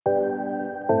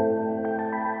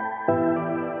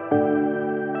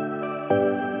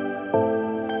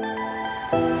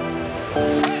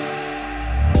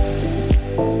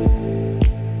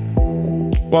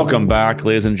Welcome back,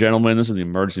 ladies and gentlemen. This is the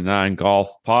Emergency 9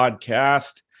 Golf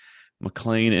Podcast.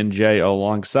 McLean and Jay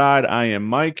alongside. I am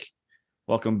Mike.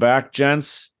 Welcome back,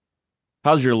 gents.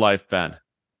 How's your life been?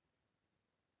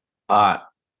 Hot.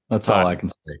 That's all I can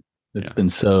say. It's been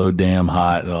so damn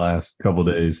hot the last couple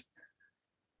of days.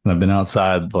 And I've been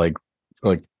outside for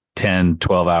like 10,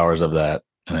 12 hours of that.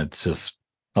 And it's just,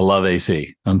 I love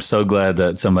AC. I'm so glad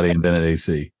that somebody invented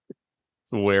AC.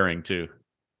 It's wearing too.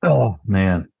 Oh,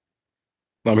 man.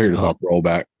 I'm here to talk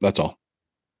rollback. That's all.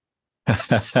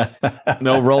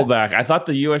 No rollback. I thought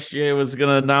the USGA was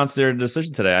going to announce their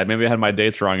decision today. Maybe I had my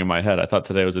dates wrong in my head. I thought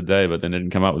today was a day, but they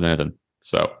didn't come out with anything.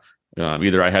 So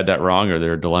either I had that wrong or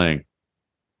they're delaying.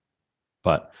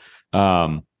 But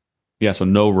so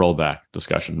no rollback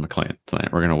discussion, McLean,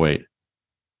 tonight. We're going to wait.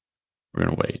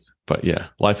 But yeah,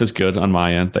 life is good on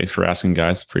my end. Thanks for asking,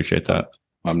 guys. Appreciate that.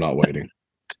 I'm not waiting.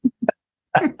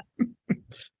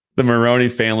 The Maroney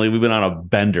family, we've been on a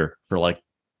bender for like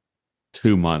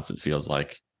 2 months, it feels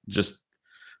like. Just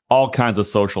all kinds of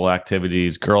social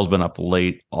activities. Girls been up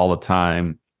late all the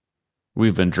time.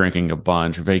 We've been drinking a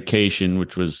bunch. Vacation,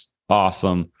 which was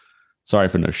awesome. Sorry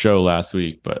for no show last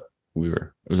week, but it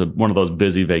was one of those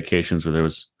busy vacations where there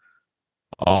was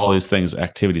all these things,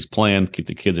 activities planned, keep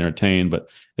the kids entertained, but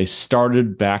they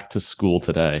started back to school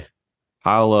today.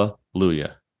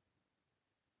 Hallelujah.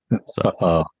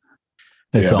 So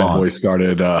that boy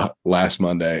started last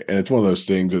Monday, and it's one of those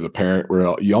things as a parent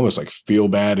where you almost like feel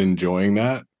bad enjoying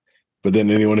that, but then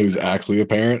anyone who's actually a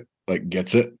parent like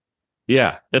gets it.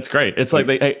 Yeah, it's great. It's like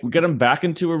we get them back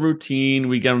into a routine.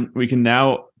 We can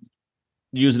now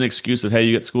use an excuse of, hey,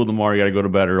 you get school tomorrow, you got to go to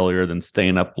bed earlier than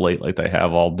staying up late like they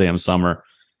have all damn summer.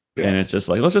 Yeah. And it's just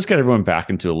like, let's just get everyone back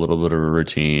into a little bit of a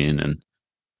routine.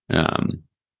 And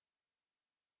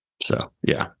so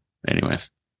yeah. Anyways,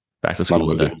 back to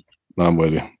school today. I'm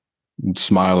with you. I'm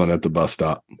smiling at the bus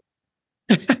stop.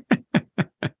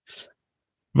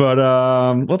 But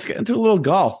let's get into a little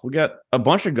golf. We got a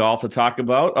bunch of golf to talk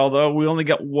about, although we only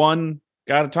got one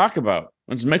guy to talk about,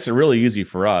 which makes it really easy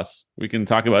for us. We can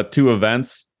talk about two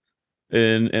events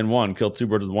in one, kill two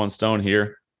birds with one stone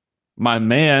here. My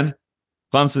man,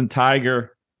 Clemson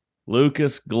Tiger,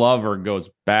 Lucas Glover goes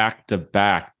back to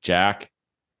back, Jack.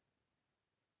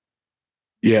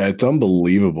 Yeah, it's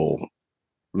unbelievable.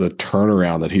 The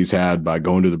turnaround that he's had by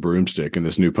going to the broomstick and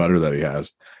this new putter that he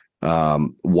has.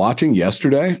 Watching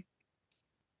yesterday,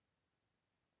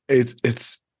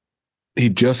 he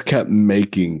just kept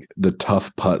making the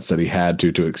tough putts that he had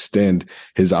to extend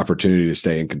his opportunity to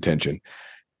stay in contention.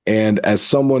 And as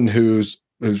someone who's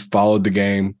followed the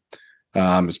game,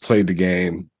 has played the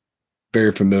game,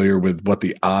 very familiar with what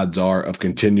the odds are of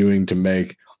continuing to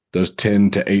make those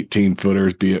 10 to 18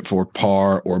 footers, be it for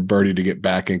par or birdie to get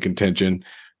back in contention.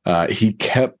 He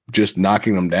kept just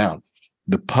knocking them down.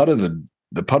 The putt of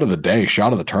the day,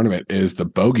 shot of the tournament, is the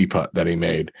bogey putt that he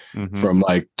made from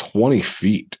like 20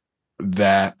 feet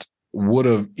that would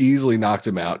have easily knocked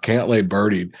him out. Cantlay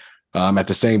birdied. At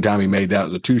the same time he made that. It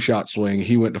was a 2-shot swing.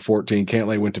 He went to 14.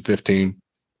 Cantlay went to 15.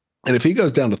 And if he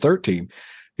goes down to 13,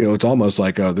 it's almost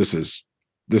like, oh, this is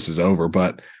over.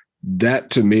 But that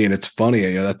to me, and it's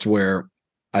funny, that's where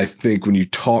I think when you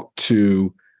talk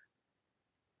to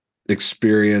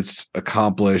experienced,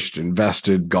 accomplished,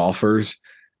 invested golfers,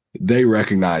 they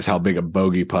recognize how big a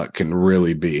bogey putt can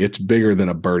really be. It's bigger than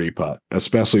a birdie putt,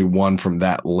 especially one from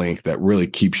that length that really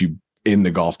keeps you in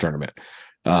the golf tournament.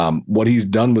 What he's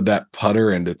done with that putter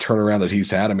and the turnaround that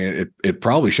he's had, I mean, it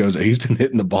probably shows that he's been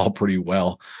hitting the ball pretty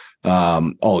well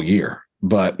all year.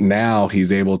 But now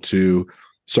he's able to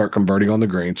start converting on the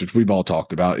greens, which we've all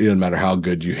talked about. It doesn't matter how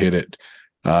good you hit it.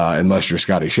 Unless you're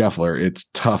Scotty Scheffler, it's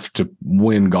tough to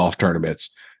win golf tournaments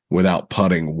without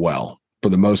putting well. For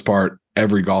the most part,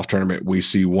 every golf tournament we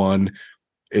see won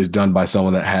is done by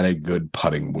someone that had a good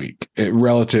putting week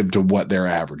relative to what their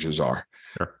averages are.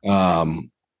 Sure.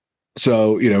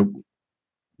 So,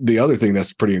 the other thing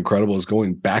that's pretty incredible is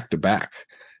going back to back,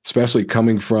 especially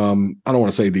coming from, I don't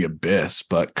want to say the abyss,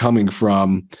 but coming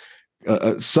from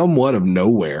somewhat of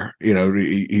nowhere.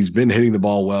 He's been hitting the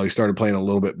ball well. He started playing a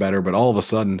little bit better, but all of a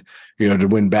sudden, to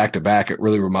win back to back, it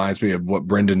really reminds me of what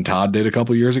Brendan Todd did a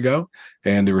couple of years ago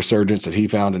and the resurgence that he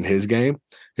found in his game.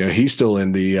 He's still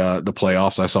in the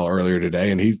playoffs I saw earlier today,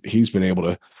 and he's been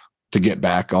able to get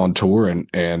back on tour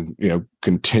and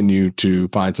continue to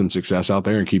find some success out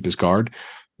there and keep his card.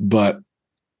 But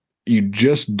you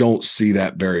just don't see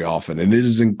that very often, and it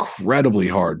is incredibly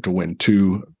hard to win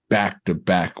two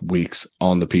back-to-back weeks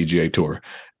on the PGA Tour.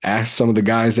 Ask some of the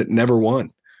guys that never won.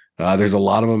 There's a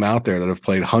lot of them out there that have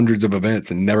played hundreds of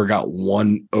events and never got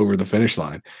one over the finish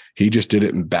line. He just did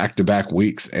it in back-to-back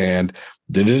weeks and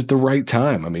did it at the right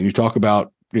time. I mean, you talk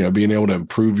about, being able to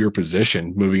improve your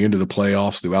position moving into the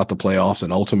playoffs, throughout the playoffs,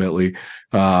 and ultimately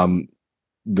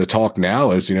the talk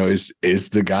now is, is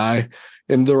the guy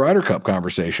in the Ryder Cup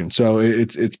conversation. So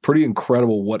it's pretty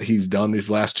incredible what he's done these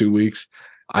last 2 weeks.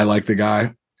 I like the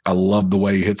guy. I love the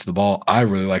way he hits the ball. I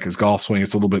really like his golf swing.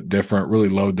 It's a little bit different. Really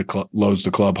loads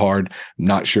the club hard.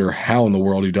 Not sure how in the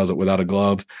world he does it without a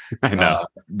glove. I know.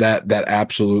 That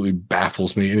absolutely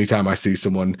baffles me. Anytime I see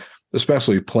someone,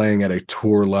 especially playing at a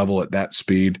tour level at that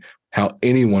speed, how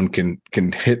anyone can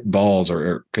hit balls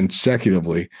or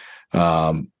consecutively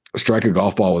strike a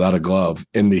golf ball without a glove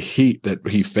in the heat that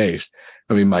he faced.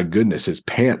 I mean, my goodness, his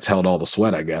pants held all the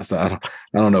sweat, I guess. I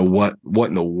don't know what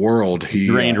in the world he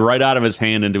drained right out of his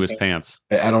hand into his pants.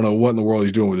 I don't know what in the world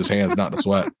he's doing with his hands, not to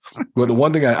sweat. But the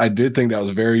one thing I did think that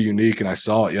was very unique, and I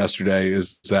saw it yesterday,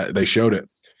 is that they showed it.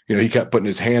 He kept putting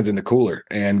his hands in the cooler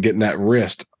and getting that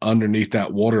wrist underneath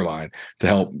that water line to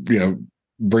help,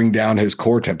 bring down his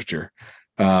core temperature.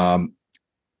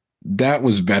 That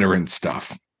was veteran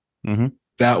stuff. Mm-hmm.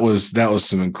 That was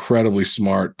some incredibly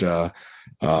smart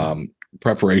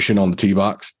preparation on the tee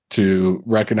box to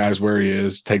recognize where he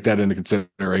is, take that into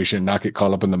consideration, not get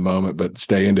caught up in the moment, but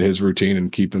stay into his routine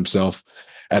and keep himself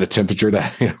at a temperature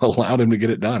that allowed him to get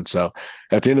it done. So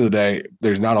at the end of the day,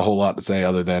 there's not a whole lot to say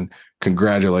other than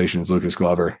congratulations, Lucas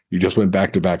Glover. You just went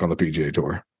back to back on the PGA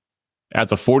Tour.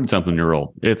 As a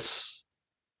 40-something-year-old, it's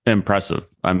impressive.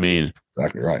 I mean,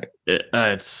 exactly right.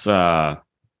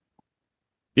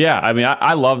 Yeah, I mean,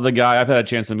 I love the guy. I've had a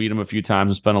chance to meet him a few times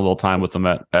and spend a little time with him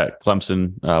at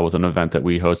Clemson with an event that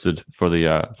we hosted for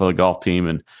the golf team.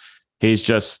 And he's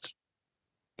just,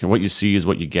 what you see is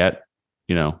what you get.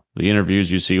 The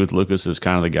interviews you see with Lucas is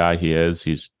kind of the guy he is.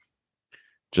 He's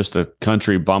just a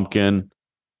country bumpkin,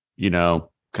 kind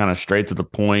of straight to the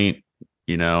point,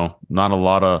 not a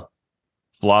lot of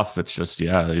fluff. It's just,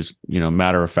 he's,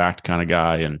 matter of fact kind of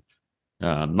guy and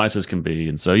nice as can be.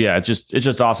 And so, it's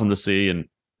just awesome to see. And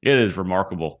it is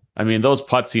remarkable. I mean, those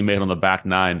putts he made on the back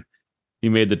nine, he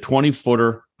made the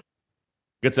 20-footer,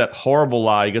 gets that horrible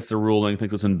lie, gets the ruling,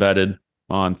 thinks it's embedded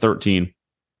on 13,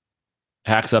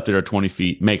 hacks up there at 20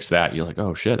 feet, makes that. You're like,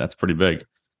 oh shit, that's pretty big.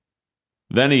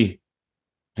 Then he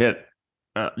hit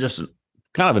just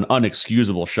kind of an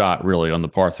unexcusable shot, really, on the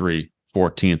par 3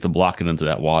 14th to block it into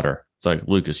that water. It's like,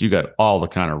 Lucas, you got all the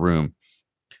kind of room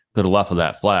to the left of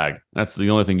that flag. That's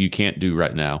the only thing you can't do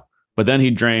right now. But then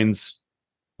he drains.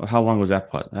 How long was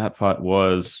that putt? That putt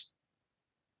was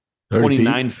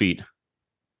 29 feet.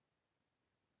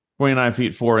 29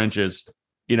 feet, 4 inches,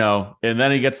 and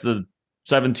then he gets the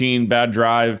 17 bad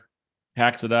drive,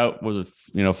 hacks it out, was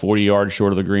 40 yards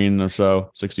short of the green or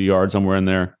so, 60 yards, somewhere in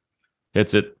there.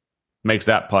 Hits it, makes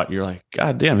that putt. You're like,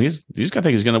 God damn, he's gonna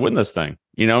think he's gonna win this thing.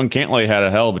 And Cantlay had a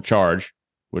hell of a charge,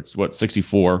 which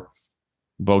 64,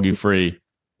 bogey free.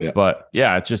 Yeah. But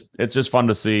it's just fun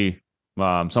to see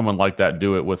someone like that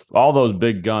do it with all those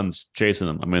big guns chasing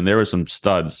him. I mean, there were some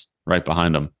studs right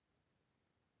behind him.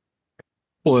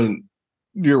 Well, and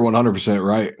you're 100%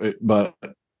 right. But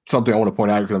something I want to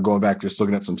point out, because I'm going back just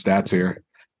looking at some stats here.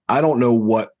 I don't know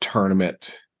what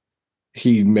tournament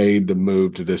he made the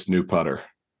move to this new putter,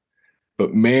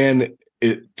 but man,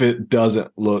 it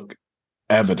doesn't look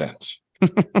evident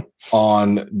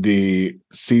on the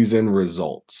season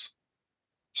results.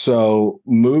 So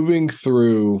moving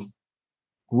through,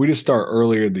 we just start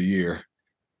earlier in the year.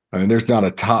 I mean, there's not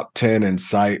a top 10 in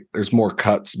sight. There's more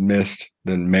cuts missed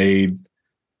than made.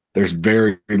 There's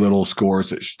very little scores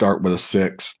that start with a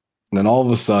 6. And then all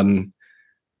of a sudden,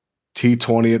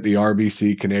 T20 at the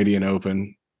RBC Canadian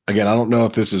Open. Again, I don't know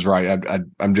if this is right.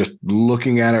 I'm just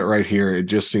looking at it right here. It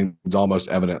just seems almost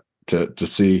evident to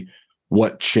see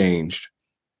what changed.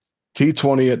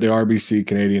 T20 at the RBC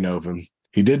Canadian Open.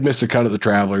 He did miss a cut at the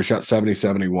Traveler, shot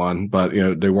 70-71, but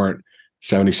they weren't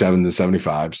 77s and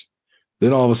 75s.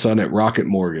 Then all of a sudden at Rocket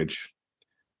Mortgage,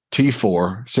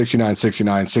 T4,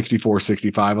 69-69,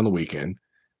 64-65 on the weekend.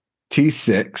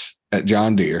 T6 at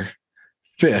John Deere,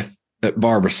 5th at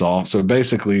Barbasol. So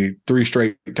basically 3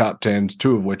 straight top 10s,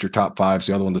 2 of which are top 5s,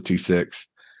 the other one the T6.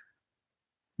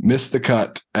 Missed the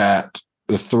cut at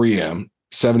the 3M,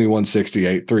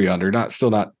 71-68, 3 under.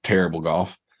 Still not terrible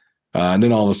golf. And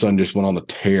then all of a sudden just went on the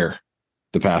tear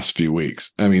the past few weeks.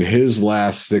 I mean, his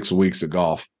last 6 weeks of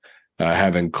golf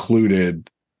have included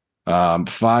 5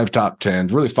 top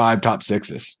 10s, really 5 top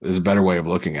 6s is a better way of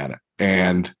looking at it.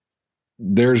 And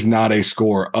there's not a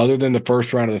score other than the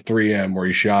first round of the 3M where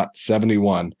he shot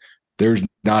 71. There's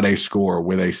not a score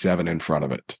with a 7 in front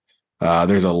of it.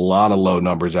 There's a lot of low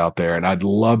numbers out there, and I'd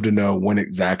love to know when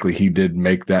exactly he did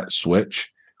make that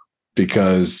switch,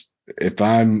 because if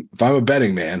I'm a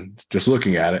betting man, just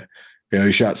looking at it,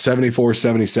 he shot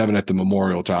 74-77 at the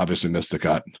Memorial to obviously miss the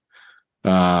cut.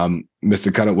 Missed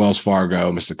the cut at Wells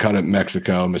Fargo, missed the cut at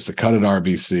Mexico, missed the cut at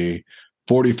RBC,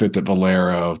 45th at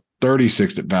Valero,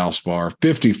 36th at Valspar,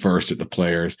 51st at the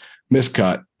Players, missed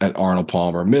cut at Arnold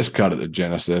Palmer, missed cut at the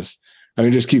Genesis. I mean,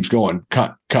 it just keeps going.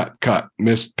 Cut.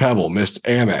 Missed Pebble, missed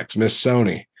Amex, missed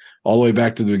Sony, all the way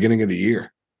back to the beginning of the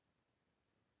year.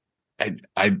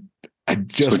 I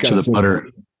just got to putter.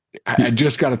 I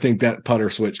just got to think that putter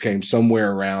switch came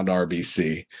somewhere around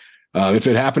RBC. If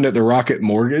it happened at the Rocket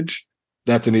Mortgage,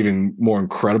 that's an even more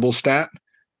incredible stat.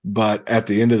 But at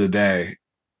the end of the day,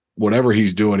 whatever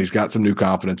he's doing, he's got some new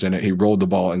confidence in it. He rolled the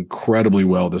ball incredibly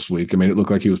well this week. I mean, it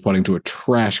looked like he was putting to a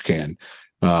trash can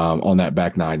on that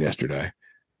back nine yesterday.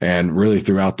 And really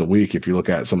throughout the week, if you look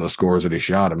at some of the scores that he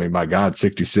shot, I mean, my God,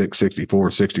 66,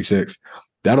 64, 66,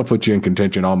 that'll put you in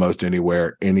contention almost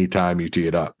anywhere, anytime you tee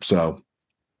it up. So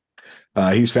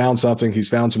he's found something. He's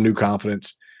found some new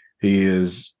confidence. He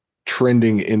is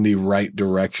trending in the right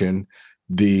direction.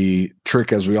 The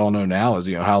trick, as we all know now,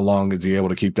 is, how long is he able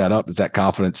to keep that up? Does that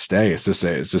confidence stay? Is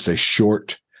this a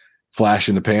short flash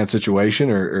in the pan situation,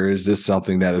 or is this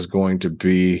something that is going to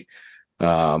be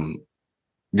going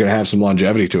to have some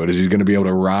longevity to it? Is he going to be able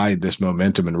to ride this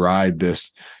momentum and ride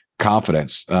this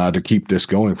confidence to keep this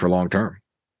going for long term?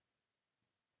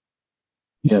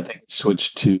 Yeah, I think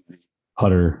switch to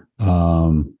putter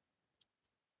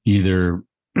either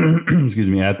excuse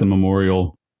me, at the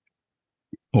Memorial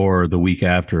or the week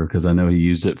after, because I know he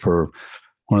used it for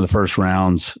one of the first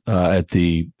rounds at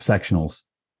the sectionals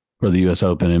for the U.S.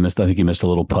 Open, and I think he missed a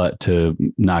little putt to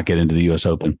not get into the U.S.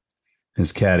 Open.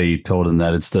 His caddy told him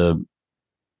that it's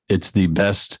the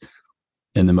best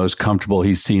and the most comfortable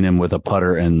he's seen him with a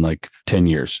putter in like 10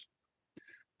 years.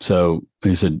 So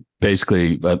he said,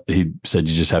 basically, he said,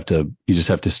 you just have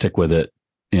to stick with it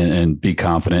and be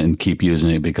confident and keep using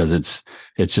it, because it's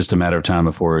just a matter of time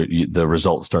before the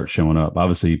results start showing up.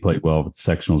 Obviously, he played well with the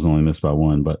sectionals, only missed by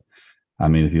one. But I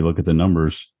mean, if you look at the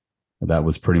numbers, that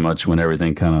was pretty much when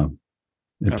everything kind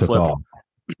of took off.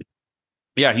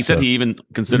 Yeah, he said he even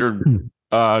considered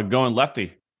going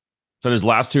lefty. So his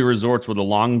last two resorts with a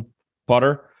long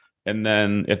putter, and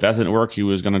then if that didn't work, he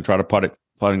was going to try to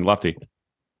putting lefty.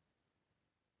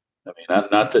 I mean,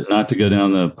 not to go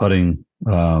down the putting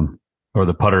or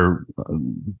the putter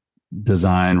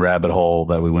design rabbit hole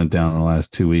that we went down in the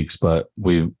last 2 weeks, but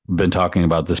we've been talking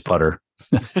about this putter.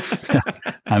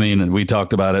 I mean, we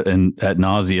talked about it ad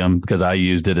nauseum because I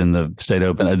used it in the State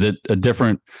Open. I did a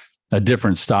different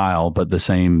style, but the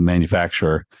same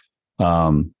manufacturer.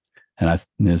 And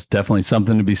it's definitely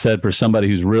something to be said for somebody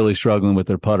who's really struggling with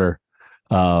their putter.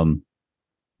 It's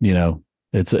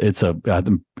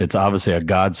obviously a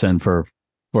godsend for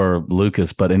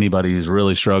Lucas, but anybody who's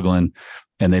really struggling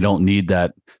and they don't need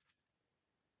that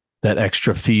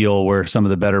extra feel where some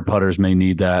of the better putters may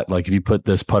need that. Like if you put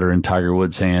this putter in Tiger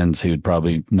Woods' hands, he would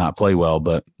probably not play well.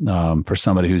 But for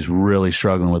somebody who's really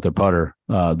struggling with their putter,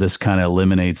 this kind of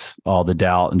eliminates all the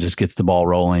doubt and just gets the ball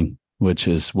rolling, which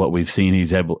is what we've seen.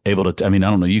 He's able to. I mean, I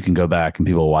don't know. You can go back, and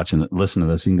people watching, listen to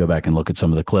this, you can go back and look at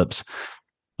some of the clips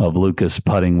of Lucas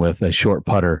putting with a short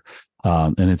putter.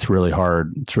 And it's really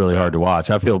hard. It's really hard to watch.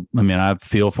 I feel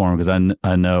for him because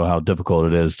I know how difficult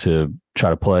it is to try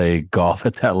to play golf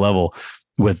at that level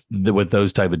with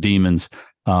those type of demons.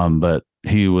 But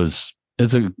it's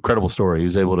an incredible story. He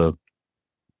was able to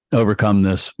overcome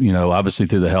this, obviously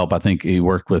through the help. I think he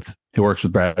works with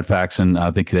Brad Faxon. I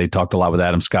think they talked a lot with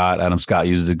Adam Scott. Adam Scott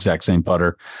uses the exact same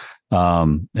putter.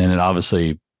 And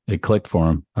it clicked for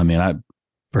him. I mean,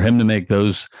 for him to make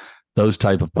those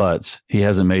type of putts, he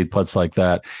hasn't made putts like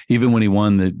that. Even when he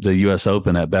won the U.S.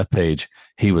 Open at Bethpage,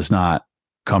 he was not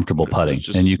comfortable putting,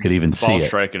 and you could even see it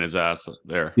striking his ass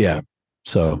there. Yeah.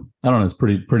 So I don't know. It's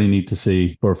pretty neat to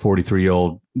see for a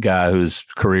 43-year-old guy whose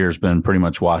career has been pretty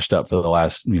much washed up for the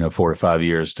last 4 to 5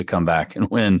 years to come back and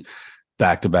win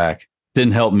back to back.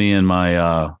 Didn't help me in my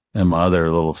other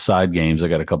little side games. I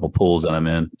got a couple pools that I'm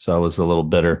in, so I was a little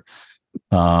bitter.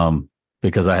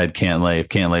 Because I had Cantlay. If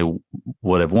Cantlay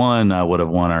would have won, I would have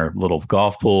won our little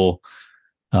golf pool.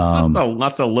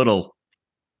 Not so little.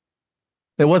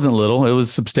 It wasn't little. It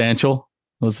was substantial.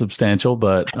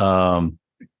 But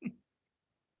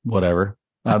whatever.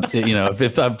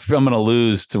 If I'm going to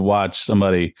lose to watch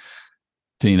somebody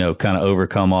to kind of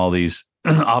overcome all these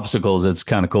obstacles, it's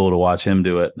kind of cool to watch him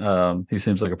do it. He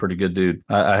seems like a pretty good dude.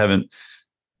 I haven't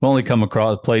only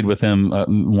played with him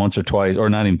once or twice, or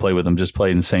not even played with him, just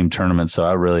played in the same tournament. So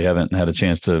I really haven't had a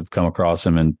chance to come across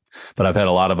him. But I've had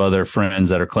a lot of other friends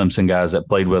that are Clemson guys that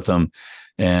played with him.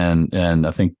 And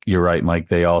I think you're right, Mike.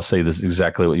 They all say this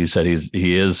exactly what you said.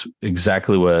 He is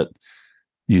exactly what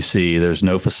you see. There's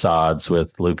no facades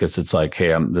with Lucas. It's like,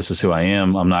 hey, this is who I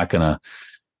am. I'm not going to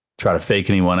try to fake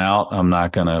anyone out. I'm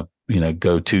not going to,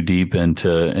 go too deep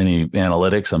into any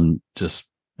analytics.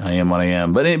 I am what I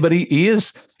am. But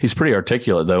he's pretty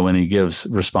articulate though when he gives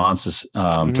responses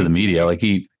to the media. Like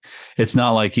it's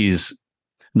not like he's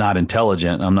not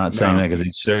intelligent. I'm not saying that, because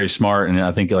he's very smart, and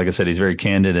I think, like I said, he's very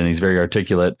candid and he's very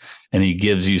articulate, and he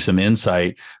gives you some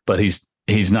insight. But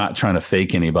he's not trying to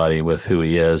fake anybody with who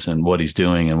he is and what he's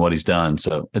doing and what he's done.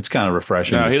 So it's kind of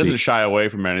refreshing. No, he doesn't shy away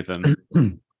from anything.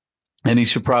 And he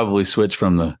should probably switch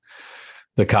from the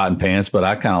cotton pants, but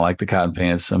I kind of like the cotton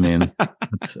pants. I mean,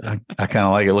 I kind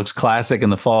of like it. It looks classic in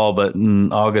the fall, but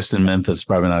in August in Memphis is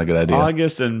probably not a good idea.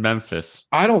 August in Memphis.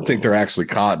 I don't think they're actually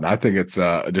cotton. I think it's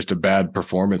just a bad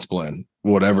performance blend,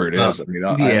 whatever it is. I mean,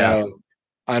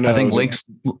 I know. I think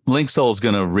Link Soul's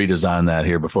going to redesign that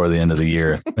here before the end of the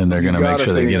year, and they're going to make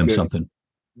sure they get him something.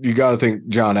 You got to think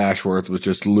John Ashworth was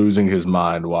just losing his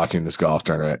mind watching this golf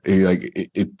tournament.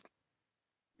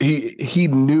 He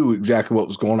knew exactly what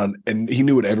was going on, and he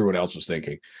knew what everyone else was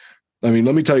thinking. I mean,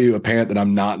 let me tell you a pant that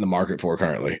I'm not in the market for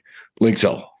currently. Link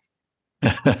Soul.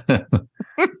 No,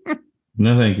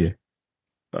 thank you.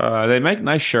 They make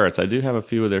nice shirts. I do have a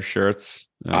few of their shirts.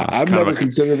 I've never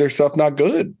considered their stuff not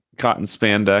good. Cotton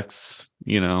spandex,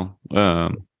 yeah,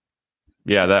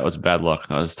 that was bad luck.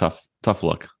 That was tough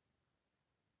look.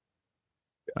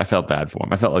 I felt bad for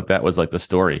him. I felt like that was like the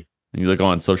story. And you go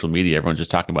on social media, everyone's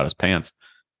just talking about his pants.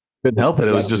 Couldn't help it.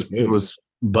 It was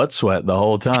butt sweat the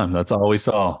whole time. That's all we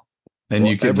saw. And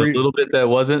the little bit that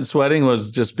wasn't sweating was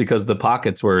just because the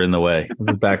pockets were in the way,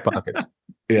 the back pockets.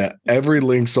 Yeah. Every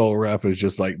Link Soul rep is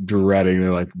just like dreading.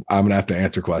 They're like, I'm going to have to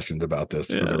answer questions about this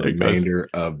for the remainder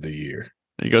of the year.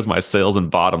 He goes my sales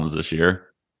and bottoms this year.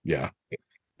 Yeah.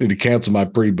 Need to cancel my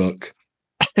pre-book.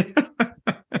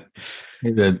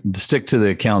 Need to stick to the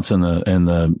accounts in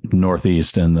the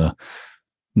Northeast and the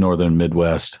Northern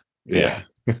Midwest. Yeah.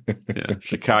 Yeah.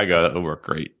 Chicago, that would work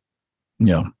great.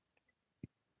 Yeah.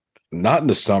 Not in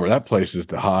the summer. That place is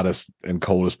the hottest and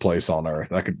coldest place on earth.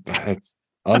 That's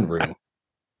unreal.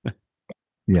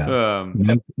 Yeah.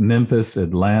 Memphis,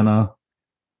 Atlanta,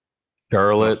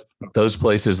 Charlotte, those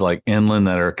places like inland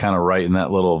that are kind of right in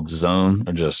that little zone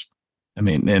are just, I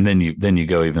mean, and then you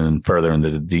go even further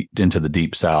into the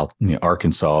deep South,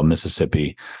 Arkansas,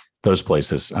 Mississippi, those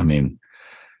places. I mean,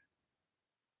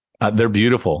 they're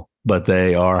beautiful, but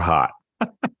they are hot.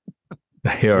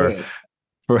 They are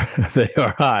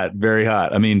hot, very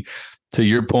hot. I mean, to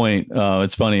your point,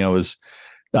 it's funny.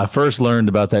 I first learned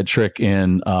about that trick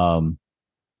in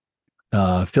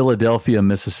Philadelphia,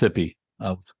 Mississippi.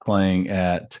 I was playing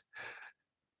at,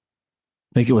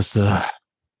 I think it was the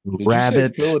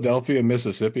Rabbit. Philadelphia,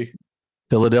 Mississippi.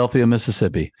 Philadelphia,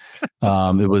 Mississippi.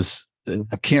 It was,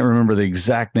 I can't remember the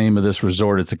exact name of this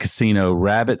resort. It's a casino,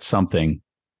 Rabbit something.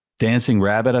 Dancing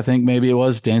Rabbit, I think maybe it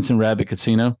was Dancing Rabbit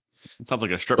Casino. It sounds like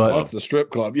a strip club. That's the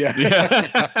strip club. Yeah.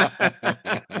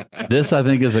 This, I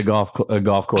think, is a golf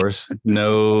course.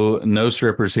 No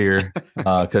strippers here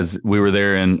because we were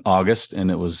there in August and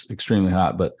it was extremely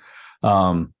hot. But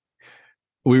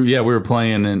we were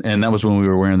playing and that was when we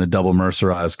were wearing the double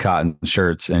mercerized cotton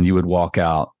shirts, and you would walk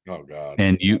out. Oh God!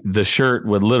 And the shirt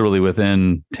would literally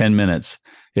within 10 minutes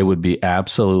it would be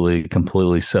absolutely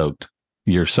completely soaked.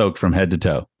 You're soaked from head to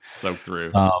toe. Soaked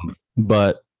through.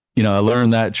 But I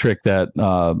learned that trick that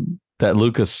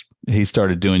Lucas, he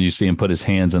started doing. You see him put his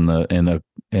hands in the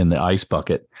ice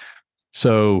bucket.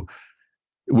 So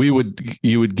you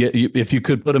would get, if you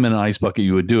could put them in an ice bucket,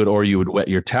 you would do it, or you would wet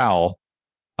your towel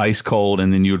ice cold,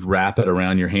 and then you would wrap it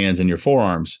around your hands and your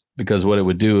forearms, because what it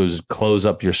would do is close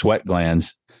up your sweat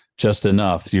glands just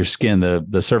enough. Your skin,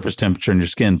 the surface temperature in your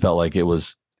skin felt like it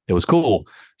was cool.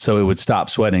 So it would stop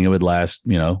sweating. It would last,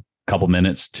 couple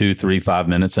minutes, 2, 3, 5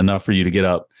 minutes, enough for you to get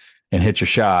up and hit your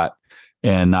shot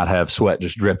and not have sweat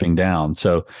just dripping down.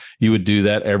 So you would do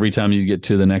that every time you get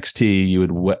to the next tee. You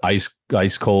would wet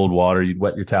ice cold water. You'd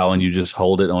wet your towel and you just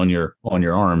hold it on your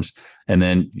arms, and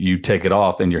then you take it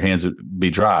off and your hands would be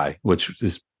dry, which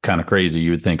is kind of crazy.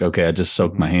 You would think, okay, I just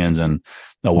soaked my hands in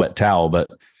a wet towel, but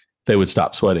they would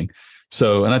stop sweating.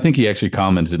 So, and I think he actually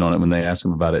commented on it when they asked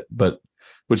him about it, but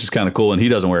which is kind of cool. And he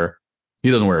doesn't wear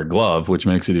a glove, which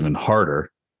makes it even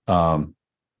harder.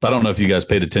 I don't know if you guys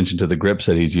paid attention to the grips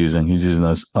that he's using. He's using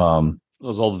those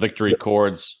old Victory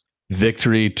cords.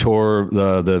 Victory Tour,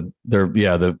 the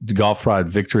Golf Ride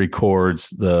Victory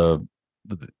cords, and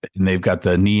they've got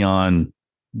the neon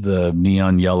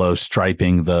yellow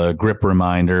striping, the grip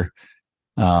reminder.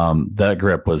 That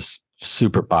grip was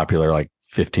super popular like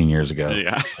 15 years ago.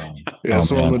 Yeah.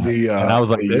 One with the and I was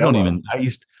like,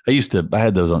 I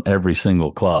had those on every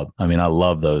single club. I mean, I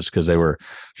love those because they were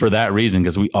for that reason,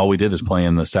 because all we did is play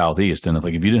in the Southeast. And if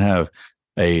you didn't have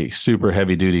a super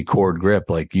heavy duty cord grip,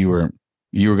 like the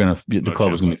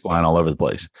club was gonna be flying all over the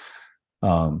place.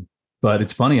 But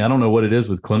it's funny, I don't know what it is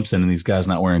with Clemson and these guys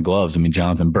not wearing gloves. I mean,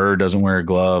 Jonathan Byrd doesn't wear a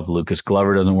glove, Lucas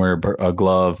Glover doesn't wear a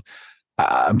glove.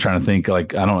 I'm trying to think, I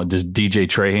don't know, does DJ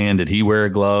Trahan, did he wear a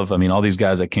glove? I mean, all these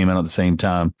guys that came in at the same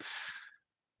time.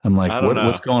 I'm like,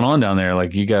 what's going on down there?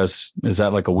 Like, you guys, is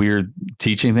that like a weird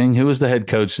teaching thing? Who was the head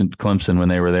coach in Clemson when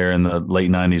they were there in the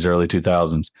late 90s, early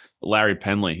 2000s? Larry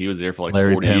Penley. He was there for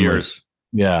 40 years.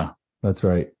 Yeah, that's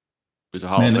right. He was a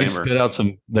Hall of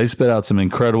Famer. They spit out some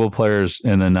incredible players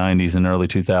in the 90s and early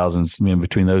 2000s. I mean,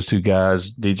 between those two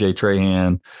guys, DJ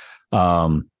Trahan,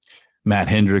 Matt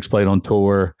Hendricks played on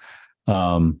tour.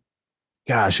 Who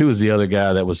was the other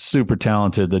guy that was super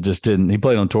talented that just didn't? He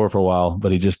played on tour for a while,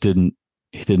 but he just didn't.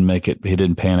 He didn't make it. He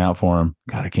didn't pan out for him.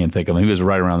 God, I can't think of him. He was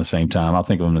right around the same time. I'll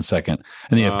think of him in a second.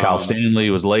 And then you have Kyle Stanley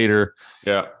was later.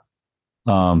 Yeah.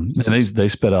 And they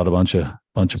spit out a bunch of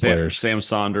players. Sam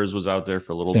Saunders was out there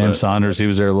for a little bit. Sam Saunders, he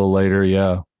was there a little later.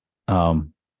 Yeah.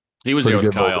 He was there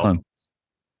with Kyle.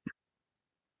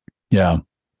 Yeah.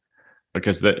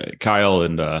 Because Kyle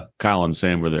and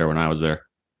Sam were there when I was there.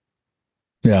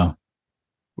 Yeah.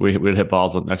 We'd hit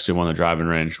balls next to him on the driving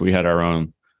range. We had our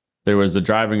own. There was the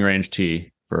driving range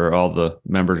tee for all the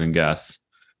members and guests.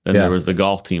 Then there was the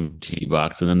golf team tee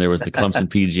box, and then there was the Clemson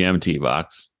PGM tee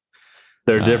box.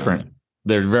 They're different.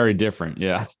 They're very different.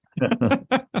 Yeah.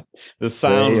 The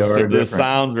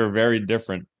sounds were very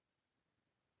different.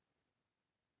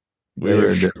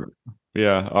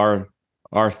 Yeah.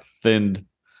 Our thinned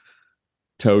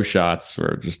toe shots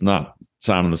were just not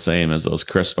sounding the same as those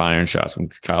crisp iron shots from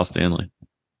Kyle Stanley.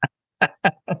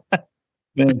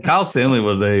 Man, Kyle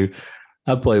Stanley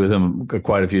I played with him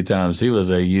quite a few times. He was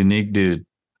a unique dude.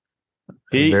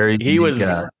 He was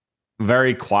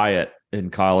very quiet in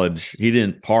college. He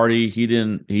didn't party.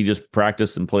 He just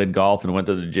practiced and played golf and went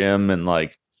to the gym. And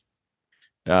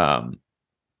the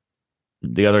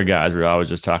other guys were always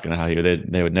just talking to how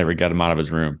they would never get him out of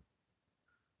his room.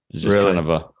 It's just kind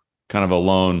of a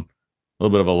lone, a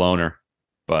little bit of a loner,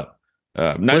 but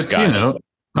nice guy.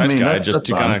 Nice guy.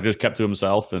 Just kept to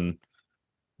himself and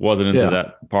wasn't into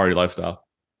that party lifestyle.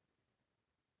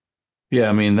 Yeah,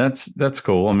 I mean that's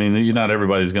cool. I mean, not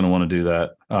everybody's going to want to do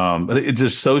that. But it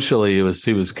just socially, he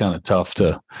was kind of tough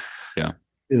to. Yeah,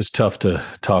 it was tough to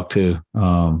talk to.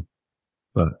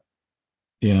 But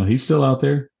he's still out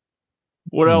there.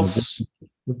 What else?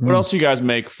 What else you guys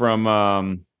make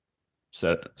from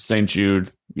St.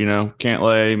 Jude?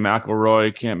 Cantlay,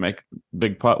 McElroy can't make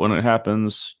big putt when it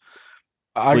happens.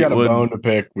 I got a bone to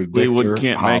pick with Victor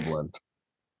Hovland.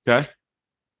 Okay.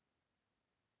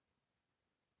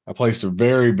 I placed a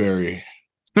very, very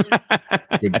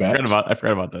good bet. I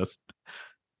forgot about this.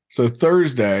 So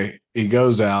Thursday, he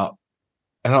goes out.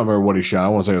 I don't remember what he shot. I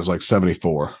want to say it was like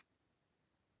 74.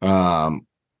 I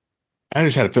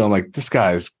just had a feeling like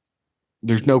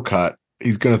there's no cut.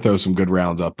 He's going to throw some good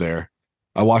rounds up there.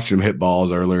 I watched him hit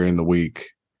balls earlier in the week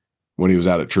when he was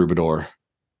out at Troubadour.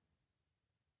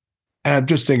 And I'm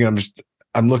just thinking,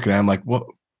 I'm looking at him like, what,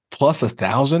 plus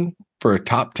 1,000 for a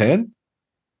top 10?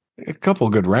 A couple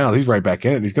of good rounds. He's right back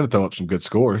in it. He's going to throw up some good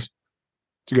scores. So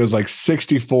he goes like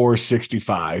 64,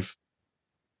 65.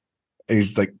 And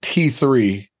he's like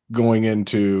T3 going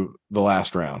into the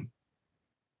last round.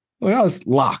 Look at this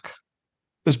lock.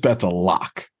 This bet's a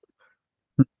lock.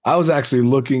 I was actually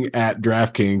looking at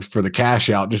DraftKings for the cash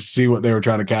out just to see what they were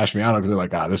trying to cash me out on because they're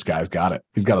like, this guy's got it.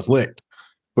 He's got us licked,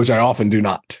 which I often do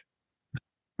not.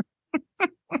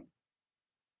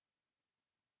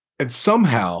 And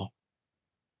somehow,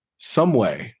 some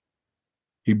way,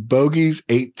 he bogeys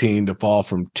 18 to fall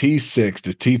from T6 to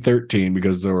T13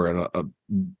 because there were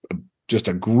just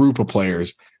a group of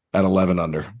players at 11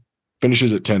 under,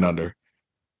 finishes at 10 under,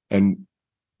 and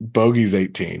bogeys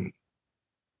 18.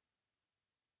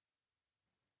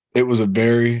 It was a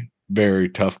very, very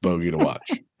tough bogey to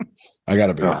watch. I got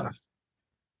to be honest.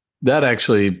 That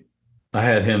actually, I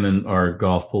had him in our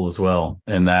golf pool as well,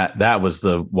 and that was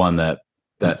the one that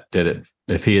did it.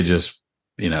 If he had just,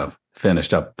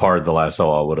 finished up part of the last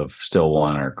hole, I would have still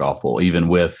won our golf pool, even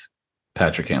with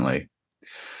Patrick Cantlay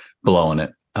blowing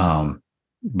it.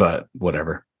 But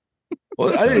whatever.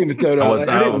 Well, I didn't even throw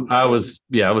down. I was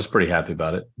pretty happy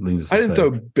about it. I didn't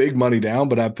throw big money down,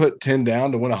 but I put 10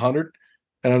 down to win 100.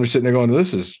 And I'm just sitting there going,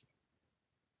 it's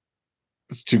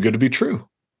too good to be true.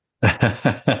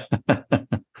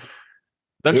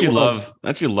 Don't you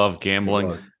love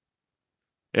gambling?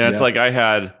 Yeah, it's like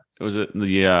it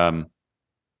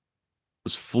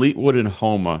was Fleetwood and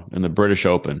Homa in the British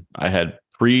Open. I had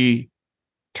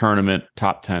pre-tournament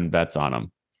top 10 bets on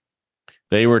them.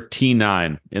 They were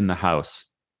T9 in the house.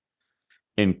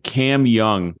 And Cam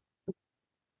Young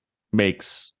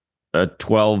makes a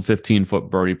 12, 15-foot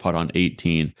birdie putt on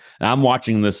 18. And I'm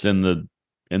watching this in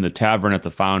the tavern at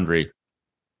the Foundry.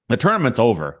 The tournament's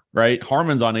over, right?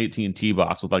 Harmon's on 18 tee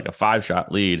box with like a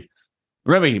 5-shot lead.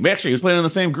 Remember, actually, he was playing in the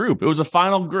same group. It was a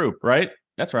final group, right?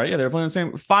 That's right. Yeah, they were playing the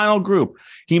same final group.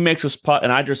 He makes this putt,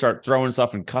 and I just start throwing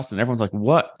stuff and cussing. Everyone's like,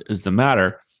 what is the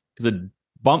matter? Because it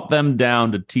bumped them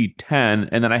down to T10,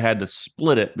 and then I had to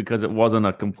split it because it wasn't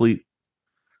a complete.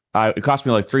 It cost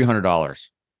me like $300.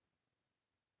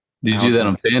 Did you do that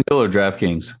on FanDuel or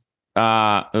DraftKings?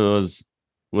 Oh. It was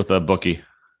with a bookie.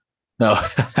 No,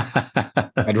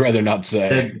 I'd rather not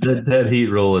say. The dead heat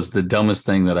rule is the dumbest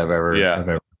thing that I've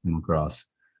ever come across.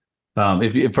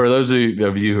 For those of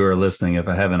you who are listening, if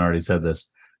I haven't already said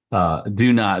this,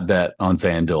 do not bet on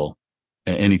FanDuel.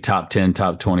 Any top 10,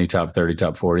 top 20, top 30,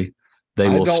 top 40. They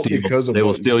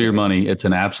will steal your money. It's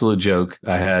an absolute joke.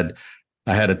 I had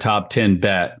a top 10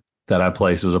 bet that I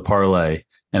placed. It was a parlay,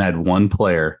 and I had one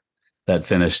player that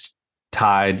finished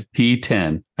tied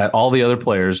P10 at all the other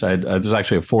players. There's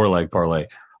actually a 4-leg parlay.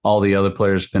 All the other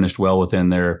players finished well within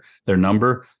their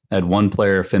number. I had one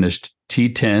player finished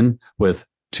T10 with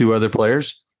 2 other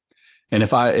players. And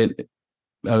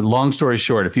long story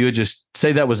short, if you would just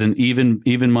say that was an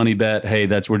even money bet, hey,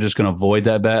 we're just going to avoid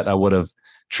that bet, I would have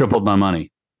tripled my money.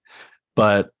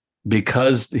 But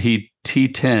because he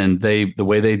T10, the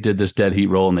way they did this dead heat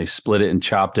roll and they split it and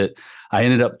chopped it, I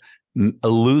ended up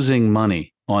losing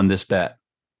money on this bet.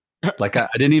 Like I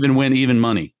didn't even win even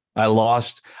money. I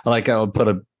lost. I would put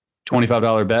a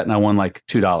 $25 bet and I won like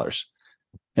 $2.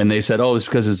 And they said, "Oh, it's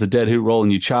because it's a dead heat roll,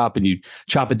 and you chop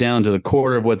it down to the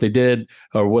quarter of what they did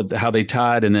or how they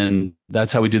tied, and then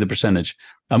that's how we do the percentage."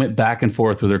 I went back and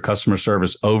forth with their customer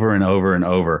service over and over and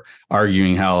over,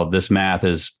 arguing how this math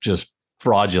is just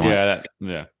fraudulent.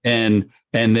 Yeah. And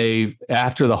they,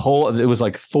 after it was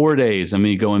like 4 days of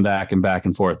me going back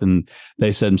and forth. And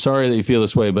they said, "I'm sorry that you feel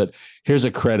this way, but here's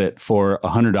a credit for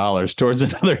 $100 towards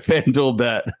another FanDuel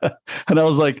bet." And I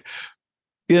was like,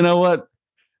 you know what?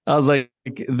 I was like,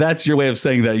 that's your way of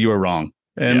saying that you were wrong.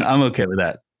 And I'm okay with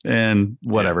that and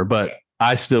whatever. But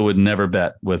I still would never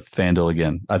bet with FanDuel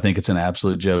again. I think it's an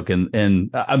absolute joke. And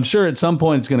I'm sure at some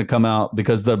point it's going to come out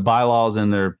because the bylaws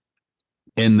in their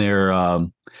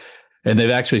and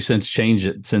they've actually since changed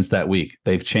it since that week.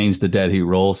 They've changed the dead heat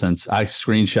roll since I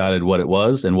screenshotted what it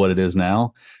was and what it is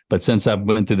now. But since I've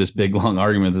went through this big long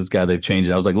argument with this guy, they've changed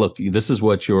it. I was like, look, this is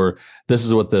what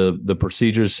the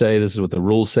procedures say. This is what the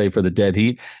rules say for the dead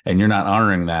heat. And you're not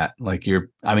honoring that.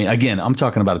 Again, I'm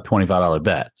talking about a $25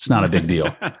 bet. It's not a big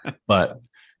deal, but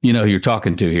you know who you're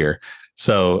talking to here.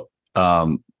 So,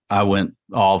 I went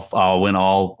all in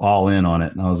on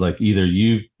it. And I was like, either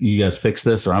you guys fix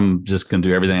this or I'm just going to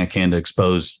do everything I can to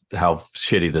expose how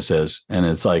shitty this is. And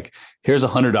it's like, here's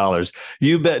 $100.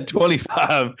 You bet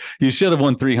 25. You should have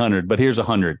won 300, but here's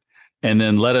 100. And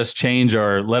then let us change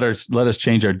our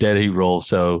dead heat roll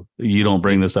so you don't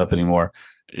bring this up anymore.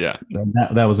 Yeah.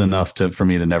 That was enough for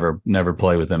me to never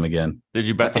play with them again. Did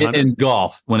you bet the 100? In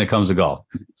golf, when it comes to golf.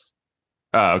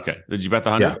 Oh, okay. Did you bet the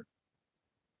 100? Yeah.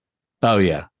 Oh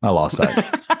yeah, I lost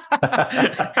that.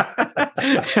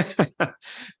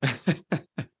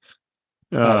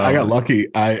 I got lucky.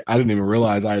 I didn't even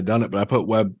realize I had done it, but I put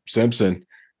Webb Simpson.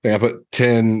 I put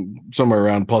 10 somewhere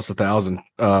around plus 1,000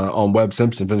 on Webb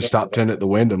Simpson, finished top 10 at the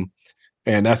Wyndham,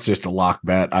 and that's just a lock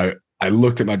bet. I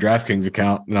looked at my DraftKings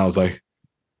account and I was like,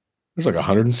 "There's like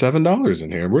 $107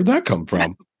 in here. Where'd that come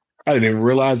from?" I didn't even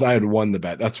realize I had won the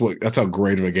bet. That's how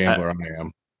great of a gambler I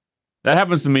am. That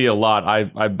happens to me a lot.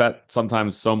 I bet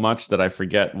sometimes so much that I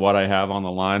forget what I have on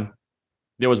the line.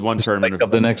 There was one tournament. Wake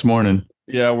up the next morning.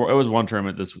 Yeah, it was one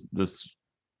tournament.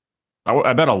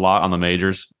 I bet a lot on the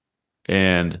majors,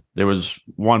 and there was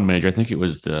one major. I think it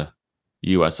was the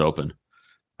U.S. Open.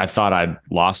 I thought I'd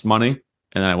lost money,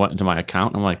 and then I went into my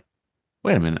account. And I'm like,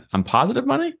 wait a minute, I'm positive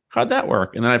money? How'd that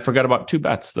work? And then I forgot about 2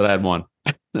 bets that I had won.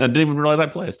 I didn't even realize I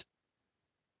placed.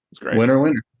 It's great. Winner.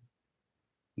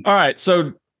 All right,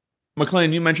 so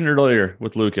McLean, you mentioned it earlier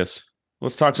with Lucas.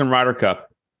 Let's talk some Ryder Cup.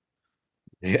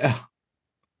 Yeah.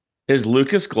 Is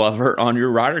Lucas Glover on your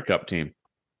Ryder Cup team?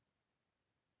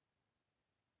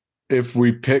 If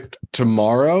we picked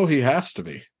tomorrow, he has to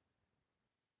be.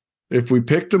 If we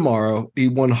pick tomorrow, he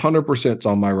 100% is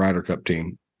on my Ryder Cup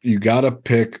team. You got to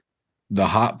pick the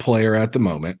hot player at the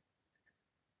moment.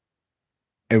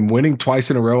 And winning twice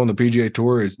in a row on the PGA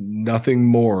Tour is nothing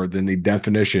more than the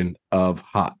definition of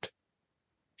hot.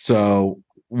 So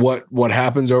what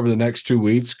happens over the next 2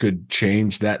 weeks could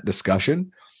change that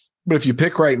discussion. But if you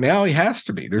pick right now, he has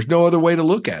to be. There's no other way to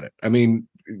look at it. I mean,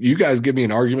 you guys give me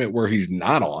an argument where he's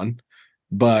not on.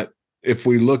 But if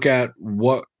we look at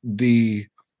what the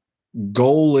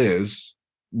goal is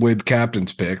with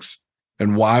captain's picks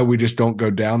and why we just don't go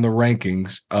down the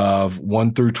rankings of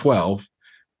 1 through 12,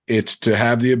 it's to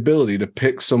have the ability to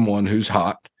pick someone who's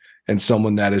hot and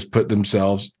someone that has put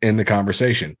themselves in the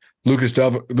conversation. Lucas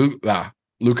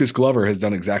Glover has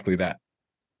done exactly that.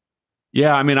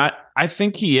 Yeah, I mean, I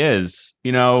think he is.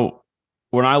 You know,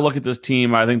 when I look at this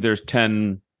team, I think there's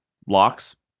 10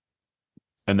 locks.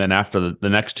 And then after the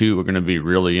next two are going to be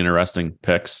really interesting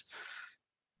picks.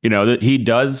 You know, that he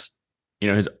does,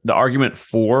 you know, the argument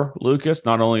for Lucas,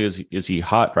 not only is he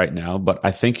hot right now, but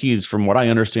I think he's, from what I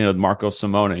understand with Marco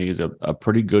Simone, he's a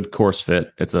pretty good course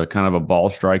fit. It's a kind of a ball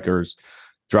striker's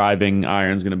driving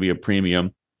iron's going to be a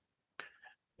premium.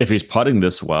 If he's putting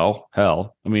this well,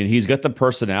 hell, I mean, he's got the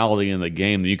personality in the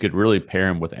game that you could really pair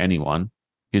him with anyone.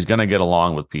 He's going to get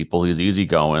along with people. He's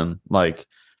easygoing. Like,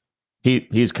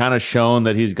 he's kind of shown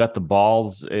that he's got the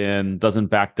balls and doesn't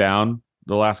back down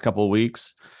the last couple of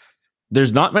weeks.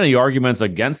 There's not many arguments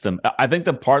against him. I think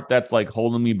the part that's like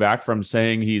holding me back from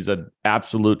saying he's an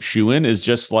absolute shoo-in is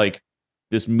just like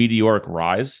this meteoric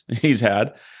rise he's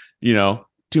had. You know,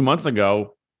 2 months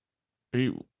ago,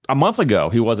 a month ago,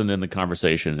 he wasn't in the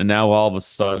conversation. And now all of a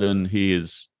sudden he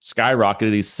is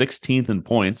skyrocketed. He's 16th in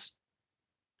points.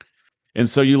 And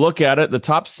so you look at it, the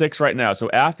top 6 right now. So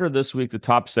after this week, the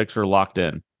top 6 are locked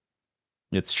in.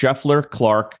 It's Scheffler,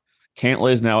 Clark,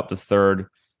 Cantlay is now up to 3rd,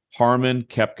 Harman,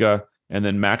 Koepka, and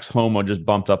then Max Homa just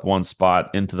bumped up 1 spot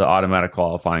into the automatic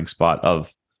qualifying spot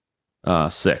of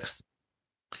 6th.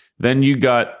 Then you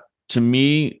got, to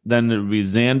me, then it would be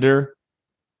Xander,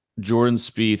 Jordan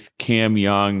Spieth, Cam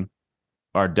Young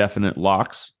are definite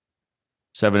locks,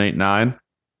 7, 8, 9.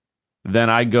 Then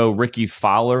I go Ricky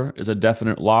Fowler is a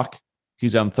definite lock.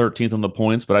 He's on 13th on the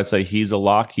points, but I say he's a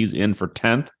lock. He's in for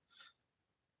 10th.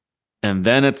 And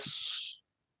then it's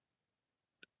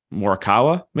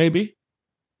Morikawa, maybe.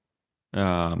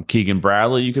 Keegan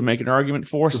Bradley, you can make an argument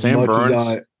for. Sam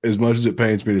Burns. As much as it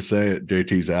pains me to say it,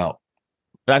 JT's out.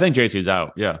 I think JT's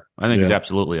out. Yeah, I think he's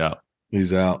absolutely out.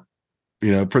 He's out.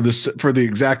 You know, for the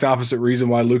exact opposite reason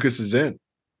why Lucas is in.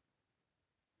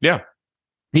 Yeah.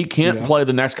 He can't play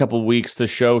the next couple of weeks to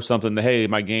show something that, hey,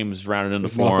 my game's rounded into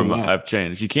form. I've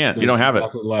changed. You can't. You don't have it.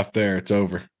 Nothing left there. It's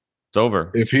over. It's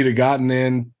over. If he'd have gotten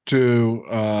in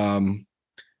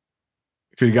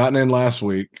last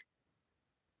week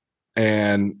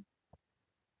and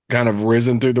kind of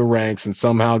risen through the ranks and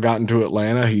somehow gotten to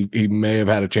Atlanta, he may have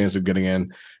had a chance of getting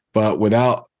in. But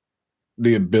without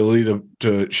the ability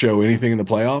to show anything in the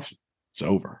playoffs, it's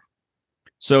over.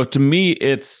 So to me,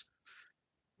 it's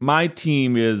my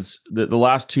team is the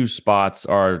last 2 spots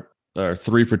are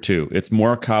 3 for 2. It's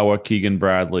Morikawa, Keegan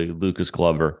Bradley, Lucas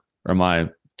Glover are my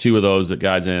 2 of those that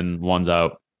guys in, 1's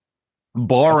out.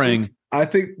 Barring, I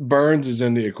think Burns is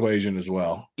in the equation as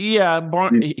well. Yeah,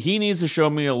 he needs to show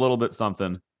me a little bit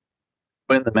something.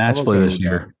 Win the match play this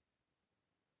year.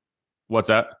 What's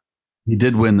that? He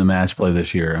did win the match play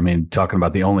this year. I mean, talking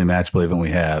about the only match play event we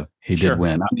have, he did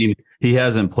win. I mean, he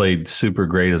hasn't played super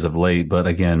great as of late, but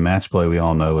again, match play we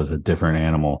all know is a different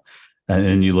animal.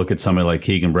 And you look at somebody like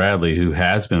Keegan Bradley, who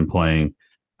has been playing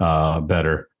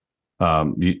better.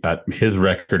 His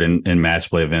record in match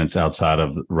play events outside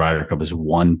of the Ryder Cup is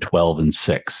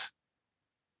 1-12-6.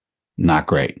 Not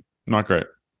great. Not great.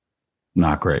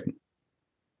 Not great.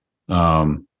 Yeah,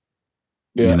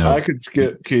 you know, I could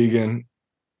skip Keegan.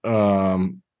 I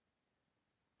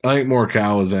think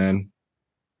Morikawa's in.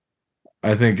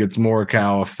 I think it's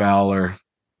Morikawa, Fowler.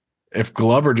 If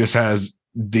Glover just has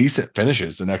decent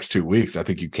finishes the next 2 weeks, I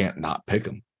think you can't not pick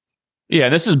him. Yeah,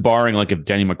 this is barring like if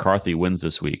Denny McCarthy wins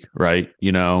this week, right?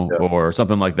 You know, or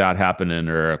something like that happening,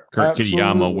 or Kurt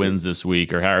Kitayama wins this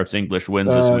week, or Harris English wins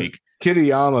this week.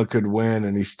 Kitayama could win,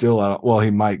 and he's still out. Well, he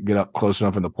might get up close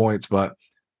enough in the points, but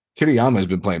Kitayama has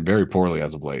been playing very poorly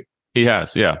as of late. He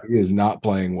has, yeah. He is not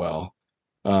playing well.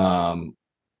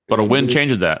 But a win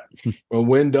changes that. A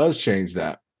win does change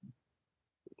that.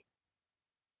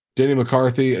 Denny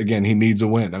McCarthy, again, he needs a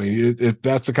win. I mean, if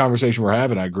that's the conversation we're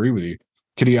having, I agree with you.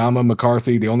 Kitayama,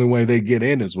 McCarthy, the only way they get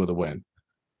in is with a win.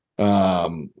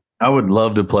 I would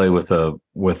love to play with a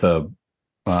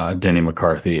Denny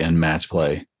McCarthy in match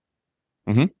play.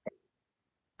 Mm-hmm.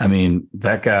 I mean,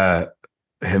 that guy.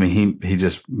 I mean, he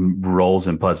just rolls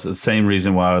and putts. The same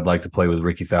reason why I would like to play with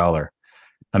Ricky Fowler.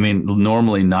 I mean,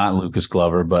 normally not Lucas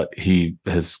Glover, but he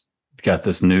has got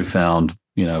this newfound,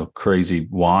 crazy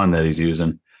wand that he's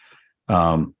using.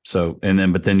 But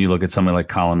then you look at somebody like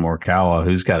Colin Morikawa,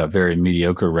 who's got a very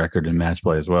mediocre record in match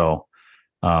play as well.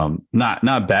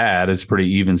 Not bad. It's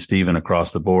pretty even Steven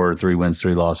across the board. 3 wins,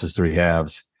 3 losses, 3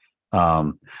 halves.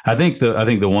 I think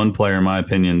the one player, in my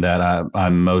opinion, that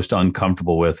I'm most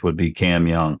uncomfortable with would be Cam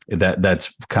Young.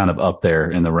 That's kind of up there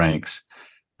in the ranks.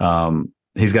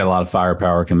 He's got a lot of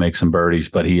firepower, can make some birdies,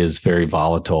 but he is very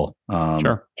volatile.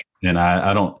 Sure. And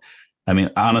I mean,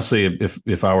 honestly,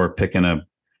 if I were picking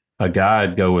a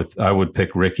guy, I would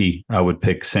pick Ricky. I would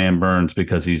pick Sam Burns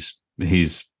because he's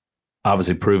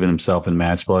obviously proven himself in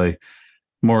match play.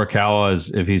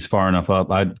 Morikawa if he's far enough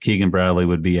up. Keegan Bradley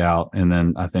would be out, and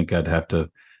then I think I'd have to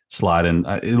slide in.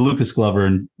 Lucas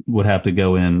Glover would have to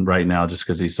go in right now just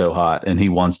because he's so hot and he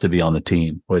wants to be on the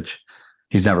team, which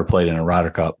he's never played in a Ryder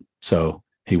Cup, so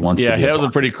he wants. Yeah, to be that was a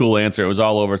pretty cool answer. It was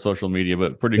all over social media,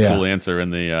 but pretty cool answer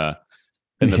in the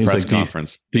press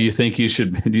conference. Do you think you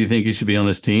should be on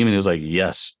this team? And he was like,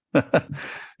 yes. Yeah,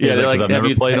 I've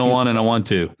never played on one and I want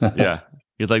to. Yeah.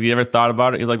 He's like, you ever thought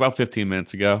about it? He's like, about 15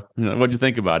 minutes ago. What'd you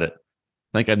think about it?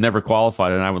 I think I'd never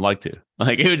qualified and I would like to.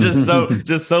 Like, it was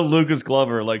just so Lucas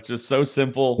Glover, like just so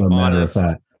simple, so honest.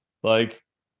 Like,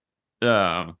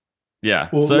 yeah.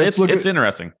 Well, so it's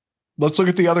interesting. Let's look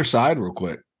at the other side real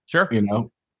quick. Sure.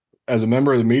 As a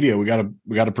member of the media, we got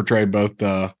to portray both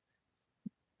view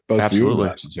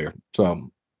glasses here. So,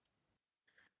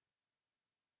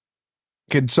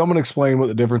 can someone explain what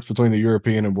the difference between the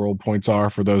European and world points are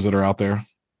for those that are out there,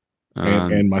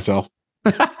 and myself?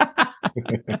 Looking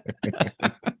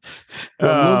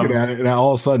at it, and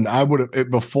all of a sudden, I would have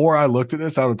before I looked at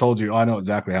this, I would have told you, I know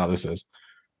exactly how this is.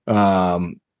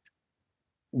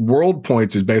 World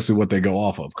points is basically what they go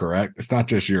off of, correct? It's not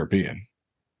just European.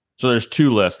 So there's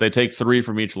 2 lists. They take 3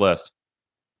 from each list.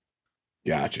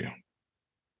 Gotcha.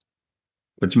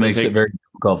 Which makes it very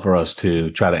difficult for us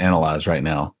to try to analyze right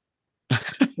now.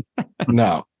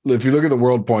 No, if you look at the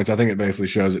world points, I think it basically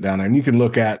shows it down there, and you can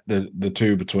look at the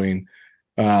 2 between.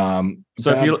 If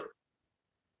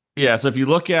you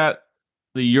look at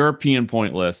the European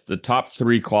point list, the top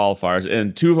 3 qualifiers,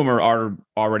 and 2 of them are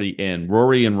already in.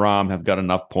 Rory and Rahm have got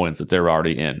enough points that they're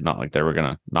already in. Not like they were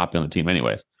gonna not be on the team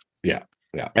anyways. Yeah.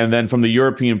 And then from the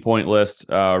European point list,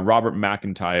 Robert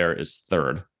McIntyre is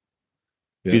 3rd.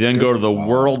 You then go to the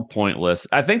world point list.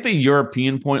 I think the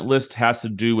European point list has to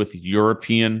do with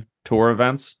European tour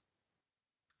events.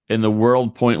 And the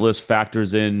world point list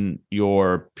factors in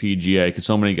your PGA because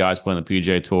so many guys play on the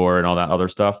PGA Tour and all that other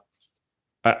stuff.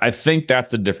 I think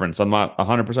that's the difference. I'm not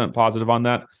 100% positive on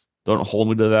that. Don't hold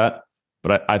me to that.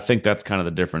 But I think that's kind of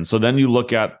the difference. So then you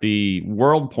look at the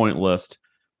world point list.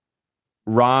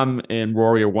 Rahm and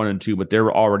Rory are 1 and 2, but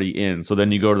they're already in. So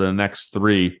then you go to the next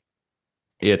 3.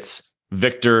 It's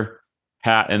Victor,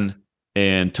 Hatton,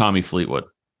 and Tommy Fleetwood.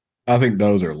 I think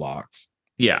those are locks.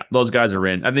 Yeah, those guys are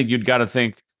in. I think you'd got to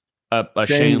think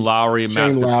Shane Lowry,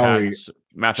 Matt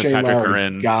Fitzpatrick are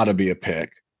in. Got to be a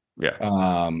pick.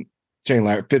 Yeah. Shane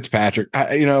Lowry, Fitzpatrick.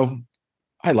 I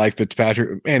like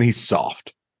Fitzpatrick. Man, he's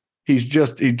soft. He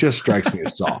just strikes me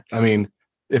as soft. I mean,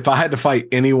 if I had to fight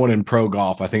anyone in pro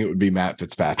golf, I think it would be Matt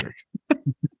Fitzpatrick.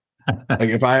 Like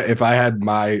if I had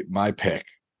my pick.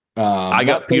 I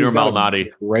got Peter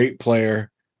Malnati. Great player.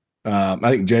 I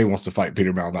think Jay wants to fight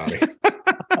Peter Malnati.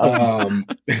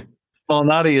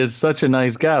 Malnati is such a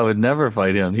nice guy. I would never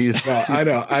fight him. I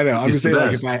know. I'm just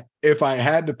saying, like, if I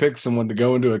had to pick someone to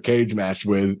go into a cage match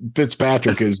with,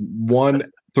 Fitzpatrick is 1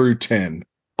 through 10,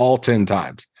 all 10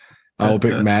 times. I will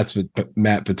pick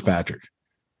Matt Fitzpatrick.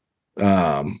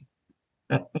 Like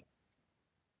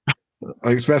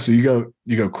especially you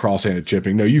go cross-handed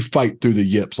chipping. No, you fight through the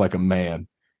yips like a man.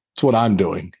 That's what I'm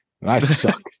doing. And I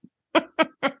suck.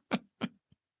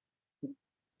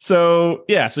 So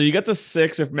you got the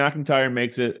 6 if McIntyre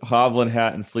makes it, Hovland,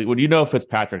 Hatton, Fleetwood. You know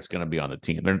Fitzpatrick's going to be on the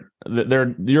team.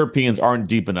 The Europeans aren't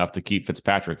deep enough to keep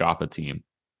Fitzpatrick off the team.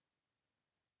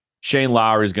 Shane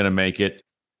Lowry's going to make it.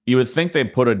 You would think they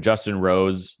put a Justin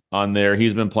Rose on there.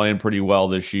 He's been playing pretty well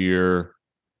this year.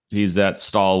 He's that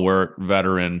stalwart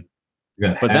veteran.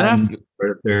 But then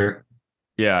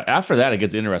after that, it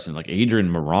gets interesting. Like Adrian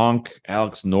Moronk,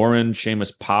 Alex Noren,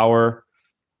 Seamus Power,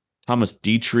 Thomas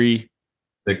Dietrich,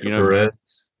 Victor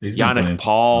Perez, Yannick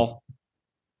Paul.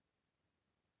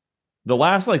 The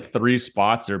last 3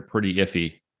 spots are pretty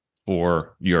iffy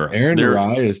for Europe. Aaron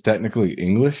Rai is technically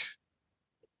English.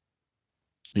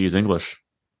 He's English.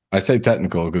 I say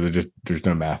technical because there's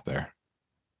no math there.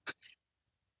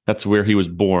 That's where he was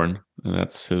born, and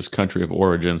that's his country of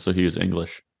origin, so he is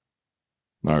English.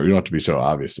 No, you don't have to be so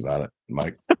obvious about it,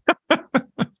 Mike.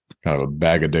 Kind of a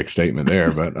bag of dick statement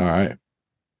there, but all right.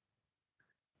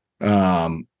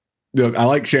 Look, I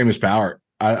like Seamus Power.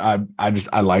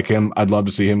 I like him. I'd love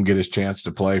to see him get his chance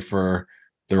to play for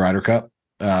the Ryder Cup.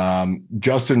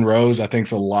 Justin Rose, I think,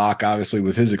 is a lock, obviously,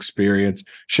 with his experience.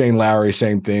 Shane Lowry,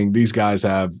 same thing. These guys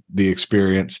have the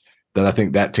experience that I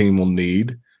think that team will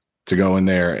need to go in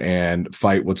there and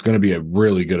fight what's going to be a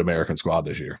really good American squad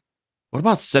this year. What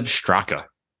about Seb Straka?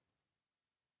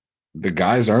 The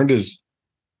guy's earned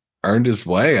his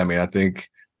way. I mean, I think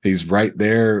he's right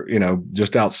there,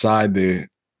 just outside the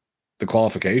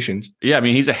qualifications. Yeah, I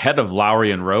mean, he's ahead of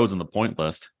Lowry and Rose on the point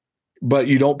list. But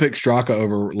you don't pick Straka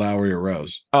over Lowry or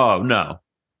Rose. Oh, no.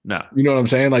 You know what I'm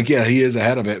saying? Like, yeah, he is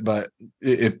ahead of it, but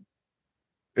if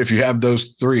you have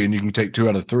those three and you can take 2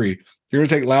 out of 3, you're going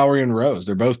to take Lowry and Rose.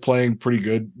 They're both playing pretty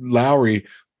good. Lowry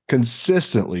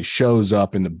consistently shows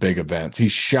up in the big events. He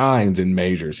shines in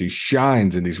majors. He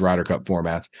shines in these Ryder Cup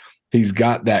formats. He's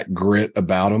got that grit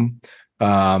about him.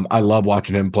 I love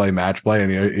watching him play match play,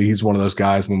 and he's one of those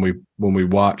guys. When we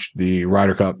watch the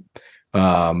Ryder Cup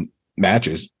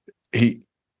matches,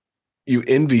 you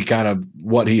envy kind of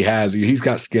what he has. He's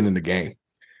got skin in the game,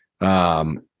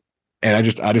 and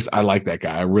I like that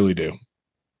guy. I really do.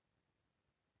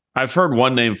 I've heard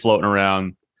one name floating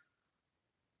around,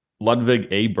 Ludwig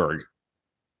Aberg.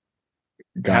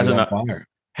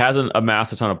 Hasn't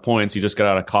amassed a ton of points. He just got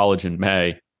out of college in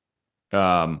May,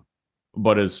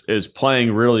 but is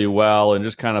playing really well, and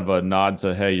just kind of a nod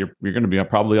to, hey, you're going to be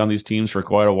probably on these teams for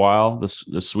quite a while. The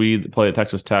Swede that played at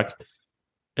Texas Tech,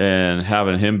 and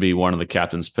having him be one of the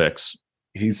captain's picks.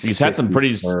 He's had some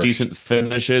pretty decent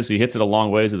finishes. He hits it a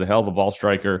long ways. He's a hell of a ball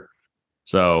striker.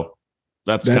 So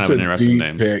that's kind of an interesting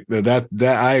name. Pick. That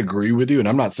I agree with you, and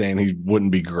I'm not saying he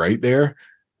wouldn't be great there,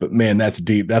 but man, that's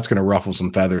deep. That's going to ruffle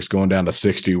some feathers going down to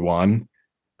 61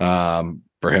 for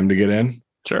him to get in.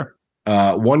 Sure.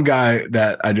 One guy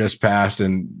that I just passed,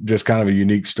 and just kind of a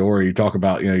unique story. You talk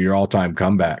about your all-time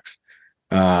comebacks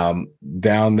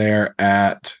down there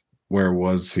at, where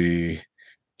was he?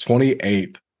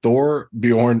 28th. Thor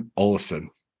Bjorn Olesen.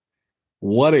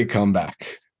 What a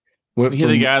comeback. He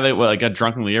the guy that got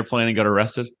drunk on the airplane and got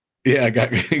arrested? Yeah,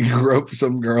 he groped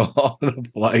some girl on a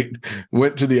flight,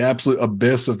 went to the absolute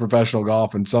abyss of professional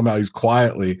golf, and somehow he's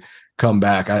quietly come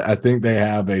back. I think they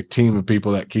have a team of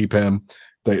people that keep him.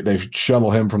 They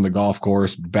shuttle him from the golf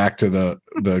course back to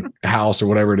the house or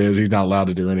whatever it is. He's not allowed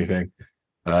to do anything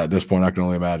at this point. I can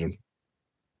only imagine.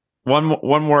 One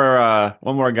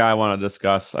more guy I want to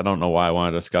discuss. I don't know why I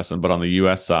want to discuss him, but on the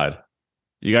U.S. side,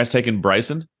 you guys taking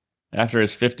Bryson after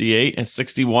his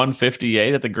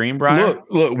 61-58 at the Greenbrier?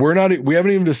 Look, we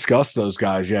haven't even discussed those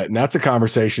guys yet, and that's a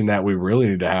conversation that we really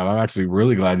need to have. I'm actually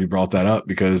really glad you brought that up,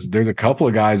 because there's a couple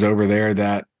of guys over there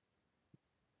that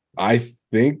I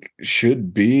think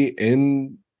should be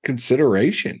in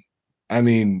consideration. I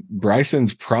mean,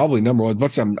 Bryson's probably number one. As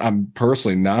much as I'm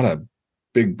personally not a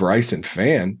big Bryson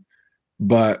fan,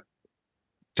 but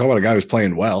talk about a guy who's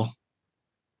playing well.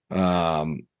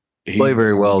 He played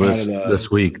very well this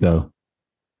week, though.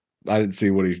 I didn't see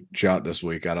what he shot this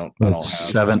week. I don't have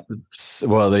 7.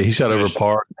 Well, he shot over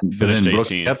par, and then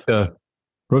Brooks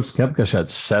Koepka shot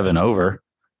 7 over.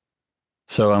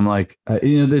 So I'm like,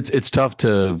 it's tough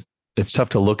to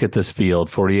look at this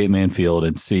field, 48-man field,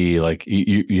 and see, like,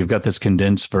 you've got this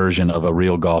condensed version of a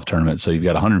real golf tournament. So you've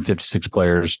got 156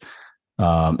 players in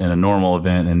a normal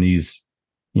event, and these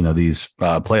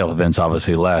playoff events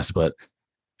obviously less, but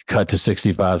cut to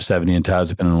 65, 70 in ties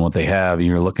depending on what they have.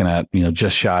 You're looking at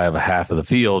just shy of a half of the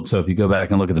field. So if you go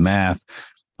back and look at the math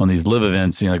on these live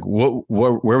events, like where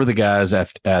were the guys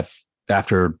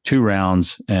after 2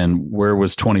 rounds, and where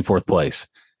was 24th place?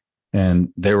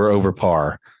 And they were over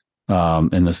par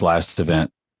in this last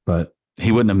event, but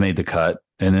he wouldn't have made the cut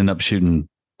and ended up shooting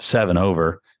 7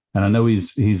 over. And I know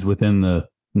he's within the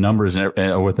numbers,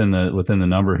 within the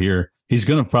number here. He's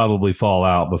going to probably fall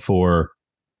out before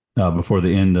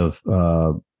the end of.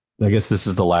 I guess this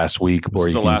is the last week.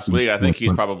 I think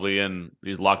he's probably in.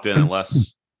 He's locked in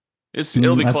unless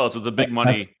it'll be close. It's a big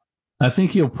money. I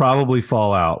think he'll probably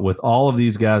fall out with all of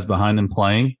these guys behind him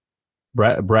playing.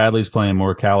 Bradley's playing,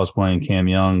 Morikawa's playing, Cam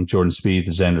Young, Jordan Spieth,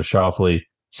 Xander Schauffele,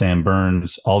 Sam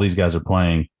Burns. All these guys are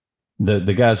playing. The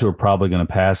guys who are probably going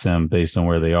to pass him based on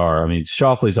where they are. I mean,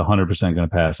 Schauffele's 100% going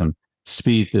to pass him.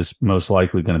 Spieth is most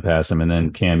likely going to pass him, and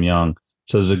then Cam Young.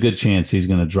 So there's a good chance he's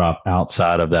going to drop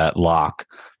outside of that lock.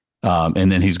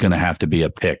 And then he's going to have to be a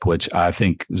pick, which I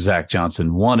think Zach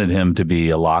Johnson wanted him to be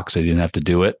a lock, so he didn't have to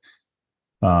do it.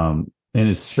 And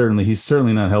he's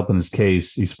certainly not helping his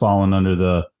case. He's fallen under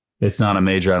the "it's not a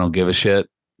major, I don't give a shit"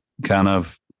 kind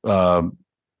of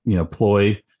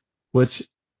ploy, which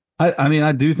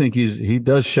I do think he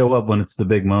does show up when it's the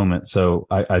big moment. So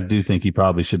I do think he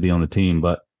probably should be on the team,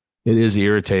 but it is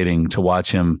irritating to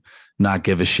watch him not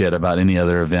give a shit about any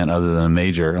other event other than a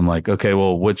major. I'm like, okay,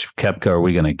 well, which Koepka are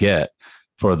we going to get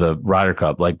for the Ryder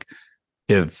Cup? Like,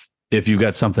 if you've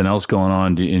got something else going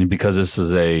on, and because this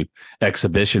is a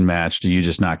exhibition match, do you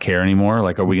just not care anymore?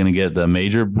 Like, are we going to get the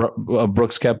major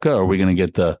Brooks Koepka? Or are we going to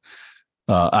get the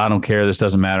I don't care, this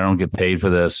doesn't matter, I don't get paid for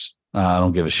this, I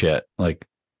don't give a shit? Like,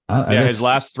 his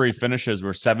last three finishes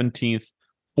were 17th,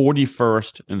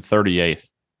 41st, and 38th.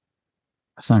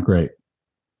 That's not great.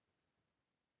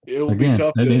 It'll be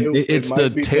tough. It's the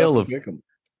tale of.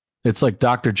 It's like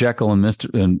Dr. Jekyll and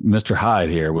Mr. Hyde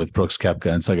here with Brooks Koepka.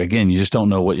 And it's like, again, you just don't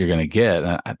know what you're going to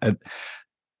get.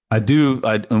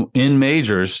 In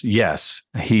majors, yes,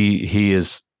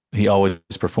 he always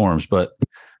performs, but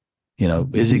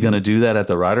is he going to do that at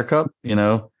the Ryder Cup?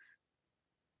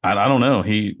 I don't know.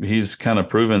 He's kind of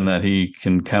proven that he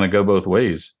can kind of go both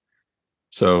ways.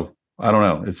 So I don't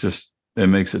know. It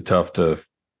makes it tough to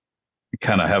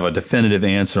kind of have a definitive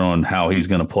answer on how he's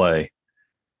going to play.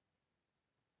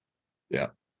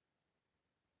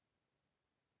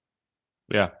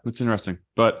 Yeah, it's interesting.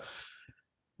 But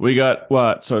we got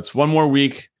what? So it's one more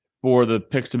week for the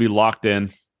picks to be locked in,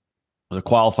 or the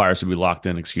qualifiers to be locked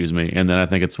in, excuse me. And then I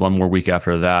think it's one more week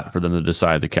after that for them to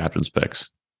decide the captain's picks.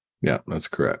 Yeah, that's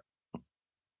correct.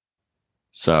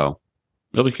 So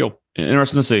it'll be cool.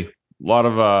 Interesting to see. A lot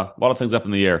of things up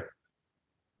in the air.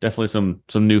 Definitely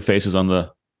some new faces on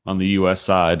the US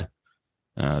side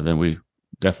than we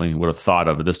definitely would have thought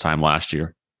of at this time last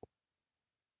year.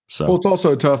 So, well, it's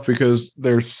also tough because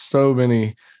there's so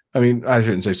many. I mean, I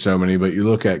shouldn't say so many, but you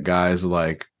look at guys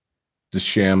like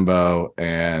DeChambeau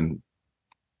and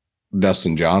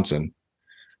Dustin Johnson,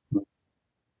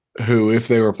 who, if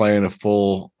they were playing a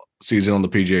full season on the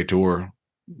PGA Tour,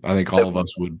 I think all of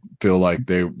us would feel like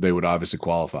they would obviously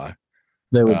qualify.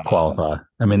 They would qualify.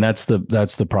 I mean, that's the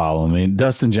problem. I mean,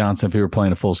 Dustin Johnson, if he were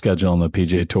playing a full schedule on the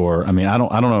PGA Tour, I mean, I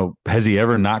don't know. Has he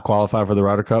ever not qualified for the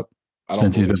Ryder Cup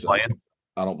since he's been playing?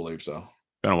 I don't believe so.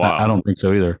 Been a while. I don't think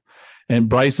so either. And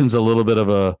Bryson's a little bit of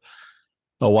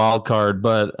a wild card,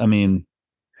 but I mean,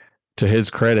 to his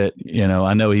credit,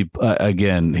 I know he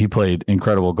played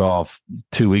incredible golf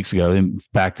 2 weeks ago and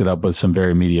backed it up with some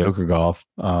very mediocre golf,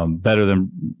 better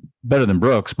than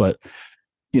Brooks, but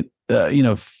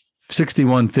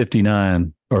 61,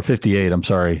 59 or 58. I'm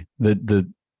sorry. The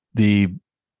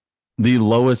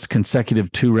lowest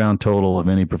consecutive 2-round total of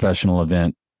any professional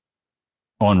event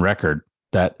on record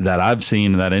that I've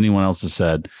seen, that anyone else has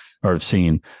said or have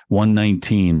seen,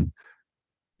 119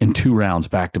 in 2 rounds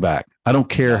back to back. I don't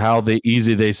care how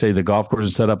easy they say the golf course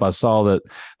is set up. I saw that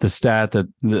the stat that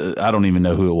I don't even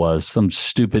know who it was. Some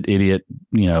stupid idiot,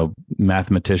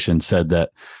 mathematician said that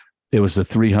it was the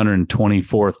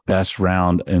 324th best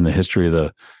round in the history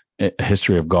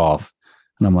of golf.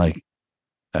 And I'm like,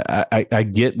 I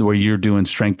get where you're doing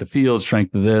strength of field,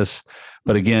 strength of this,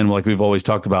 but again, like we've always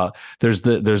talked about, there's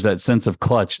that sense of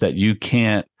clutch that you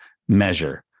can't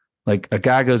measure. Like a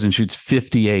guy goes and shoots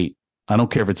 58. I don't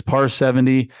care if it's par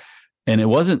 70, and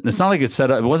it's not like it's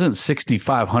set up. It wasn't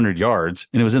 6,500 yards,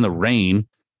 and it was in the rain.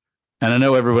 And I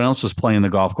know everyone else was playing the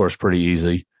golf course pretty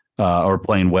easy, or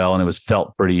playing well, and it was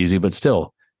felt pretty easy, but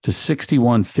still to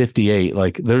 61, 58,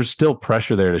 like there's still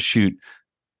pressure there to shoot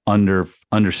under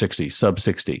 60, sub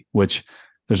 60, which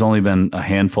there's only been a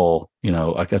handful,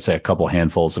 like I'd say a couple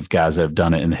handfuls of guys that have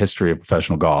done it in the history of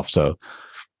professional golf. So,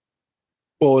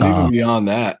 well, and even beyond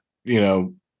that,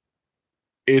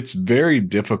 it's very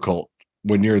difficult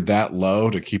when you're that low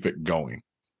to keep it going.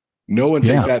 No one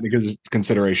takes that into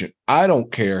consideration. I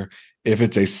don't care if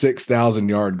it's a 6,000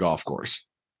 yard golf course.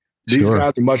 These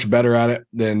guys are much better at it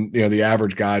than the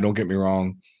average guy. Don't get me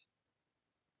wrong,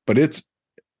 but it's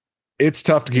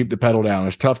tough to keep the pedal down.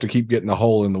 It's tough to keep getting the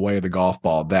hole in the way of the golf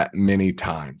ball that many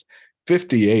times.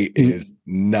 58 is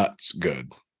nuts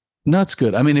good. Nuts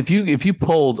good. I mean, if you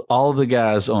polled all of the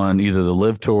guys on either the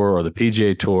Live Tour or the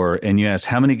PGA Tour, and you asked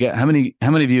how many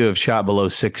of you have shot below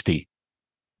 60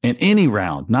 in any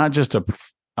round, not just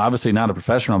obviously not a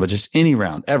professional, but just any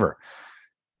round ever.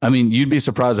 I mean, you'd be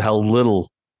surprised at how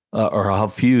little or how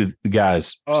few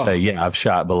guys say, yeah, I've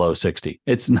shot below 60.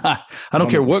 It's not. I don't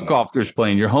 100%. Care what golf course you're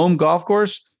playing. Your home golf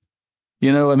course.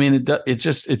 I mean,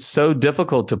 it's so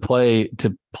difficult to play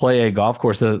a golf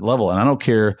course at that level, and I don't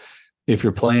care if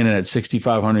you're playing it at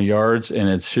 6,500 yards and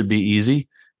it should be easy,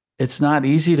 it's not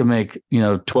easy to make,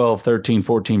 12, 13,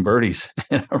 14 birdies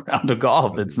in a round of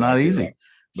golf. It's not easy. Right.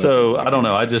 So I don't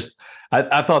know.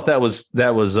 I thought that was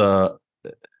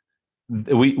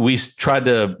we tried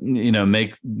to,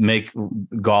 make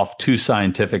golf too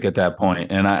scientific at that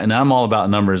point. And I'm all about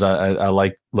numbers. I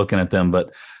like looking at them,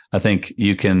 but I think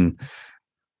you can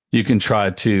try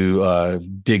to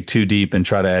dig too deep and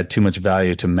try to add too much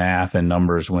value to math and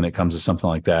numbers when it comes to something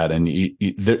like that. And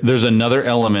there's another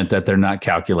element that they're not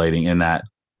calculating in that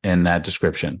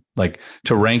description. Like,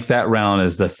 to rank that round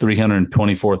as the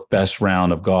 324th best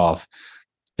round of golf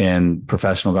in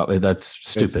professional golf, that's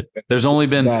stupid. There's only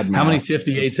been how many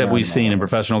 58s have we seen in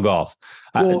professional golf?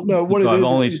 Well, I've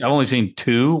only seen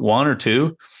one or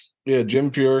two. Yeah, Jim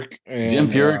Furyk,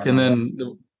 and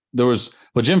then there was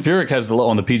Jim Furyk has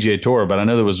on the PGA Tour, but I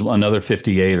know there was another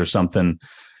 58 or something,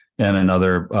 and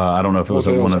another I don't know if it was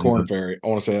one of Corn Ferry. I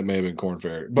want to say that may have been Corn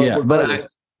Ferry, but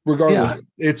regardless,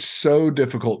 it's so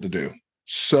difficult to do.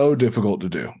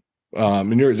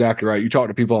 And you're exactly right. You talk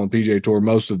to people on the PGA Tour,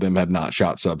 most of them have not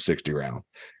shot sub 60 round.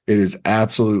 It is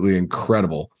absolutely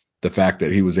incredible the fact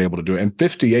that he was able to do it. And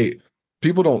 58,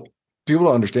 people don't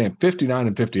understand. 59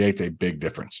 and 58 is a big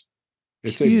difference.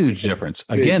 It's a huge difference.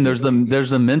 Again, there's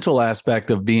the mental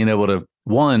aspect of being able to,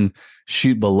 one,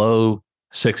 shoot below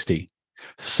 60,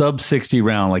 sub 60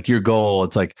 round, like your goal.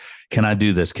 It's like, can I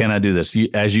do this?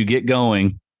 As you get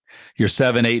going, you're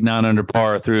 7, 8, 9 under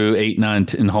par through 8, 9,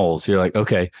 10 holes. You're like,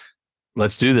 okay,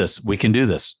 let's do this. We can do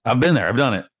this. I've been there. I've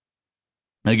done it.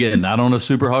 Again, not on a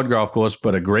super hard golf course,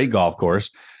 but a great golf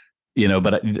course.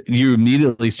 But you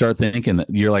immediately start thinking that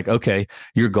you're like, okay,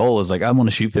 your goal is like, I want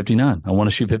to shoot 59. I want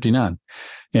to shoot 59.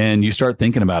 And you start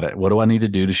thinking about it. What do I need to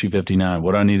do to shoot 59?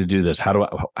 What do I need to do this?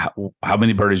 How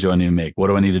many birdies do I need to make? What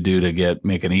do I need to do to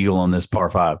make an eagle on this par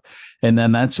 5? And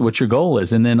then that's what your goal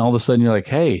is. And then all of a sudden you're like,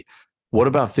 hey, what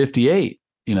about 58?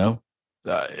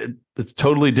 It's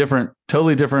totally different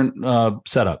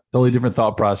setup, totally different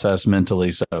thought process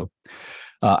mentally. So,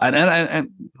 and a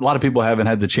lot of people haven't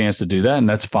had the chance to do that, and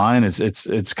that's fine.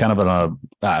 It's kind of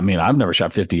I've never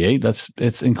shot 58.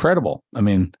 It's incredible.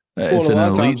 It's an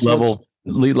elite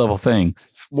level thing.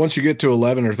 Once you get to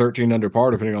 11 or 13 under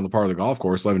par, depending on the par of the golf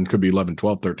course, 11 could be 11,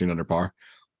 12, 13 under par.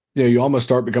 You almost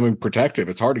start becoming protective.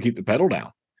 It's hard to keep the pedal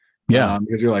down. Yeah.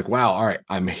 Because you're like, wow, all right,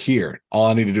 I'm here. All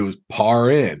I need to do is par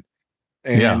in.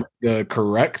 And the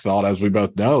correct thought, as we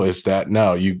both know, is that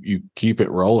no, you keep it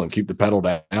rolling, keep the pedal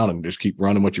down, and just keep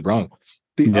running what you brung.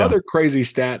 The other crazy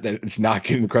stat that it's not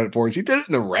getting credit for is he did it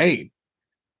in the rain.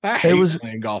 I hate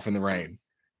playing golf in the rain.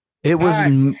 It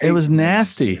was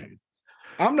nasty.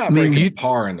 I'm not breaking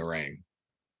par in the rain.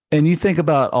 And you think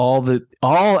about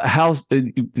how,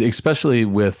 especially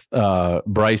with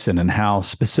Bryson, and how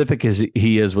specific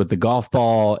he is with the golf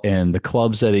ball and the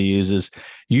clubs that he uses.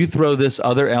 You throw this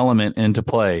other element into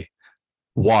play: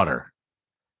 water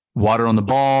on the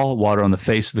ball, water on the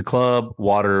face of the club,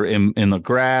 water in the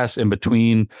grass, in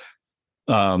between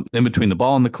the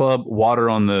ball and the club, water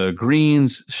on the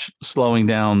greens, slowing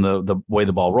down the way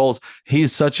the ball rolls.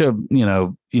 He's such a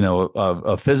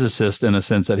a physicist in a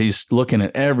sense that he's looking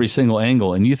at every single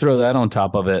angle, and you throw that on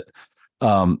top of it,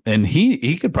 and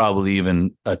he could probably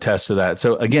even attest to that.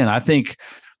 So again, I think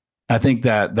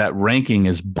that ranking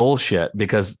is bullshit,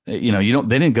 because they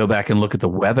didn't go back and look at the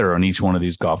weather on each one of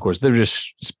these golf courses. They're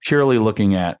just purely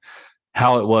looking at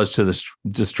how it was to the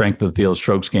strength of the field,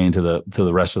 strokes gained to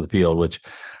the rest of the field, which,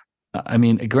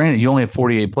 granted, you only have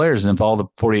 48 players. And if all the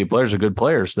 48 players are good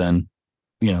players, then,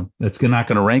 it's not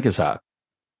going to rank as high.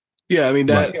 Yeah.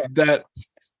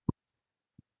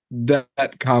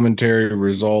 That commentary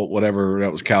result, whatever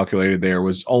that was calculated there,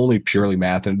 was only purely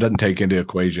math, and it doesn't take into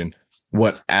equation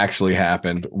what actually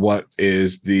happened. What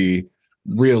is the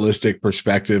realistic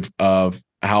perspective of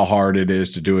how hard it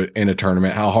is to do it in a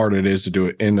tournament, how hard it is to do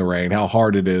it in the rain, how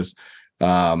hard it is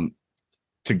to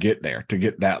get there, to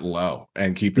get that low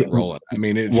and keep it rolling.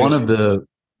 One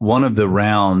of the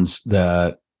rounds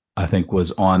that I think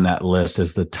was on that list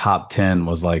as the top 10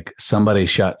 was like somebody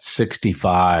shot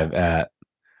 65 at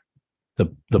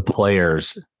the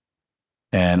players.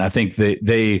 And I think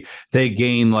they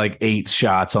gained like 8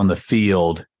 shots on the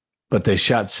field, but they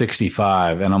shot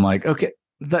 65. And I'm like, okay,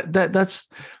 that's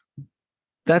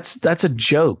a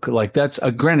joke. Like, that's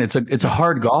granted, it's a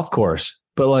hard golf course,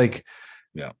 but like,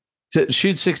 to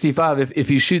shoot 65, if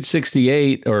you shoot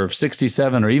 68 or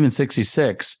 67 or even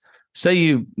 66, say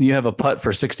you have a putt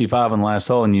for 65 on the last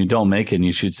hole and you don't make it and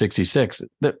you shoot 66,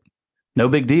 no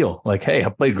big deal. Like, hey, I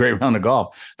played a great round of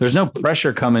golf. There's no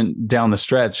pressure coming down the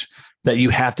stretch that you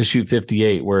have to shoot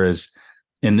 58. Whereas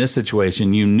in this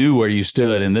situation, you knew where you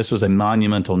stood, and this was a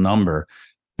monumental number,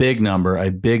 a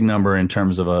big number in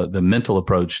terms of the mental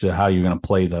approach to how you're going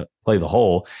to play the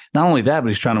hole. Not only that, but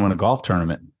he's trying to win a golf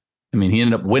tournament. I mean, he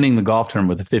ended up winning the golf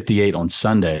tournament with a 58 on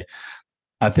Sunday.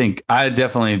 I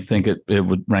definitely think it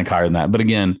would rank higher than that. But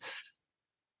again,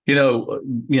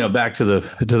 back to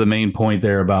the main point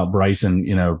there about Bryson,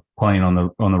 playing on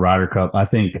the Ryder Cup. I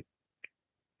think,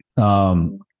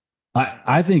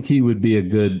 I think he would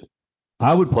be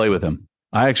I would play with him.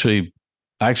 I actually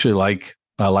like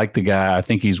the guy. I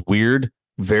think he's weird,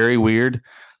 very weird,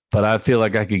 but I feel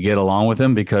like I could get along with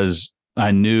him because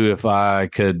I knew if I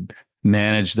could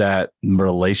manage that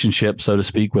relationship, so to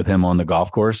speak, with him on the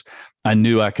golf course, I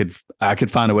knew I could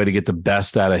find a way to get the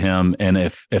best out of him. And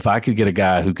if I could get a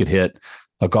guy who could hit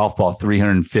a golf ball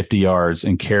 350 yards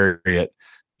and carry it,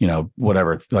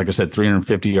 whatever, like I said,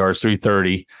 350 yards,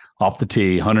 330 off the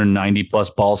tee, 190 plus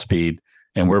ball speed,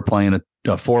 and we're playing a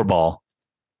 4-ball,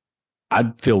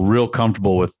 I'd feel real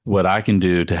comfortable with what I can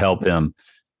do to help him.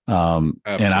 And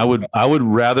I would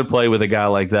rather play with a guy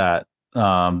like that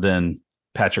than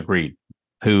Patrick Reed,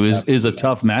 who is a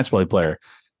tough match play player.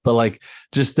 But like,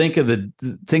 just think of the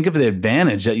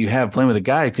advantage that you have playing with a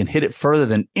guy who can hit it further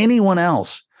than anyone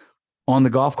else on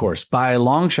the golf course by a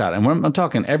long shot. And I'm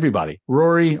talking everybody,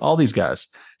 Rory, all these guys.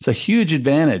 It's a huge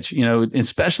advantage,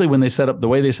 especially when they set up the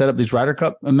way they set up these Ryder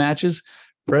Cup matches,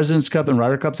 President's Cup and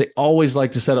Ryder Cups. They always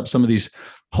like to set up some of these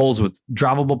holes with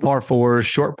drivable par 4s,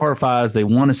 short par 5s. They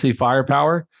want to see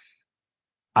firepower.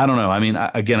 I don't know. I mean,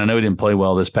 I know he didn't play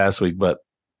well this past week, but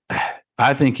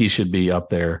I think he should be up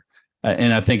there.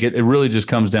 And I think it really just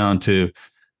comes down to,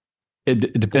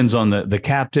 it depends on the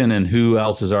captain and who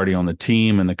else is already on the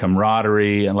team and the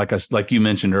camaraderie. And like you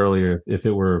mentioned earlier,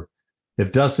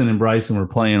 if Dustin and Bryson were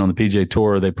playing on the PGA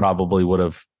Tour, they probably would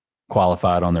have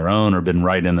qualified on their own or been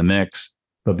right in the mix.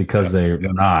 But because they're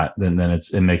not, then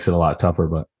it makes it a lot tougher.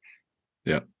 But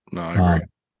yeah, no, I agree.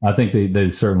 I think they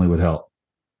certainly would help.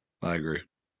 I agree.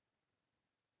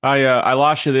 I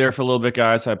lost you there for a little bit,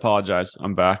 guys. I apologize.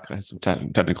 I'm back. I had some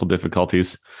technical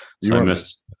difficulties, so I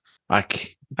missed.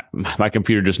 My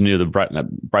computer just knew that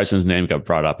Bryson's name got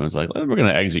brought up, and was like, "We're going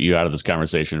to exit you out of this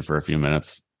conversation for a few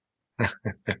minutes."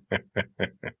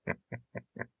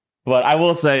 But I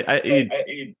will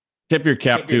say, tip your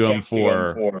cap to him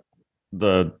for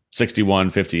the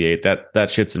 61-58.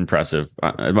 That shit's impressive.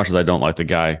 As much as I don't like the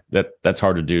guy, that's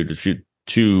hard to do, to shoot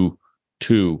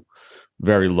two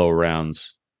very low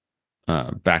rounds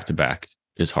back to back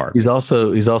is hard. He's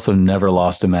also never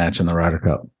lost a match in the Ryder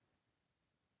Cup.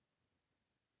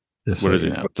 What is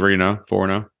it? 3-0,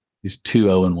 4-0? He's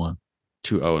 2-0-1.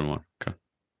 2-0-1.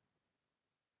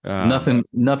 Okay.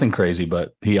 Nothing crazy,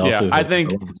 but he also. Yeah,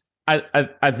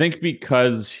 I think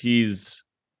because he's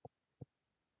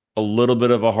a little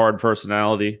bit of a hard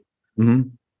personality,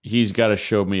 he's got to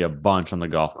show me a bunch on the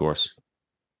golf course.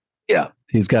 Yeah,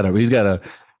 he's got to.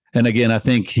 And again, I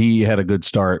think he had a good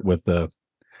start with the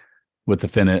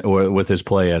finish or with his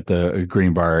play at the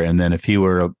Greenbrier, and then if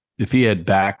he had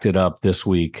backed it up this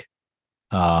week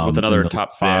with another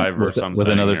top 5 or something, with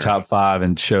another top 5,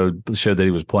 and showed that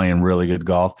he was playing really good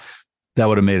golf, that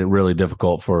would have made it really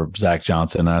difficult for Zach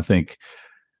Johnson. And I think,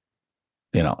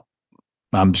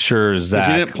 I'm sure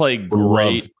Zach, he didn't play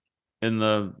great in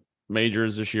the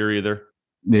majors this year either.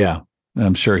 Yeah,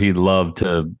 I'm sure he'd love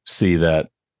to see that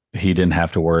he didn't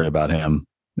have to worry about him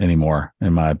anymore,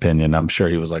 in my opinion. I'm sure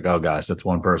he was like, oh gosh, that's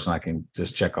one person I can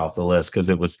just check off the list. Because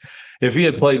if he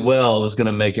had played well, it was going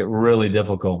to make it really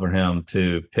difficult for him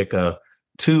to pick 2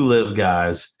 live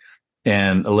guys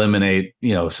and eliminate,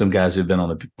 some guys who've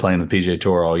been playing the PGA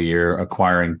Tour all year,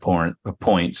 acquiring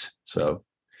points. So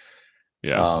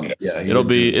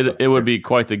it would be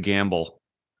quite the gamble.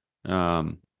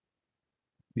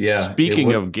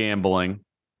 Speaking of gambling,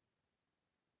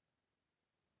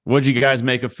 what'd you guys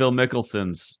make of Phil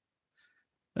Mickelson's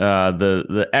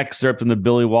the excerpt in the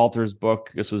Billy Walters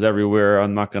book? This was everywhere.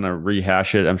 I'm not going to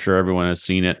rehash it. I'm sure everyone has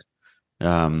seen it.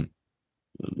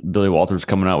 Billy Walters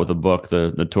coming out with a book,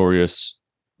 the notorious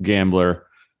gambler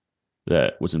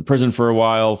that was in prison for a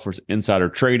while for insider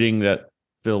trading that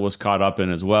Phil was caught up in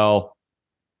as well.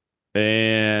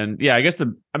 And yeah, I guess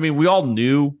we all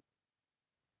knew.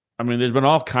 There's been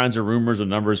all kinds of rumors and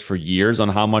numbers for years on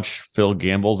how much Phil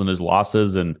gambles and his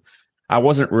losses, and I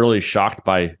wasn't really shocked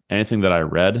by anything that I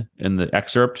read in the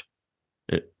excerpt.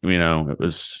 It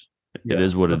is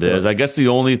what it is. I guess the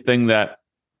only thing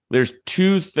there's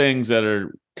 2 things that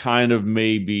are kind of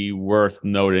maybe worth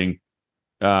noting.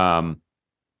 One,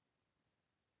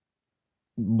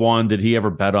 did he ever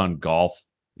bet on golf?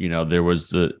 There was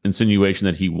the insinuation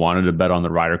that he wanted to bet on the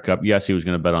Ryder Cup. Yes, he was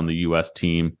going to bet on the U.S.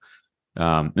 team.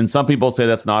 And some people say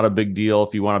that's not a big deal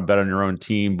if you want to bet on your own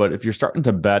team. But if you're starting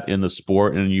to bet in the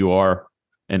sport and you are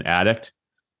an addict,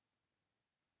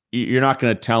 you're not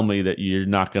going to tell me that you're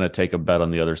not going to take a bet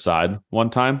on the other side one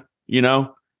time,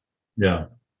 Yeah.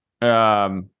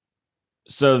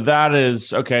 So that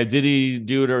is okay. Did he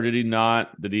do it or did he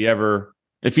not? Did he ever?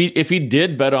 If he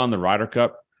did bet on the Ryder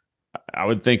Cup, I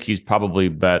would think he's probably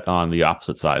bet on the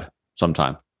opposite side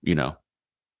sometime. You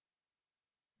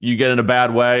get in a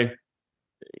bad way.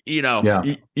 You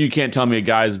can't tell me a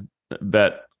guy's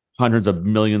bet hundreds of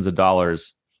millions of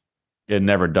dollars and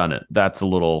never done it. That's a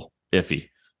little iffy.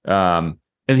 And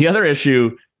the other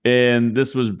issue, and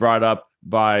this was brought up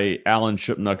by Alan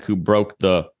Shipnuck, who got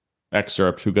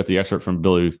the excerpt from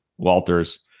Billy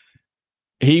Walters.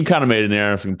 He kind of made an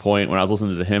interesting point when I was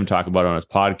listening to him talk about it on his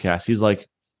podcast. He's like,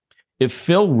 if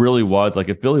Phil really was like,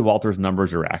 if Billy Walters'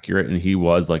 numbers are accurate and he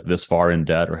was like this far in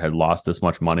debt or had lost this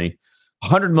much money,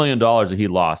 $100 million that he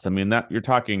lost. I mean, that you're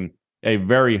talking a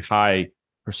very high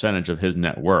percentage of his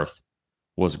net worth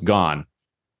was gone.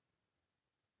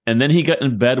 And then he got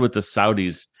in bed with the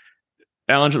Saudis.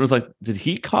 Alan was like, did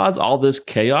he cause all this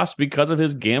chaos because of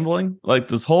his gambling? Like,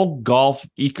 this whole golf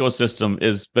ecosystem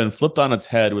has been flipped on its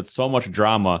head with so much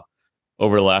drama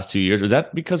over the last 2 years. Is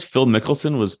that because Phil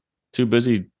Mickelson was too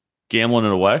busy gambling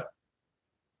it away?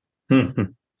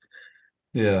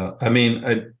 Yeah. I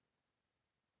mean,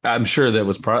 I'm sure that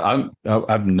was part.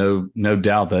 I've no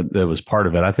doubt that was part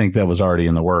of it. I think that was already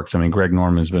in the works. I mean, Greg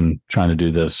Norman's been trying to do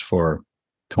this for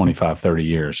 25, 30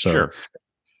 years. So, sure.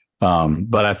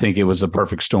 But I think it was a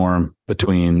perfect storm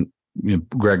between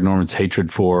Greg Norman's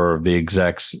hatred for the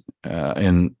execs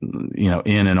in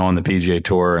and on the PGA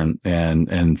Tour, and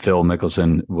Phil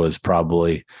Mickelson was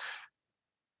probably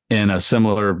in a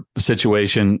similar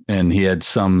situation, and he had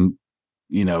some,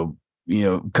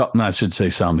 I should say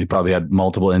some. He probably had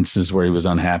multiple instances where he was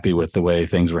unhappy with the way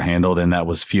things were handled, and that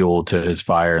was fuel to his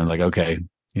fire. And like, okay,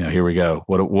 here we go.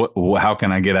 What? How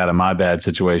can I get out of my bad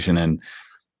situation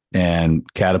and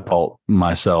catapult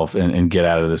myself and get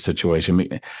out of this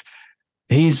situation?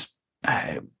 He's,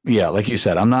 like you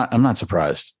said, I'm not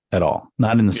surprised at all.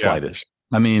 Not in the slightest.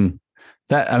 I mean,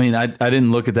 I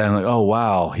didn't look at that and like, oh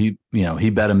wow, he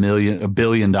bet $1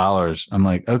 billion. I'm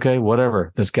like, okay,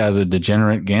 whatever. This guy's a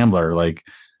degenerate gambler. Like,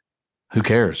 who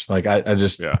cares? Like, I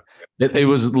just, it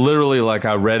was literally like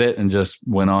I read it and just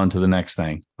went on to the next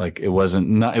thing. Like, it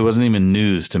wasn't even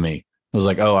news to me. It was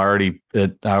like, oh, I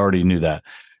already knew that.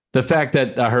 The fact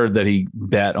that I heard that he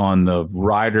bet on the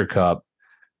Ryder Cup,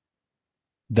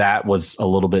 that was a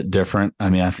little bit different. I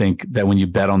mean, I think that when you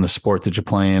bet on the sport that you're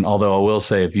playing, although I will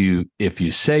say if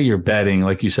you say you're betting,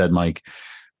 like you said, Mike,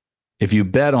 if you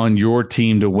bet on your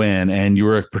team to win and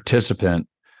you're a participant,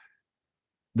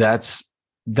 that's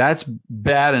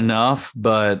bad enough,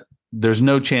 but there's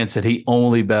no chance that he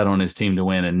only bet on his team to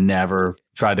win and never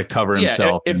tried to cover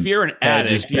himself. If you're an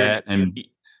addict,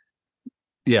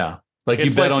 like it's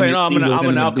you bet like on saying, your "Oh, team I'm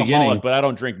an alcoholic, beginning. but I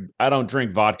don't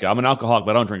drink vodka. I'm an alcoholic,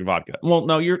 but I don't drink vodka." Well,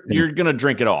 no, you're gonna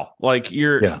drink it all. Like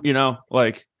yeah.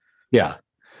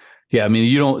 I mean,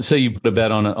 you don't say you put a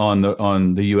bet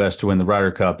on the U.S. to win the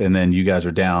Ryder Cup, and then you guys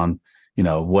are down,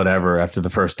 whatever after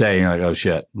the first day. And you're like, oh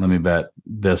shit, let me bet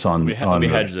this on. Let me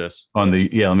hedge this on the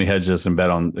Let me hedge this and bet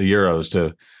on the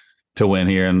Euros to win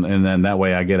here, and then that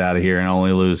way I get out of here and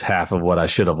only lose half of what I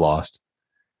should have lost.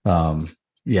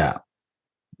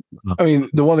 I mean,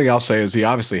 the one thing I'll say is he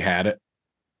obviously had it.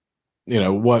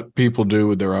 What people do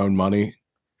with their own money,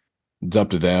 it's up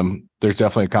to them. There's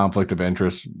definitely a conflict of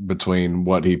interest between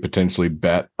what he potentially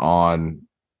bet on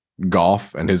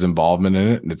golf and his involvement in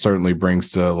it. And it certainly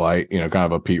brings to light, kind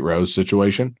of a Pete Rose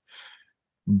situation.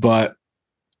 But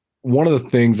one of the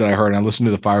things that I heard, and I listened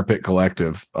to the Fire Pit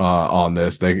Collective on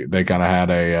this, they kind of had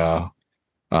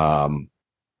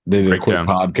they did a quick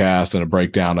podcast and a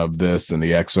breakdown of this and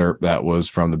the excerpt that was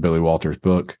from the Billy Walters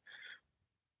book.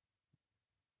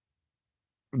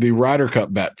 The Ryder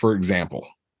Cup bet, for example,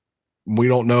 we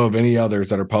don't know of any others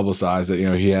that are publicized that,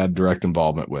 he had direct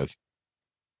involvement with.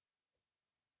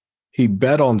 He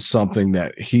bet on something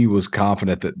that he was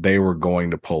confident that they were going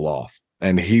to pull off,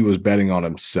 and he was betting on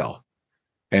himself.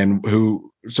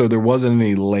 So there wasn't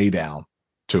any lay down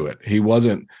to it. He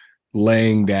wasn't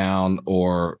laying down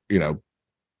or,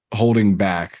 holding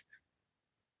back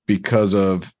because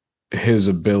of his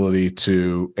ability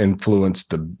to influence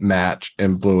the match,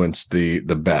 influence the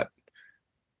bet.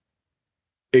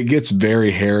 It gets very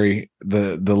hairy.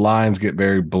 The lines get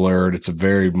very blurred. It's a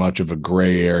very much of a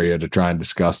gray area to try and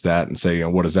discuss that and say,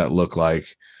 what does that look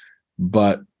like?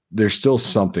 But there's still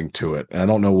something to it. And I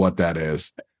don't know what that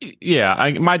is.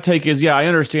 Yeah, my take is, I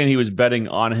understand he was betting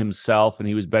on himself and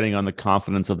he was betting on the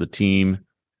confidence of the team.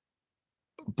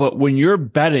 But when you're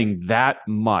betting that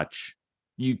much,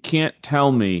 you can't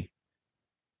tell me.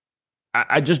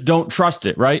 I just don't trust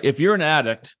it, right? If you're an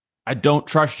addict, I don't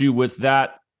trust you with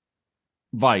that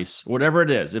vice, whatever it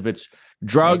is. If it's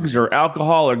drugs or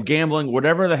alcohol or gambling,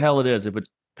 whatever the hell it is, if it's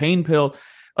pain pill,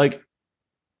 like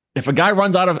if a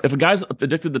guy's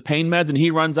addicted to pain meds and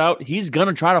he runs out, he's going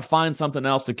to try to find something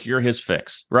else to cure his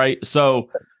fix, right? So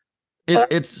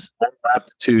it's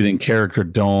aptitude and character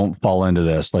don't fall into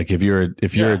this. Like if you're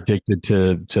addicted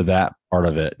to that part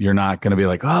of it, you're not going to be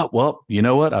like, oh, well, you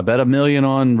know what? I bet $1 million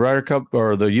on Ryder Cup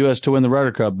or the U.S. to win the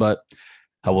Ryder Cup, but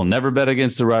I will never bet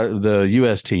against the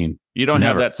U.S. team. You don't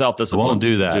have that self-discipline. I won't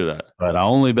do that. But I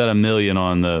only bet $1 million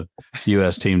on the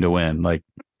U.S. team to win. Like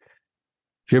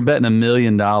if you're betting $1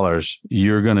 million,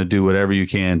 you're going to do whatever you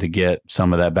can to get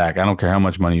some of that back. I don't care how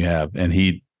much money you have. And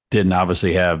he didn't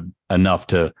obviously have enough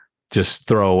to just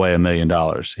throw away $1 million.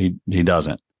 He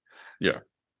doesn't. Yeah.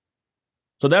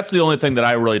 So that's the only thing that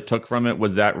I really took from it,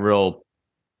 was that real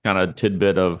kind of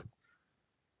tidbit of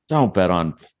don't bet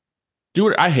on. Do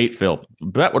it. I hate Phil.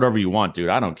 Bet whatever you want, dude.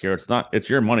 I don't care. It's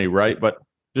your money, right? But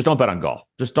just don't bet on golf.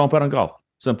 Just don't bet on golf.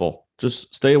 Simple.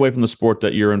 Just stay away from the sport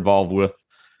that you're involved with.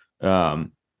 But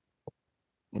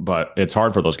it's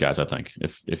hard for those guys, I think.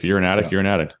 If you're an addict, you're an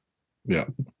addict. Yeah.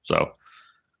 So,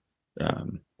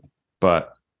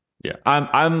 but yeah,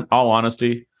 I'm all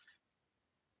honesty,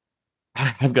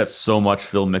 I've got so much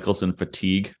Phil Mickelson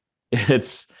fatigue. I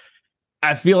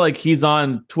feel like he's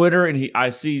on Twitter and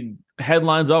I see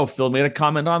headlines. Oh, Phil made a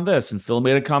comment on this and Phil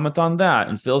made a comment on that.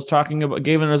 And Phil's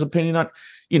giving his opinion on,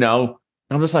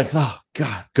 I'm just like, oh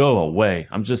God, go away.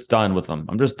 I'm just done with him.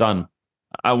 I'm just done.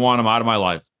 I want him out of my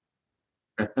life.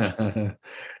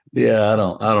 Yeah. I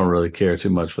don't really care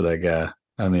too much for that guy.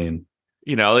 I mean,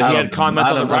 he had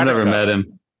comments on the Ryder Cup. I've never met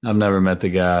him. I've never met the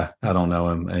guy. I don't know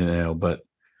him, but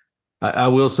I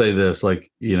will say this, if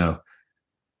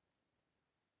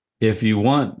you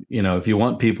want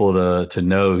people to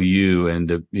know you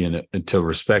and to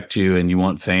respect you, and you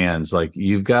want fans, like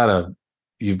you've got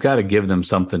to give them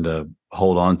something to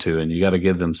hold on to, and you got to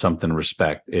give them something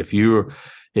respect. If you're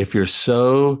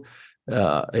so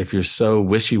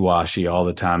wishy-washy all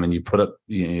the time, and you put up,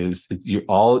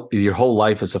 your whole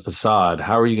life is a facade,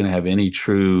 how are you going to have any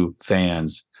true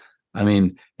fans? I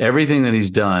mean, everything that he's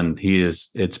done,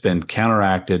 it's been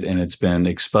counteracted and it's been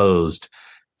exposed.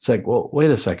 It's like, well,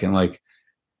 wait a second. Like,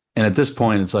 and at this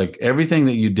point, it's like everything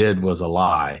that you did was a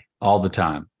lie all the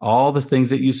time. All the things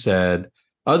that you said,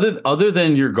 other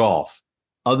than your golf,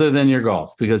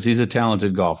 because he's a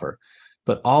talented golfer,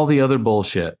 but all the other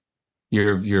bullshit,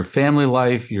 your family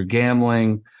life, your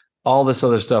gambling, all this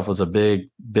other stuff was a big,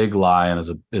 big lie and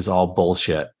is all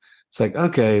bullshit. It's like,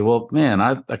 okay, well, man,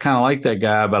 I kind of like that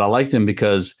guy, but I liked him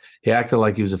because he acted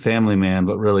like he was a family man,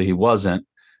 but really he wasn't.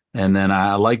 And then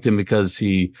I liked him because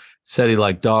he said he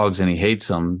liked dogs and he hates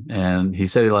them. And he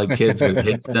said he liked kids, but he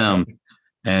hates them.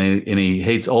 And he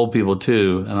hates old people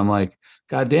too. And I'm like,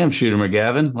 God damn, Shooter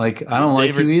McGavin. Like, I don't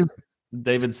like you either.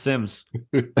 David Sims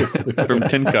from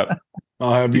Tin Cup.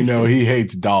 I'll have you know he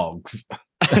hates dogs.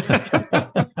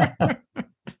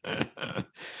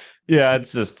 Yeah,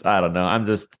 it's just, I don't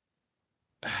know.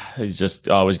 He's just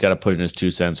always got to put in his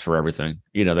 2 cents for everything.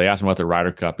 They asked him about the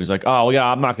Ryder Cup. He's like, oh,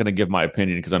 yeah, I'm not going to give my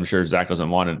opinion because I'm sure Zach doesn't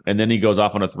want it. And then he goes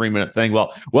off on a 3-minute thing.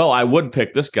 Well, I would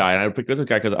pick this guy and I would pick this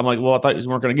guy because I'm like, well, I thought you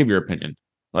weren't going to give your opinion.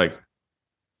 Like,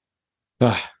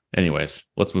 anyways,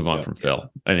 let's move on from Phil.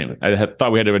 Anyway, I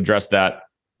thought we had to address that.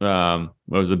 It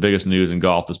was the biggest news in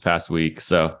golf this past week.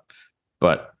 So,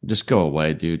 but just go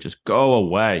away, dude. Just go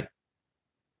away.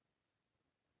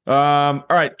 All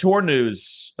right, tour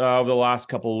news over the last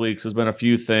couple of weeks. There's been a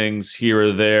few things here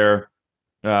or there.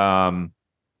 We don't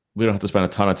have to spend a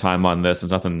ton of time on this.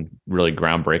 There's nothing really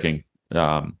groundbreaking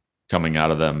coming out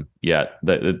of them yet.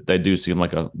 They do seem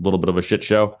like a little bit of a shit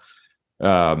show.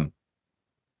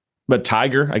 But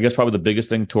Tiger, I guess probably the biggest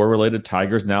thing tour related.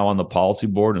 Tiger's now on the policy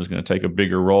board and is going to take a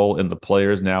bigger role, and the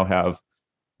players now have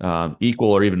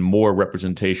equal or even more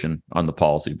representation on the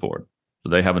policy board. So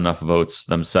they have enough votes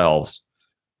themselves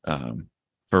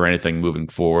for anything moving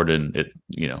forward. And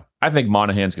I think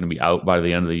Monahan's going to be out by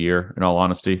the end of the year, in all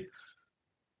honesty.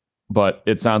 But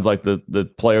it sounds like the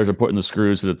players are putting the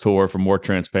screws to the tour for more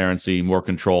transparency, more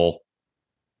control.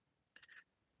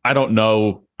 I don't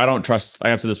know. I don't trust. I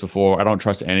answered this before. I don't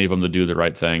trust any of them to do the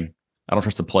right thing. I don't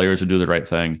trust the players to do the right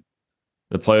thing.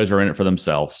 The players are in it for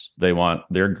themselves.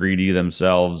 They're greedy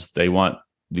themselves. They want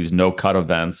these no-cut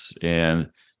events, and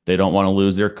they don't want to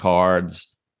lose their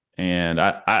cards. And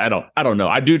I don't know.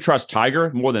 I do trust Tiger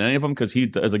more than any of them because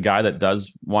he is a guy that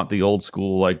does want the old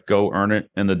school, like go earn it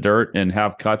in the dirt and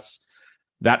have cuts,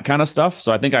 that kind of stuff.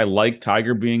 So I think I like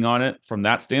Tiger being on it from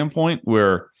that standpoint,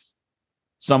 where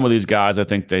some of these guys, I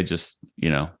think they just,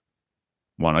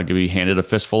 want to be handed a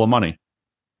fistful of money.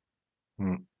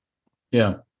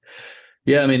 Yeah.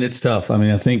 Yeah. I mean, it's tough. I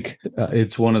mean, I think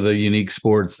it's one of the unique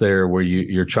sports there where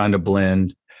you're trying to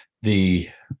blend the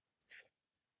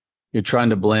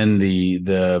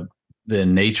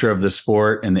nature of the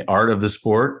sport and the art of the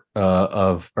sport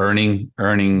of earning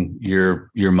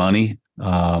your money.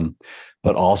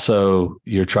 But also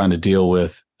you're trying to deal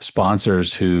with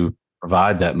sponsors who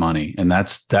provide that money. And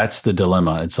that's the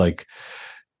dilemma. It's like,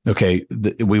 okay,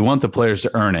 we want the players to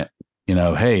earn it.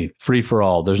 Hey, free for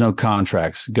all. There's no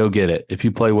contracts. Go get it. If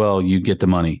you play well, you get the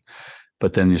money.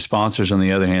 But then the sponsors, on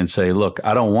the other hand, say, look,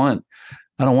 I don't want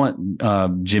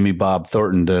Jimmy Bob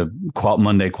Thornton to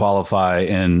Monday qualify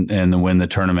and then win the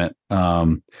tournament.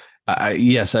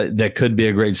 Yes, that could be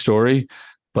a great story,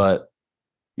 but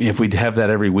if we have that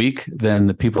every week, then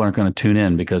the people aren't going to tune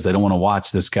in because they don't want to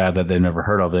watch this guy that they've never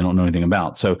heard of. They don't know anything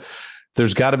about. So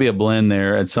there's got to be a blend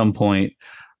there at some point.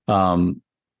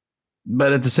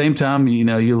 But at the same time, you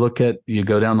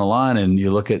go down the line and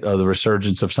you look at the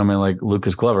resurgence of somebody like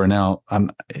Lucas Glover. Now,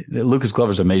 Lucas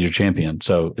Glover's a major champion,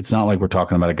 so it's not like we're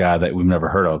talking about a guy that we've never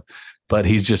heard of, but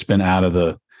he's just been out of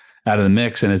the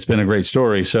mix, and it's been a great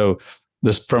story. So,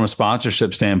 this from a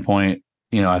sponsorship standpoint,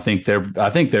 I think they're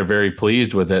very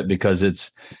pleased with it because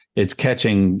it's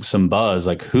catching some buzz.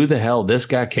 Like, who the hell? This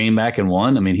guy came back and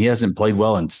won. I mean, he hasn't played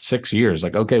well in 6 years.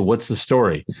 Like, okay, what's the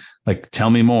story? Like,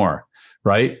 tell me more,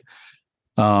 right?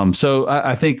 So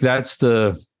I think that's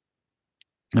the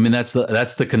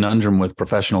conundrum with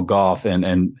professional golf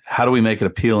and how do we make it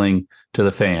appealing to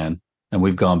the fan? And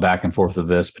we've gone back and forth with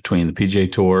this between the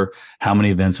PGA Tour. How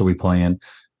many events are we playing?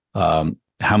 How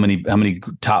many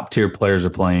top tier players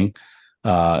are playing?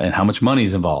 And how much money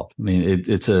is involved? I mean,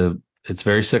 it's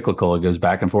very cyclical. It goes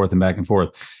back and forth and back and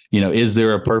forth. Is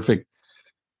there a perfect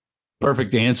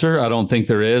answer? I don't think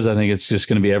there is. I think it's just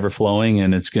going to be ever flowing,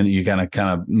 and you kind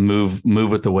of move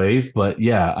with the wave. But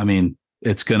yeah, I mean,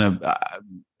 it's going to.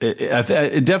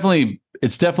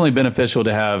 It's definitely beneficial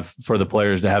to have for the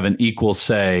players to have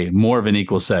more of an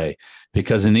equal say,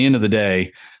 because in the end of the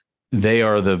day,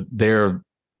 they're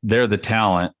the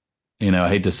talent. I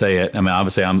hate to say it. I mean,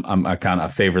 obviously, I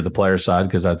favor the player side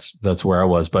because that's where I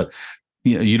was. But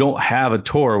you don't have a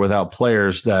tour without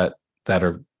players that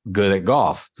are good at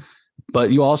golf.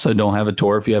 But you also don't have a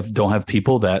tour if you don't have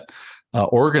people that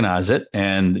organize it,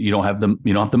 and you don't have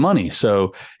the money.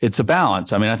 So it's a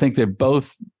balance. I mean, I think they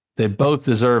both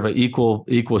deserve an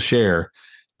equal share.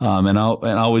 And I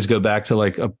always go back to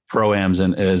like a pro-ams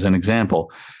as an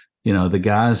example. The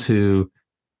guys who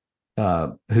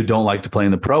don't like to play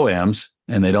in the pro-ams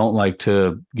and they don't like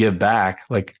to give back.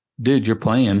 Like, dude, you're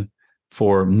playing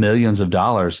for millions of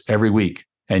dollars every week,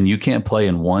 and you can't play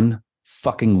in one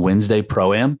fucking Wednesday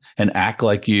pro-am and act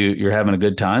like you're having a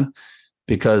good time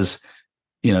because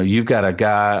you've got a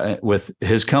guy with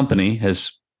his company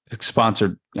has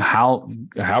sponsored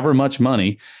however much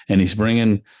money, and he's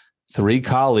bringing 3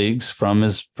 colleagues from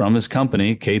his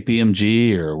company,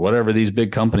 KPMG or whatever these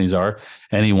big companies are,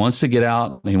 and he wants to get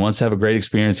out, he wants to have a great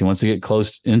experience, he wants to get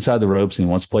close inside the ropes, and he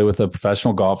wants to play with a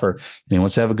professional golfer, and he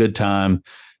wants to have a good time.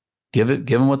 Give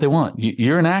them what they want.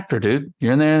 You're an actor, dude.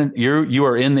 You're in there. You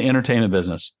are in the entertainment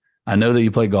business. I know that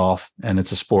you play golf and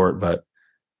it's a sport, but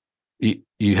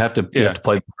you have to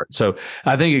play. So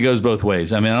I think it goes both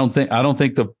ways. I mean, I don't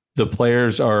think the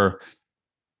players are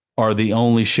the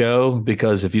only show,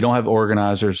 because if you don't have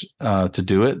organizers to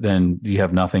do it, then you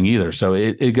have nothing either. So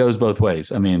it goes both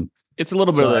ways. I mean, it's a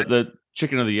little bit of the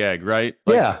chicken or the egg, right?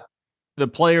 Like, yeah. The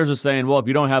players are saying, well, if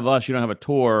you don't have us, you don't have a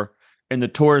tour. And the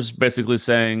tour is basically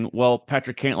saying, well,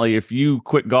 Patrick Cantlay, if you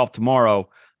quit golf tomorrow,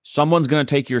 someone's going to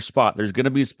take your spot. There's going to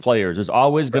be players. There's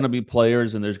always going to be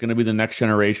players, and there's going to be the next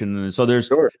generation. And so there's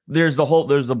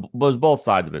both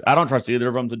sides of it. I don't trust either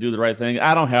of them to do the right thing.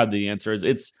 I don't have the answers.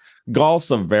 Golf's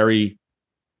a very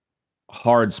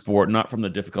hard sport, not from the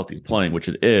difficulty of playing, which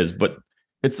it is, but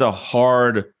it's a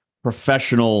hard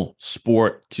professional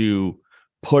sport to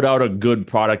put out a good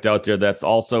product out there that's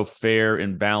also fair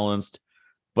and balanced,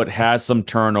 but has some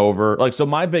turnover. Like, so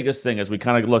my biggest thing as we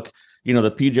kind of look, the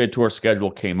PGA Tour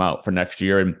schedule came out for next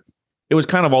year, and it was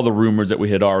kind of all the rumors that we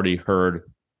had already heard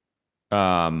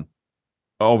over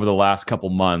the last couple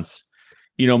months.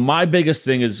 My biggest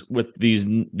thing is with these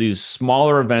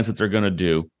smaller events that they're going to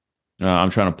do. I'm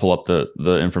trying to pull up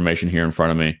the information here in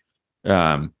front of me.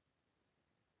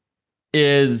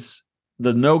 Is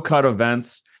the no-cut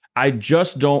events. I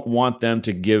just don't want them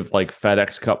to give like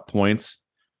FedEx Cup points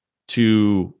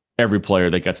to every player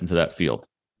that gets into that field,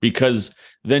 because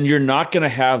then you're not going to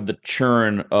have the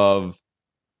churn of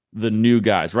the new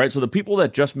guys, right? So the people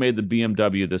that just made the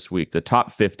BMW this week, the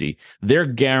top 50, they're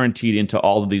guaranteed into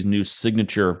all of these new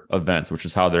signature events, which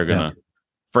is how they're going to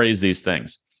phrase these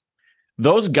things.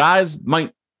 Those guys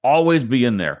might always be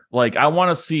in there. Like, I want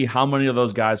to see how many of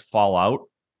those guys fall out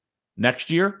next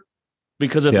year,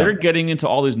 because if they're getting into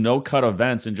all these no-cut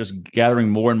events and just gathering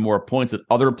more and more points that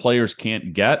other players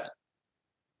can't get,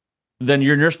 then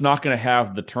you're just not going to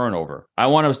have the turnover. I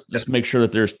want to just make sure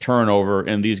that there's turnover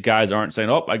and these guys aren't saying,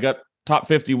 oh, I got top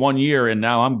 50 one year and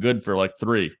now I'm good for like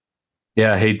 3.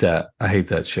 Yeah, I hate that. I hate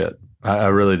that shit. I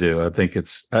really do. I think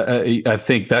it's. I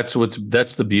think that's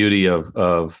the beauty of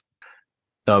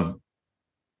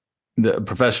the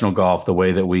professional golf, the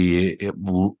way that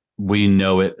we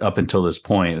know it up until this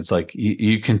point. It's like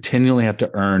you continually have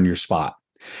to earn your spot,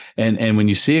 and when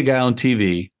you see a guy on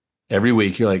TV every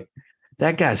week, you're like,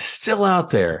 that guy's still out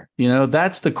there. You know,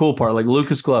 that's the cool part. Like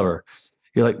Lucas Glover,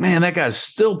 you're like, man, that guy's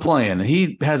still playing.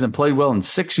 He hasn't played well in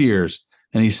 6 years,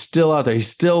 and he's still out there.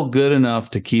 He's still good enough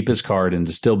to keep his card and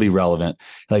to still be relevant.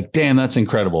 Like, damn, that's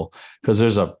incredible. Because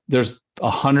there's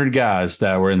 100 guys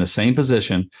that were in the same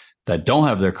position that don't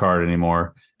have their card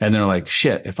anymore, and they're like,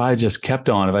 shit, if I just kept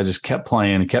on, if I just kept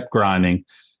playing and kept grinding,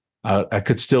 I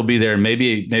could still be there.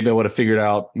 Maybe I would have figured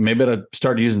out. Maybe I'd have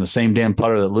started using the same damn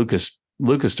putter that Lucas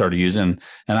started using,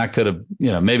 and I could have,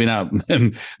 maybe not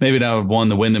have won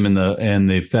the Wyndham in the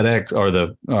FedEx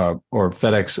or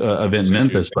FedEx event in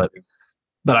Memphis,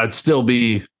 but I'd still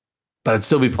be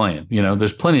playing.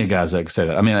 There's plenty of guys that could say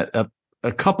that. I mean,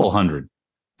 a couple hundred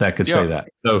that could say that.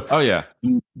 So,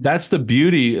 that's the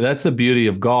beauty. That's the beauty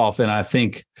of golf. And I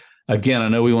think, again, I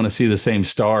know we want to see the same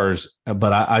stars,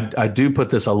 but I do put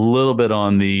this a little bit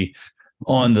on the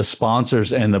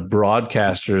sponsors and the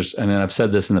broadcasters. And then I've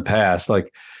said this in the past,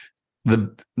 like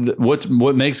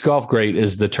what makes golf great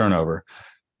is the turnover.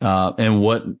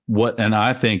 And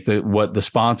I think that what the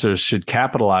sponsors should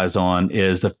capitalize on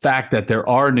is the fact that there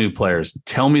are new players.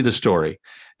 Tell me the story.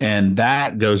 And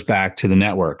that goes back to the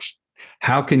networks.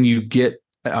 How can you dig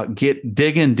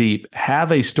in deep,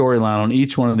 have a storyline on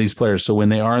each one of these players, so when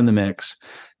they are in the mix,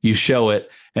 you show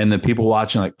it, and the people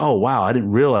watching like, oh wow, I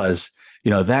didn't realize,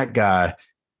 that guy,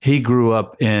 he grew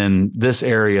up in this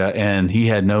area and he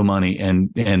had no money and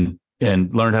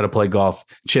learned how to play golf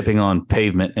chipping on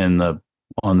pavement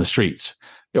on the streets,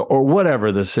 or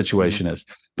whatever the situation is.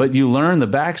 But you learn the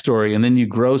backstory, and then you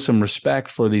grow some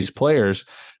respect for these players.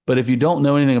 But if you don't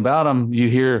know anything about them, you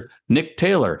hear Nick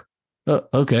Taylor. Oh,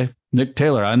 okay, Nick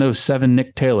Taylor. I know 7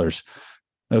 Nick Taylors.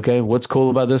 Okay, what's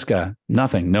cool about this guy?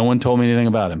 Nothing. No one told me anything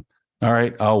about him. All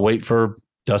right, I'll wait for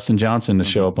Dustin Johnson to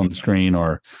show up on the screen,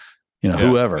 or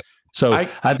whoever. So I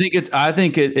think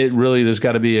it really, there's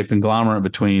got to be a conglomerate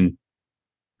between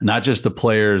not just the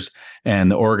players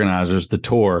and the organizers, the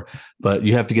tour, but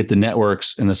you have to get the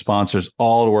networks and the sponsors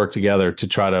all to work together to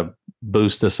try to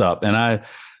boost this up. And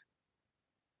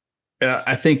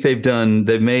I think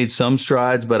they've made some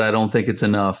strides, but I don't think it's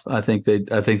enough. I think they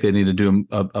need to do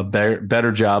a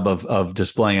better job of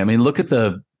displaying. I mean,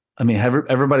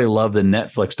 everybody loved the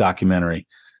Netflix documentary,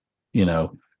 in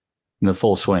the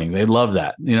full swing. They love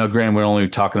that. Graham, we're only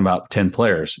talking about 10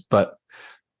 players, but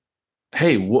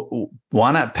hey,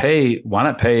 why not pay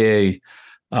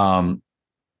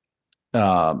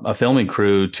a filming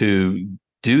crew to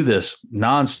do this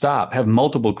nonstop, have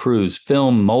multiple crews,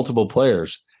 film multiple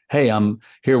players. Hey, I'm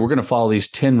here. We're going to follow these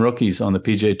 10 rookies on the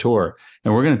PGA Tour,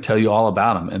 and we're going to tell you all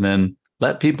about them, and then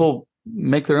let people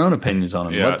make their own opinions on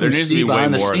them. Yeah, there needs to be way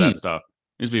more of that stuff.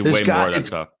 There needs to be way more of that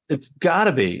stuff. It's got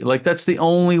to be. Like, that's the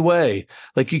only way.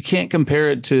 Like, you can't compare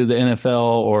it to the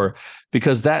NFL,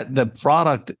 because the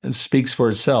product speaks for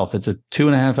itself. It's a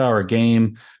 2.5 hour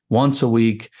game once a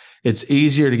week. It's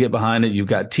easier to get behind it. You've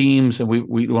got teams, and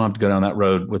we don't have to go down that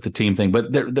road with the team thing,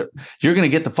 but you're going to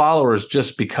get the followers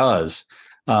just because.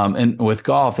 And with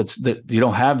golf, it's that you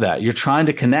don't have that. You're trying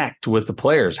to connect with the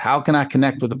players. How can I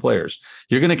connect with the players?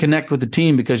 You're going to connect with the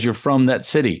team because you're from that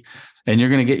city, and you're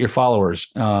going to get your followers,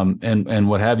 and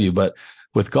what have you. But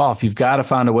with golf, you've got to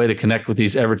find a way to connect with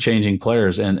these ever-changing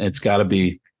players, and it's got to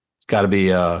be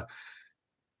a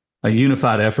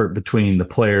unified effort between the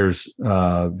players,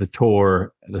 the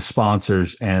tour, the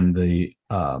sponsors, and the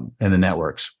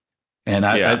networks. And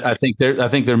I think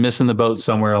they're missing the boat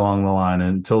somewhere along the line,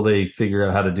 and until they figure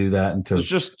out how to do that. There's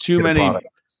just too many.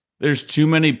 There's too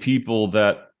many people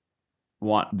that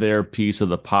want their piece of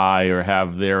the pie or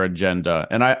have their agenda,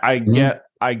 and I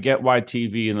get why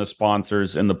TV and the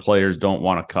sponsors and the players don't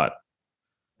want to cut,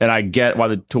 and I get why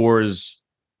the tours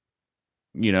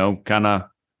kind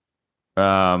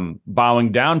of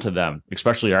bowing down to them,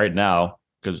 especially right now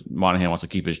because Monahan wants to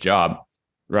keep his job,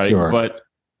 right? Sure. But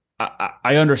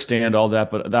I understand all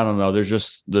that, but I don't know. There's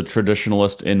just the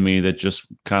traditionalist in me that just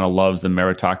kind of loves the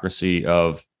meritocracy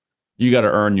of you got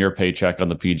to earn your paycheck on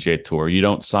the PGA Tour. You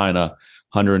don't sign a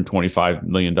 $125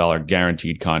 million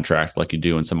guaranteed contract like you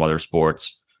do in some other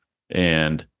sports.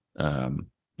 And,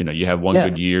 you have one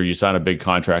good year, you sign a big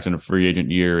contract in a free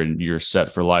agent year and you're set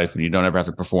for life and you don't ever have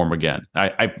to perform again.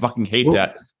 I fucking hate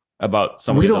that about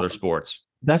some of these other sports.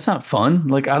 That's not fun.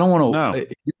 Like, I don't want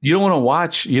to, you don't want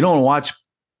to watch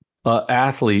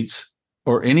athletes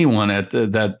or anyone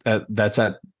that's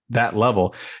at that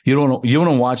level. You don't want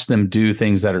to watch them do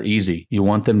things that are easy. You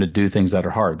want them to do things that are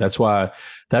hard. That's why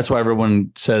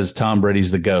everyone says Tom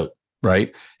Brady's the GOAT,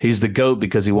 right? He's the GOAT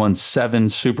because he won 7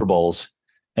 Super Bowls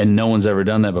and no one's ever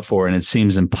done that before. And it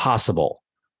seems impossible,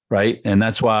 right? And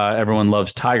that's why everyone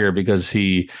loves Tiger because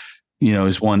he,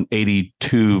 has won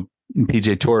 82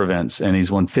 PGA Tour events and he's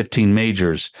won 15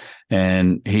 majors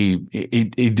and he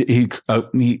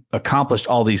accomplished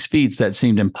all these feats that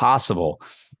seemed impossible.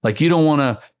 Like, you don't want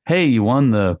to, hey, you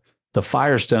won the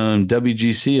Firestone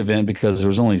WGC event because there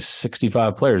was only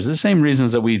 65 players. The same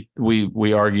reasons that we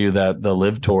argue that the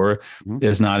Live Tour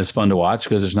is not as fun to watch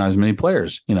because there's not as many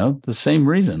players, the same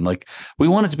reason. Like, we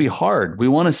want it to be hard. We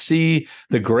want to see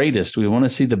the greatest. We want to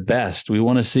see the best. We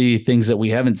want to see things that we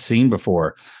haven't seen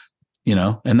before,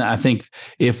 and I think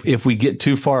if we get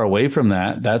too far away from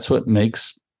that, that's what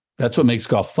makes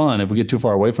golf fun. If we get too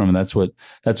far away from it, that's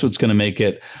what's going to make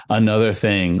it another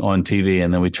thing on TV.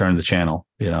 And then we turn the channel,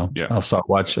 I'll start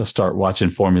watching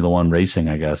Formula One racing,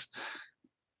 I guess.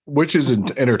 Which is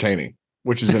entertaining.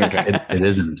 It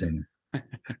is entertaining.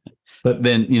 But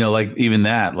then, like even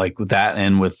that, like with that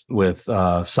and with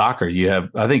soccer, you have,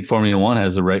 I think Formula One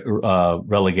has a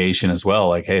relegation as well.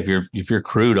 Like, hey, if your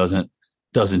crew doesn't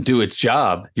do its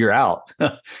job, you're out.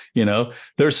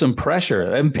 There's some pressure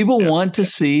and people want to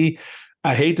see,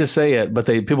 I hate to say it, but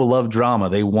people love drama.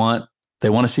 They want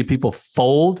to see people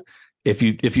fold. If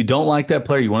you don't like that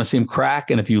player, you want to see him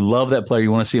crack. And if you love that player,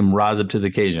 you want to see him rise up to the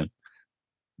occasion.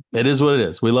 It is what it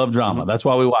is. We love drama. That's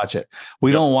why we watch it.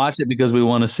 We don't watch it because we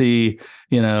want to see,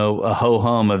 a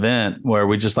ho-hum event where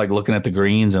we just like looking at the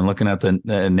greens and looking at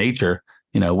the nature.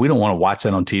 We don't want to watch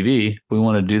that on TV. We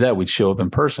want to do that. We'd show up in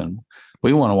person.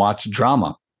 We want to watch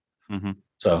drama. Mm-hmm.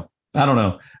 So I don't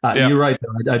know. You're right,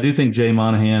 though. I do think Jay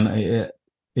Monahan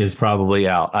is probably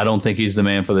out. I don't think he's the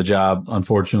man for the job,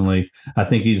 unfortunately. I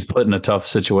think he's put in a tough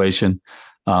situation.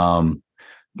 But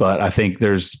I think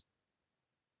there's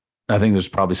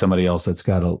probably somebody else that's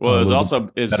got a well. There's also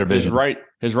better vision.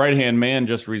 His right hand man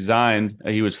just resigned.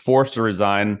 He was forced to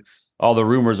resign. All the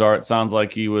rumors are it sounds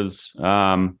like he was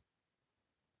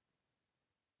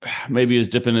maybe he's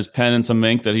dipping his pen in some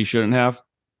ink that he shouldn't have.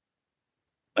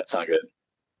 That's not good.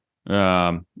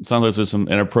 It sounds like there's some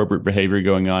inappropriate behavior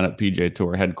going on at PGA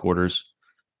Tour headquarters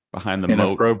behind the moat.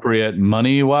 Inappropriate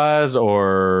money-wise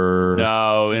or?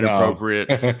 No, inappropriate.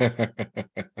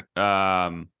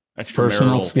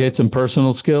 Extramarital. It's some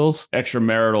personal skills.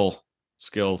 Extramarital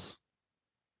skills.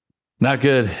 Not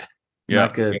good. Yeah.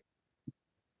 Not good.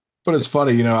 But it's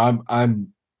funny,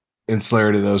 I'm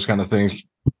ensnared to those kind of things.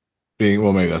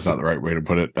 Maybe that's not the right way to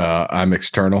put it. I'm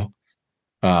external.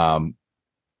 But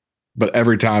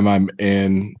every time I'm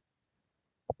in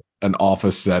an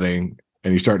office setting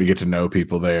and you start to get to know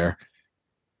people there,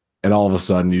 and all of a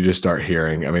sudden you just start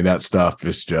hearing, that stuff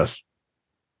is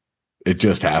it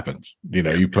just happens.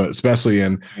 You put, especially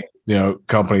in,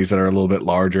 companies that are a little bit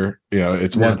larger,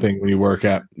 it's one thing when you work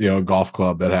at, a golf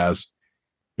club that has,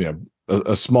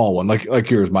 a small one like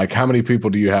yours, Mike. How many people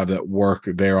do you have that work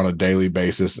there on a daily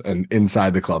basis and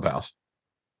inside the clubhouse?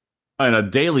 On a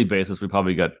daily basis, we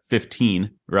probably got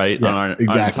 15, right? Yeah, on our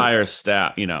entire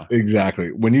staff,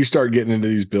 Exactly. When you start getting into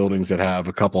these buildings that have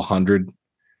a couple hundred,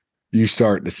 you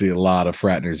start to see a lot of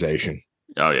fraternization.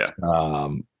 Oh yeah.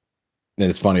 And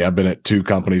it's funny. I've been at 2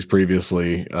 companies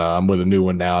previously. I'm with a new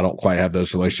one now. I don't quite have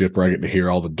those relationships where I get to hear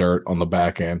all the dirt on the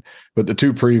back end. But the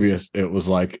 2 previous, it was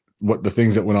like what the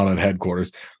things that went on in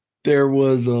headquarters. There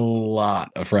was a lot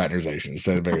of fraternization, to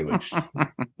say the very least.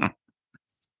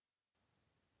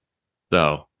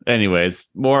 So, anyways,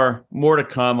 more to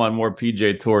come on more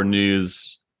PGA Tour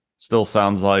news. Still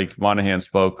sounds like Monahan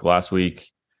spoke last week to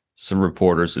some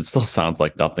reporters. It still sounds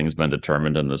like nothing's been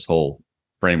determined in this whole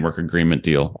framework agreement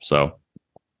deal. So,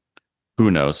 who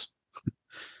knows?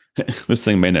 This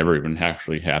thing may never even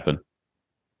actually happen.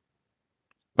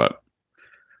 But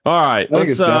all right, I think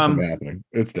it's definitely happening.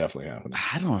 It's definitely happening.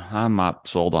 I'm not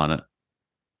sold on it.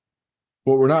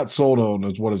 What we're not sold on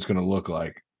is what it's going to look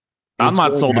like. I'm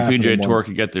not sold the going to happen PGA in Tour one-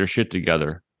 could get their shit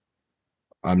together.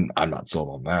 I'm not sold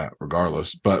on that,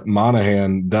 regardless. But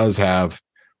Monahan does have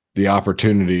the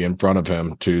opportunity in front of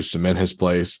him to cement his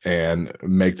place and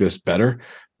make this better.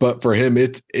 But for him,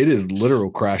 it is literal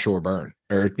crash or burn.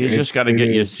 Or He's just got to get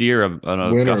Yasir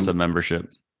an winner. Augusta membership.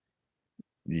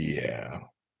 Yeah.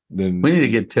 Then We need to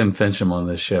get Tim Fincham on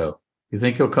this show. You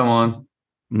think he'll come on?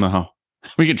 No,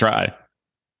 we could try.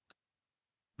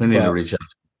 We need to reach out.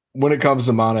 When it comes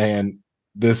to Monahan,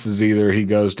 this is either he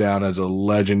goes down as a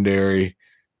legendary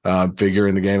figure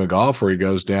in the game of golf, or he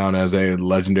goes down as a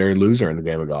legendary loser in the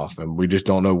game of golf. And we just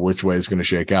don't know which way it's going to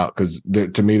shake out, because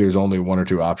to me, there's only one or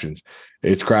two options.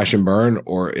 It's crash and burn,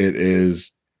 or it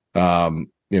is,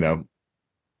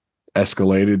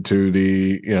 escalated to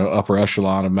the, upper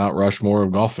echelon of Mount Rushmore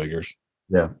of golf figures.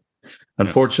 Yeah.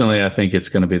 Unfortunately, I think it's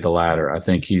going to be the latter. I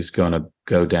think he's going to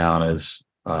go down as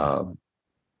one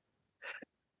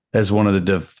of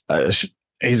the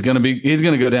he's going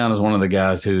to go down as one of the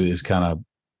guys who is kind of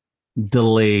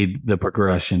delayed the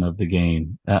progression of the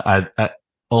game. The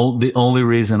only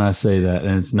reason I say that,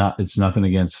 and it's nothing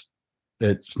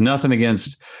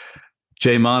against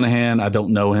Jay Monahan. I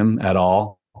don't know him at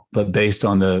all, but based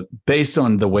on the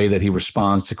way that he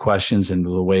responds to questions and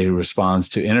the way he responds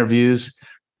to interviews,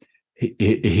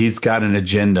 he's got an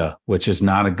agenda, which is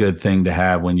not a good thing to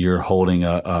have when you're holding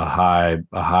a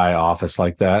high office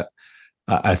like that.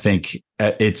 I think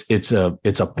it's a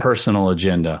personal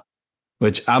agenda,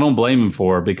 which I don't blame him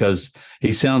for, because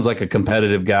he sounds like a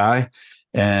competitive guy,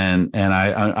 and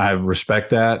I respect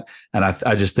that, and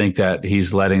I just think that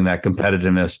he's letting that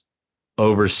competitiveness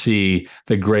oversee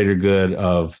the greater good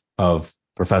of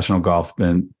professional golf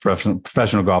than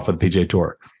professional golf for the PGA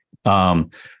Tour.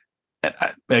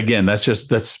 Again,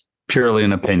 that's purely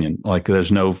an opinion. Like,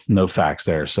 there's no facts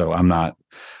there, so I'm not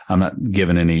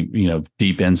giving any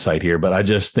deep insight here. But I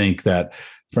just think that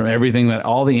from everything, that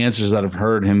all the answers that I've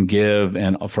heard him give,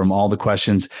 and from all the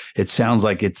questions, it sounds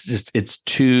like it's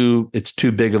too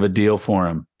big of a deal for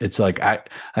him. It's like, I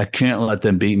can't let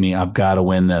them beat me. I've got to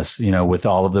win this. With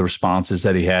all of the responses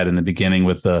that he had in the beginning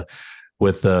with the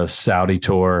Saudi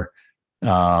tour.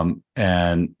 And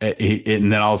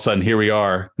then all of a sudden, here we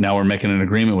are. Now we're making an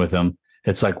agreement with him.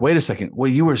 It's like, wait a second.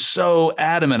 Well, you were so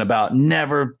adamant about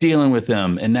never dealing with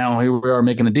him, and now here we are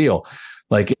making a deal.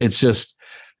 Like, it's just,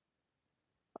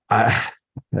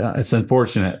 it's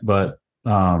unfortunate, but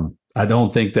I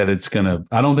don't think it's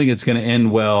gonna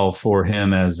end well for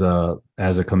him as a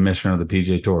commissioner of the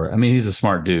PGA Tour. I mean, he's a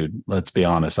smart dude. Let's be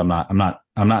honest. I'm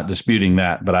not disputing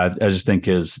that, but I just think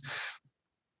his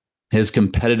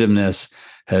competitiveness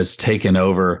has taken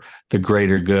over the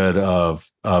greater good of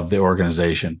the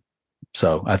organization.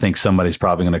 So I think somebody's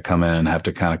probably going to come in and have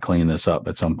to kind of clean this up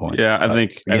at some point. Yeah, I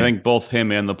think both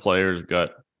him and the players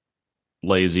got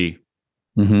lazy.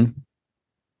 Mm-hmm.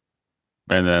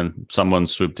 And then someone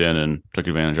swooped in and took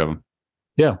advantage of him.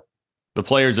 Yeah. The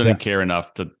players didn't care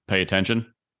enough to pay attention,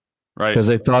 right? Because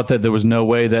they thought that there was no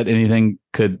way that anything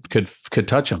could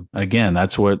touch him. Again,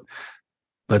 that's what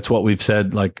we've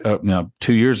said, like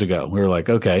 2 years ago. We were like,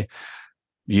 okay,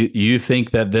 you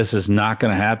think that this is not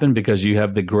going to happen because you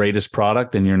have the greatest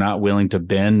product and you're not willing to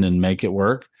bend and make it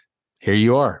work. Here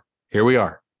you are. Here we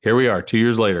are 2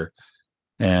 years later.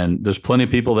 And there's plenty of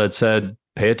people that said,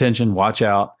 pay attention, watch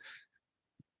out,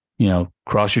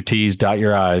 cross your T's, dot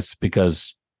your I's,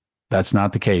 because that's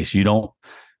not the case. You don't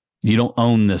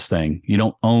own this thing. You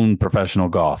don't own professional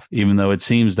golf, even though it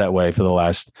seems that way for the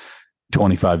last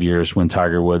 25 years when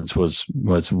Tiger Woods was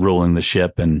ruling the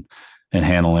ship and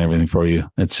handling everything for you.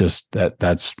 It's just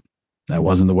that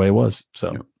wasn't the way it was.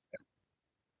 So,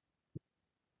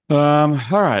 all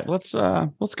right, let's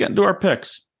get into our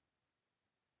picks.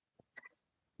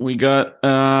 We got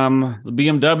the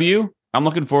BMW. I'm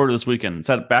looking forward to this weekend. It's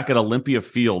back at Olympia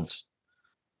Fields,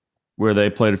 where they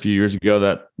played a few years ago.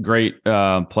 That great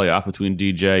playoff between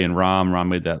DJ and Rahm. Rahm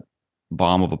made that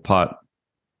bomb of a putt.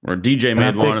 Or DJ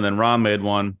made one, and then Rahm made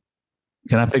one.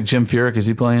 Can I pick Jim Furyk? Is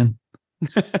he playing?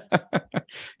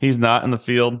 He's not in the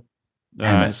field.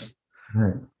 Nice. All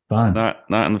right, fine. Not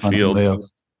in the field.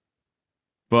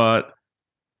 But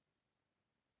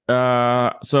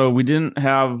so we didn't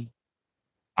have.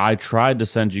 I tried to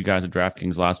send you guys a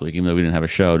DraftKings last week, even though we didn't have a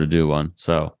show to do one.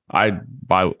 So I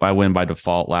win by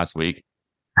default last week.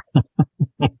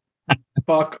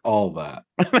 Fuck all that.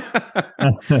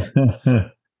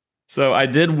 So I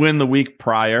did win the week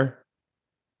prior.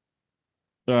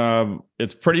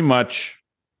 It's pretty much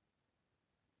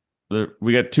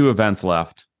we got 2 events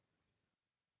left.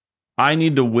 I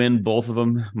need to win both of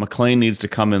them. McLean needs to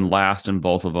come in last in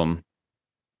both of them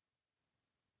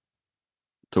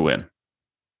to win.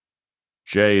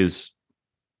 Jay is,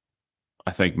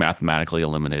 I think, mathematically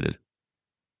eliminated.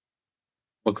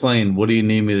 McLean, what do you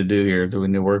need me to do here? Do we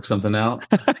need to work something out?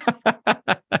 We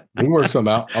can work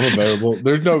something out. I'm available.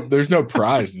 There's no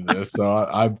prize to this. So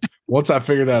I once I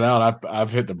figure that out,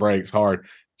 I've hit the brakes hard.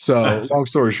 So long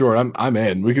story short, I'm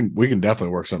in. We can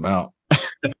definitely work something out.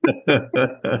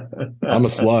 I'm a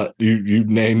slut. You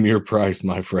name your price,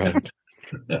 my friend.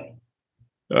 All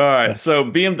right. So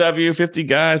BMW 50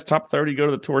 guys, top 30 go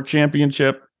to the Tour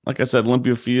Championship. Like I said,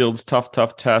 Olympia Fields, tough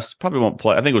test. Probably won't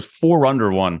play. I think it was 4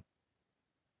 under 1.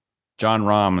 John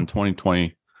Rahm in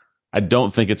 2020. I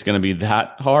don't think it's going to be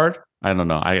that hard. I don't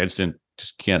know. I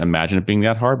just can't imagine it being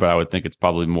that hard, but I would think it's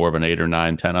probably more of an 8 or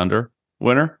 9, 10 under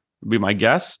winner would be my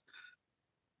guess.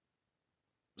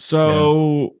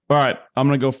 So, All right, I'm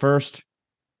going to go first.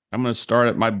 I'm going to start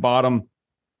at my bottom,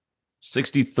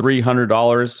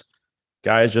 $6,300.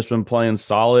 Guy has just been playing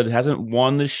solid. Hasn't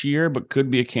won this year, but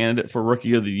could be a candidate for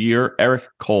Rookie of the Year. Eric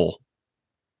Cole.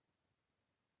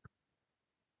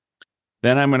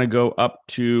 Then I'm going to go up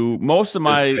to most of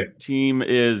my team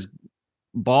is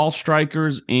ball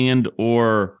strikers and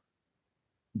or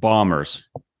bombers.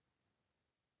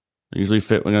 We're going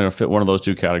to fit one of those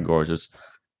two categories. It's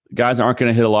guys aren't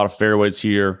going to hit a lot of fairways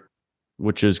here,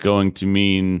 which is going to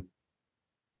mean,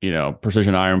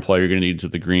 precision iron play. You're going to need to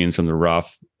the greens from the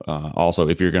rough. Also,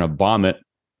 if you're going to bomb it,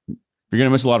 you're going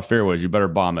to miss a lot of fairways. You better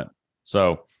bomb it.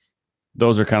 So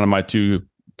those are kind of my two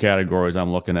categories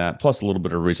I'm looking at, plus a little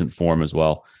bit of recent form as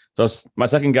well. So my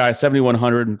second guy,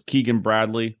 7,100, Keegan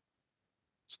Bradley,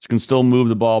 can still move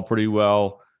the ball pretty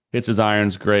well. Hits his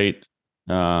irons great.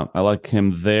 I like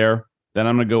him there. Then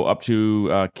I'm going to go up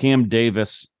to Cam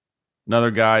Davis,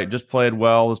 another guy, just played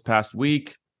well this past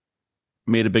week.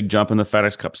 Made a big jump in the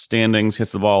FedEx Cup standings,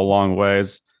 hits the ball a long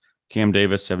ways. Cam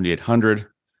Davis, 7,800.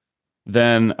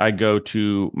 Then I go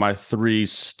to my 3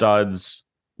 studs.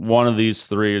 One of these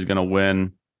 3 is going to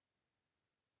win.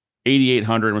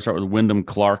 8,800. I'm going to start with Wyndham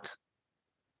Clark.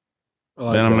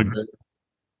 Then I'm going to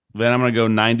go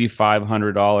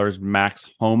 $9,500.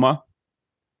 Max Homa,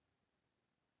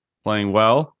 playing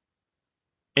well.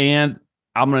 And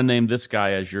I'm going to name this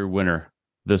guy as your winner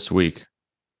this week.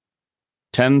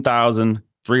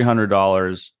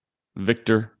 $10,300.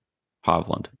 Victor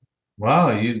Hovland.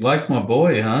 Wow, you like my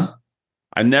boy, huh?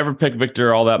 I never pick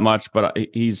Victor all that much, but I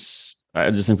just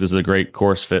think this is a great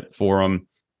course fit for him.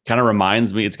 Kind of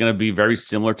reminds me, it's going to be very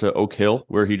similar to Oak Hill,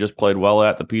 where he just played well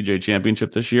at the PGA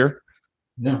Championship this year.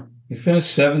 Yeah, he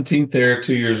finished 17th there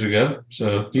 2 years ago,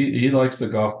 so he likes the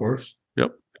golf course.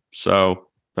 Yep. So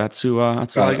that's who I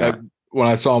got. When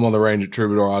I saw him on the range at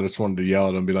Troubadour, I just wanted to yell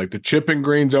at him and be like, the chipping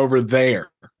green's over there.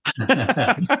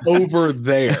 Over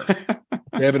there.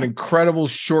 They have an incredible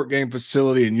short game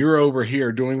facility, and you're over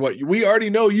here doing what we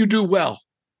already know you do well.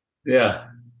 Yeah.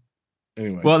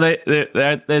 Anyway. Well, they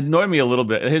annoyed me a little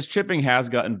bit. His chipping has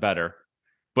gotten better,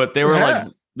 but they were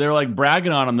like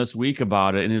bragging on him this week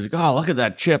about it, and he's like, "Oh, look at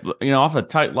that chip, off a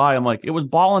tight lie." I'm like, it was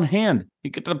ball in hand. He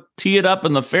could to tee it up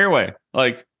in the fairway,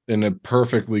 like in a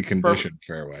perfectly conditioned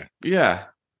fairway. Yeah.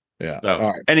 So,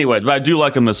 all right. Anyways, but I do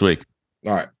like him this week.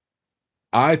 All right.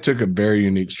 I took a very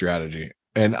unique strategy,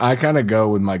 and I kind of go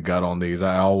with my gut on these.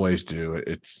 I always do.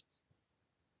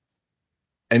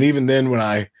 And even then, when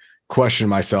I question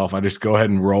myself, I just go ahead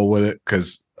and roll with it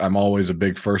because I'm always a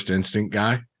big first instinct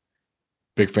guy.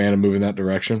 Big fan of moving that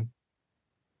direction.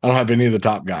 I don't have any of the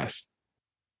top guys.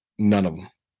 None of them.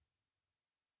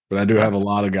 But I do have a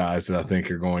lot of guys that I think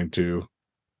are going to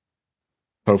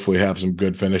hopefully have some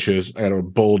good finishes. I got a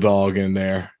bulldog in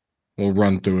there. We'll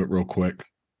run through it real quick.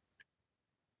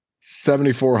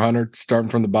 7,400, starting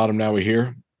from the bottom now we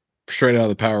hear. Straight out of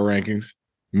the power rankings,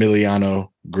 Emiliano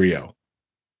Grillo.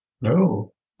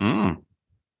 No.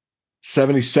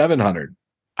 7,700.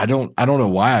 I don't know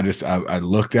why. I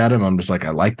looked at him. I'm just like, I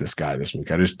like this guy this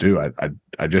week. I just do.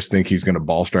 I just think he's going to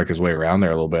ball strike his way around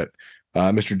there a little bit.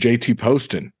 Mr. JT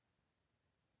Poston.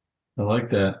 I like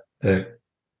that.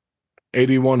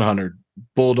 8,100.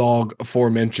 Bulldog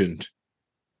aforementioned.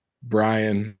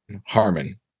 Brian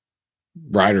Harmon,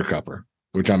 Ryder Cupper,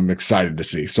 which I'm excited to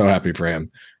see. So happy for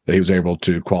him that he was able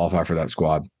to qualify for that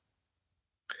squad.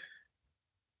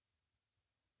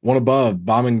 One above,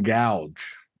 Bomb and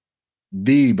Gouge.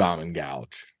 The Bomb and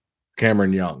Gouge.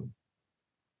 Cameron Young.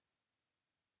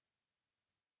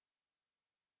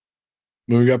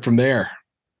 Moving up from there,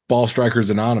 Ball Strikers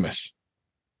Anonymous.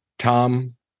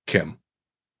 Tom Kim.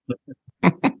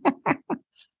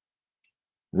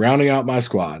 Rounding out my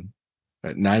squad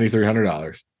at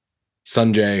 $9,300,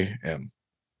 Sanjay M.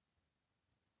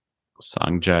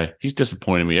 Sanjay. He's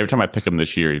disappointed me. Every time I pick him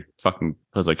this year, he fucking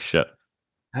plays like shit.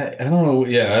 I don't know.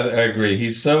 Yeah, I agree. He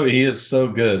is so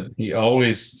good. He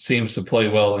always seems to play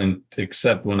well, and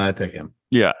except when I pick him.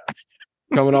 Yeah.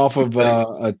 Coming off of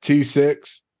a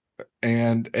T6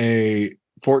 and a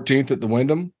 14th at the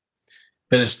Wyndham.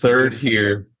 Finished third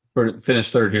here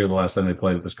the last time they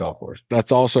played at this golf course.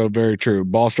 That's also very true.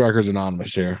 Ball Strikers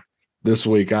Anonymous here this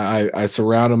week. I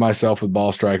surrounded myself with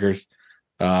ball strikers.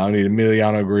 I need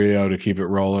Emiliano Grillo to keep it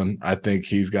rolling. I think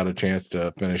he's got a chance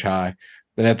to finish high.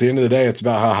 Then at the end of the day, it's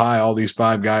about how high all these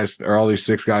 5 guys or all these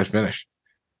 6 guys finish.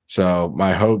 So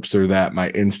my hopes are that my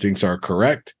instincts are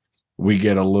correct. We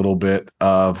get a little bit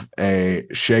of a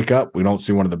shakeup. We don't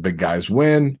see one of the big guys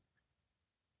win.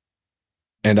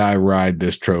 And I ride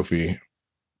this trophy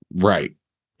right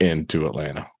into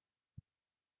Atlanta.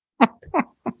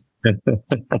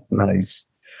 Nice.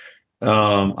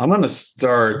 I'm going to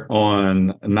start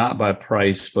on not by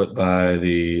price, but by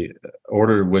the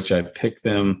order in which I pick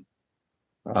them.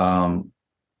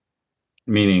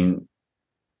 Meaning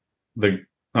I'm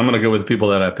going to go with the people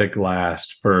that I picked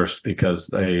last first because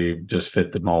they just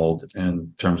fit the mold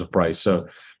in terms of price. So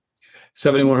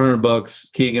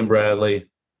 $7,100, Keegan Bradley.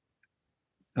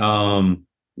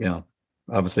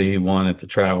 Obviously he won at the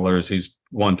Travelers. He's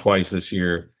won twice this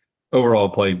year. Overall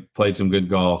played some good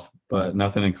golf, but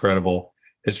nothing incredible.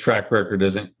 His track record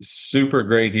isn't super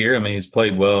great here. I mean, he's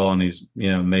played well and he's,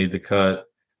 made the cut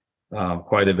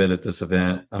quite a bit at this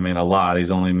event. I mean, a lot.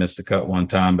 He's only missed the cut one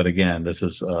time, but again, this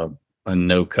is a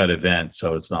no cut event,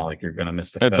 so it's not like you're going to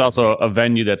miss the cut. It's also a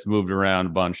venue that's moved around a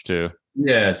bunch too.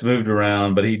 Yeah, it's moved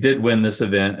around, but he did win this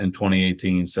event in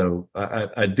 2018. So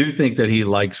I do think that he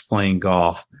likes playing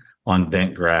golf on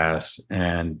bent grass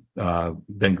and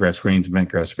bent grass greens, bent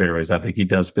grass fairways. I think he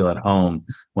does feel at home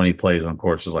when he plays on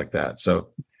courses like that. So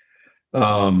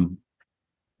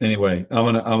anyway, I'm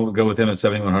gonna go with him at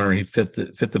 7,100. He fit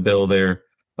the bill there.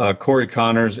 Corey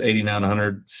Connors,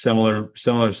 8,900,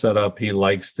 similar setup. He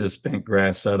likes this bent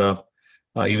grass setup,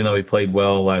 even though he played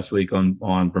well last week on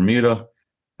Bermuda.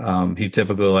 He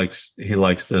typically likes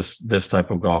this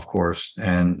type of golf course,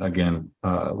 and again,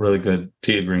 really good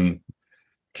tee green.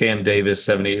 Cam Davis,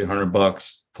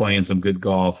 $7,800, playing some good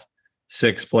golf.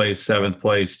 6th place, 7th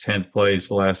place, 10th place,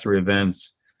 the last 3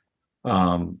 events.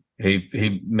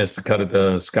 He missed the cut at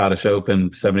the Scottish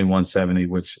Open, 7170,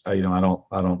 which I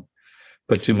don't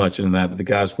put too much into that. But the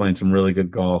guy's playing some really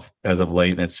good golf as of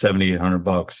late, and it's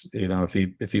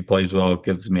 $7,800. If he plays well, it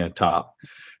gives me a top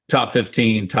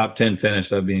 15, top 10 finish.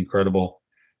 That'd be incredible.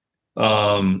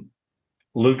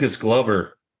 Lucas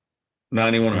Glover,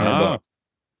 $9,100.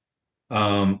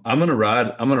 I'm gonna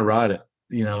ride it.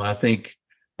 I think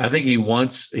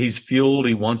he's fueled.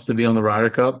 He wants to be on the Ryder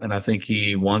Cup, and I think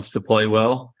he wants to play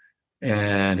well.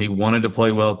 And he wanted to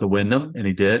play well at the Wyndham, and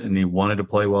he did. And he wanted to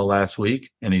play well last week,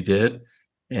 and he did.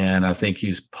 And I think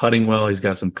he's putting well. He's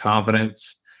got some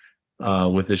confidence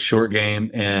with his short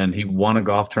game, and he won a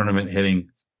golf tournament hitting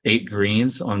 8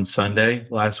 greens on Sunday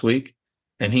last week.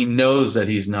 And he knows that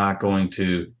he's not going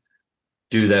to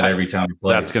do that every time he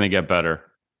plays. That's going to get better.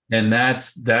 And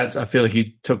that's I feel like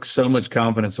he took so much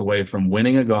confidence away from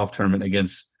winning a golf tournament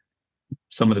against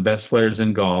some of the best players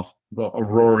in golf,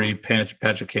 Rory, Patrick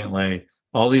Cantlay,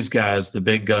 all these guys, the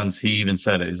big guns. He even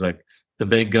said it. He's like, the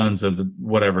big guns of the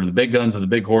big guns of the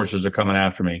big horses are coming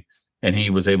after me. And he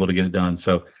was able to get it done.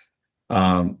 So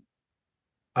I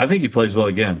think he plays well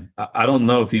again. I don't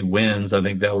know if he wins. I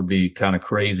think that would be kind of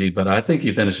crazy, but I think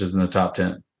he finishes in the top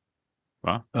 10.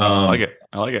 Wow. I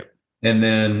like it. And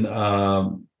then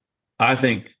I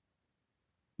think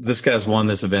this guy's won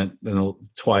this event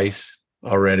twice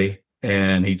already,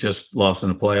 and he just lost in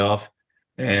the playoff.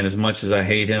 And as much as I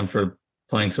hate him for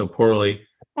playing so poorly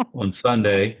on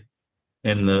Sunday,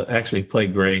 actually he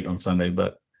played great on Sunday,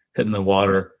 but hitting the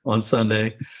water on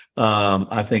Sunday,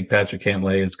 I think Patrick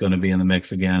Cantlay is going to be in the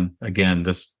mix again. Again,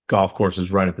 this golf course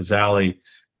is right up his alley.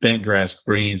 Bent grass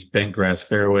greens, bent grass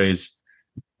fairways.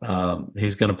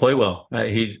 He's going to play well.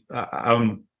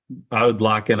 I would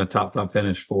lock in a top 5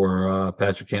 finish for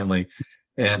Patrick Cantlay.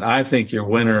 And I think your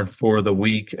winner for the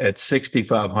week at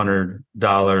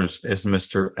 $6,500 is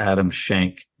Mr. Adam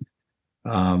Schenk.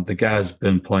 The guy's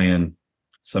been playing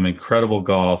some incredible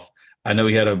golf. I know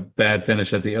he had a bad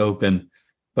finish at the Open,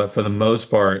 but for the most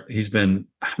part, he's been,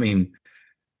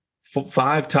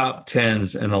 5 top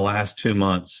 10s in the last 2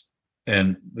 months.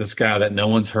 And this guy that no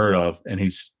one's heard of, and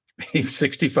he's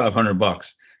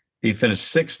 $6,500. He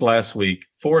finished 6th last week,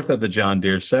 4th at the John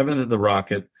Deere, 7th at the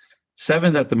Rocket,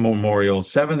 7th at the Memorial,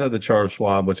 7th at the Charles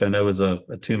Schwab, which I know is a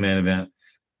 2-man event.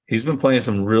 He's been playing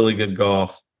some really good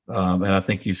golf, and I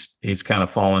think he's kind of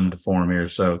fallen into form here.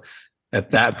 So at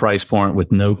that price point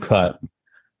with no cut,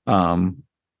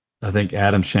 I think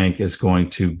Adam Schenk is going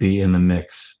to be in the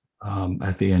mix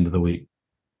at the end of the week.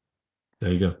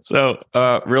 There you go. So,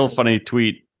 real funny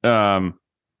tweet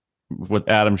with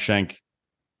Adam Schenk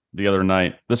the other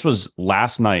night. This was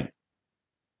last night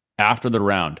after the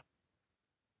round,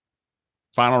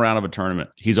 final round of a tournament.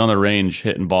 He's on the range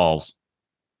hitting balls.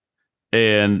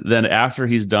 And then after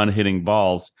he's done hitting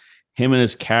balls, him and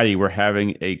his caddy were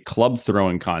having a club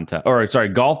throwing contest,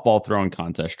 golf ball throwing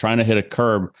contest, trying to hit a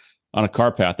curb on a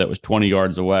car path that was 20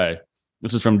 yards away.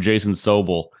 This is from Jason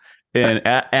Sobel. And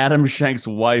Adam Schenk's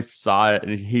wife saw it,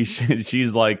 and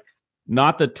she's like,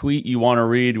 not the tweet you want to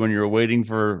read when you're waiting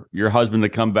for your husband to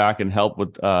come back and help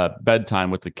with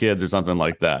bedtime with the kids or something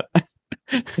like that.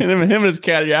 And him and his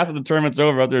caddy, after the tournament's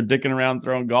over, out there dicking around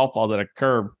throwing golf balls at a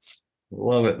curb.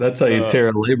 Love it. That's how you tear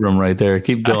a labrum right there.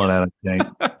 Keep going, Adam Schenk.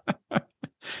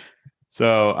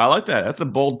 So I like that. That's a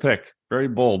bold pick. Very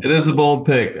bold. It is a bold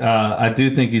pick. I do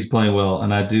think he's playing well,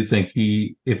 and I do think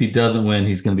if he doesn't win,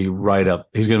 he's going to be right up.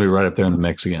 He's going to be right up there in the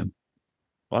mix again.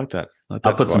 I like that.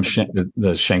 I'll put some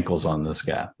the Schenkels on this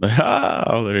guy.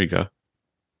 Oh, there you go.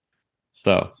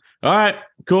 So, all right,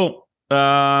 cool.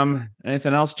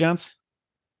 Anything else, gents?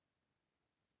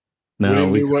 No.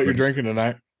 What you're drinking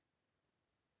tonight?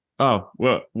 Oh,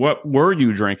 what were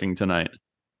you drinking tonight?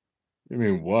 You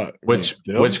mean what? Which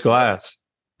glass?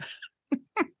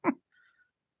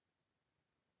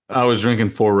 I was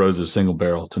drinking Four Roses single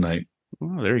barrel tonight.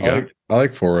 Oh, there you go. I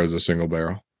like Four Roses single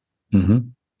barrel. Mm-hmm.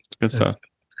 It's good stuff.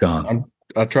 It's gone.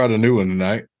 I tried a new one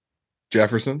tonight.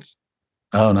 Jefferson's.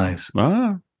 Oh, nice.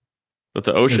 Ah. But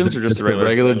the Oceans or just the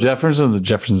regular Jefferson or the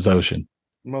Jefferson's Ocean?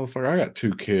 Motherfucker, I got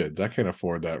 2 kids. I can't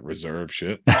afford that reserve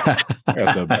shit. I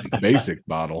got the basic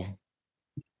bottle.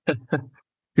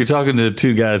 You're talking to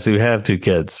 2 guys who have 2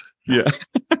 kids. Yeah.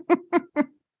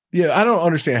 Yeah, I don't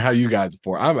understand how you guys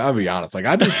afford it. I'll be honest. Like,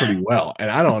 I do pretty well,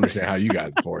 and I don't understand how you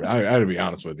guys afford it. I got to be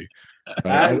honest with you.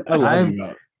 I love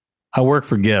you. I work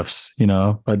for gifts,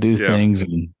 I do things,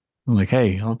 and I'm like,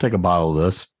 hey, I'll take a bottle of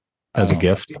this as a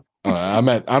gift. I'm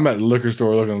at the liquor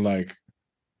store looking like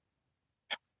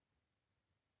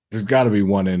there's got to be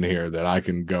one in here that I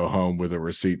can go home with a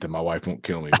receipt that my wife won't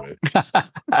kill me with.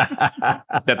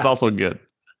 That's also good.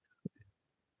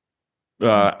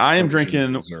 I am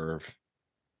drinking Reserve.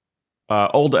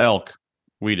 Old Elk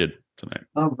weeded tonight.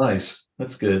 Oh, nice.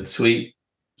 That's good. Sweet,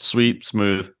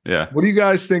 smooth. Yeah. What do you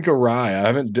guys think of rye?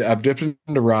 I've dipped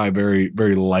into rye very,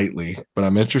 very lightly, but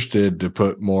I'm interested to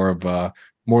put more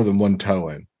than one toe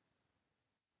in.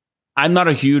 I'm not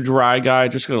a huge rye guy.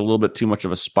 Just got a little bit too much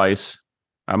of a spice.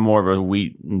 I'm more of a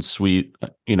wheat and sweet,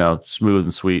 smooth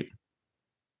and sweet.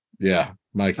 Yeah,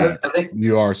 Mikey, I think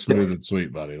you are smooth and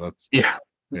sweet, buddy. Yeah.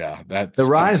 That's the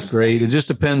rye is great. It just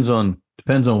depends on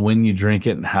when you drink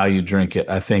it and how you drink it.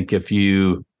 I think if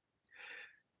you,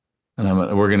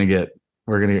 we're gonna get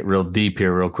real deep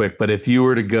here real quick, but if you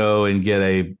were to go and get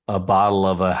a bottle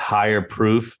of a higher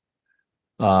proof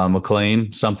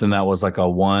McLean, something that was like a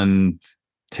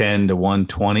 110 to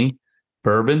 120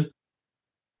 bourbon,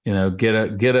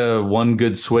 get a one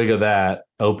good swig of that,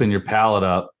 open your palate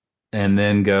up, and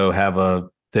then go have a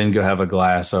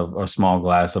small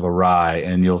glass of a rye,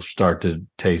 and you'll start to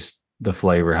taste the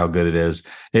flavor, how good it is.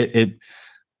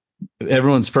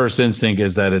 Everyone's first instinct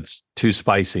is that it's too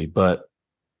spicy, but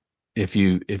if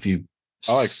you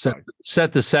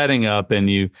set the setting up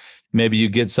and maybe you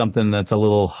get something that's a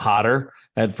little hotter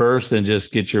at first and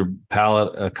just get your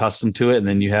palate accustomed to it, and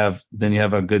then you have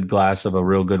a good glass of a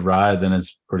real good rye, then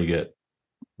it's pretty good.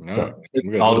 No, so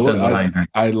it all depends on how you drink.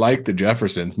 I like the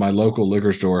Jeffersons. My local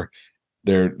liquor store,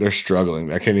 they're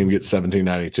struggling. I can't even get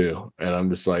 $17.92, and I'm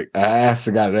just like, I asked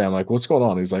the guy today, I'm like, what's going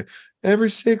on? He's like, every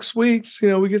 6 weeks,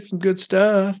 we get some good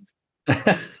stuff.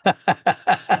 I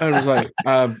was like,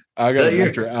 I got to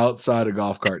venture outside of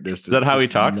golf cart distance. Is that how he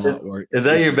talks? Is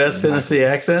that your best Tennessee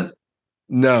accent?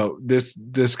 No, this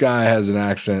guy has an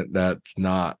accent that's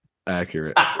not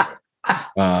accurate. I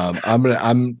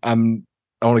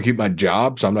want to keep my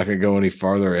job, so I'm not going to go any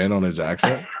farther in on his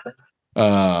accent.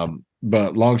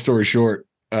 But long story short,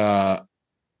 buddy,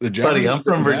 I'm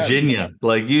from Virginia.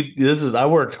 Like I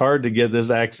worked hard to get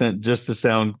this accent just to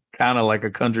sound kind of like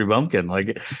a country bumpkin. Like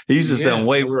it used to sound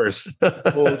way worse.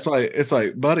 Well, it's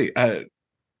like, buddy, I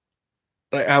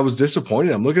was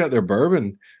disappointed. I'm looking at their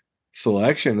bourbon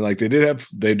selection. Like they do have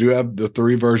the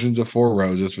 3 versions of Four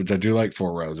Roses, which I do like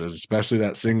Four Roses, especially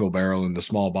that single barrel in the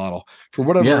small bottle. For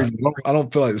whatever reason, I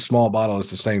don't feel like the small bottle is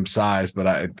the same size,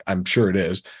 but I'm sure it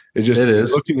is. It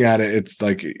is. Looking at it, it's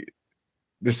like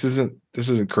this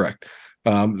isn't correct.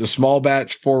 The small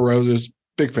batch Four Roses,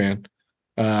 big fan.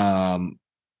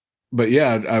 But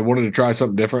yeah, I wanted to try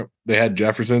something different. They had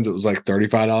Jefferson's. It was like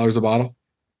 $35 a bottle.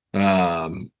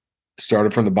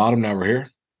 Started from the bottom, now we're here.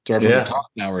 Started from the top,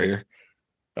 now we're here.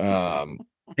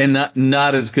 And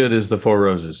not as good as the Four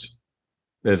Roses,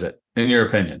 is it? In your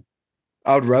opinion?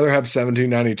 I would rather have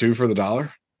 $17.92 for the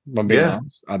dollar. If I'm being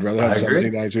honest, I'd rather have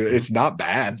 $17.92. It's not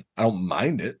bad. I don't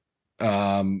mind it.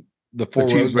 The Four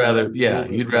Roses,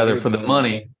 you'd rather for the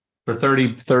money for 30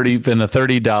 in the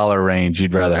 $30 range,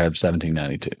 you'd rather have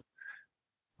 $17.92.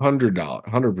 $100,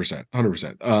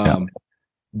 100%.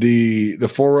 The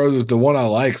Four Roses, the one I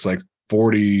like is like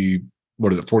 40.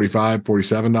 What is it? $45,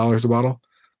 $47 a bottle.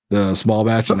 The small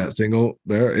batch and that single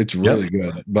there, it's really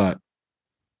good. But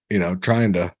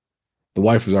the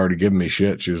wife was already giving me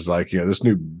shit. She was like, this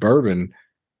new bourbon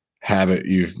habit,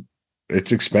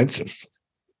 it's expensive.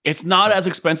 It's not as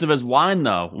expensive as wine,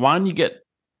 though. Wine,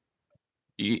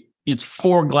 it's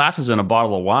 4 glasses in a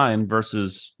bottle of wine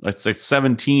versus it's like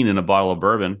 17 in a bottle of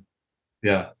bourbon.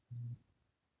 Yeah,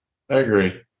 I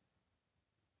agree.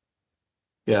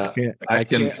 Yeah, I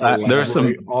can't there's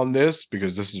some on this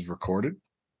because this is recorded.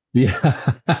 Yeah,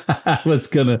 I was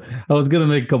gonna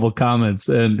make a couple comments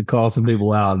and call some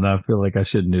people out, and I feel like I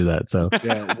shouldn't do that. So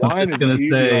wine is easy.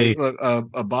 Say,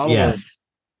 a bottle of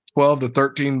 $12 to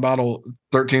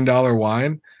 $13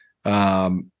 wine.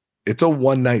 It's a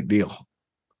one night deal.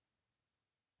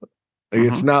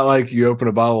 It's not like you open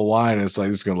a bottle of wine and it's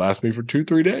like it's going to last me for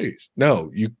 2-3 days. No,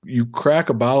 you crack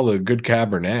a bottle of good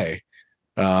Cabernet,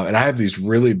 and I have these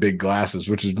really big glasses,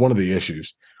 which is one of the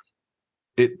issues.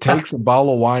 It takes a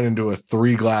bottle of wine into a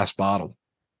 3-glass bottle,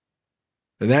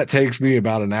 and that takes me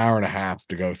about an hour and a half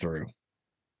to go through.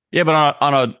 Yeah, but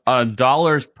on a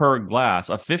dollars per glass,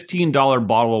 a $15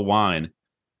 bottle of wine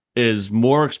is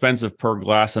more expensive per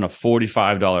glass than a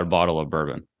 $45 bottle of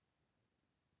bourbon.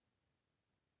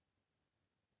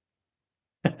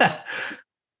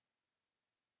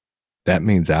 That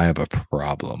means I have a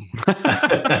problem.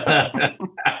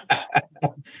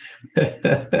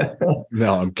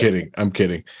 No, I'm kidding.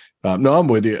 No, I'm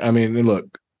with you. I mean,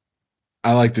 look,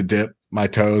 I like to dip my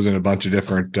toes in a bunch of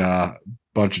different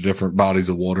bodies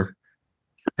of water.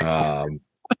 I'm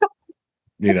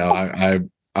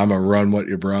a run what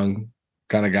you brung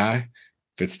kind of guy.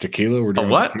 If it's tequila, we're doing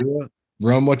tequila.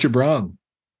 Run what you brung.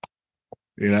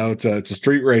 It's a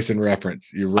street racing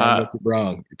reference. You run what you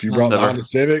brung. If you brought the Honda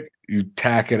Civic, you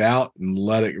tack it out and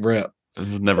let it rip.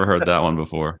 I've never heard that one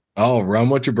before. Oh, run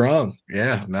what you brung.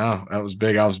 Yeah, no, that was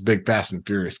big. I was a big Fast and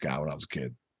Furious guy when I was a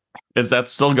kid. Is that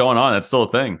still going on? That's still a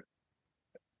thing.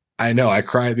 I know. I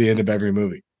cry at the end of every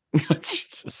movie.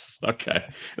 Jesus. Okay,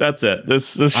 that's it.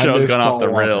 This show's gone off the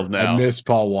rails now. I miss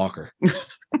Paul Walker.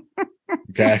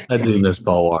 Okay, I do miss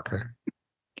Paul Walker.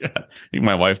 God, I think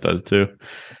my wife does too.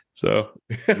 So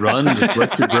run with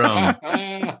what you brung.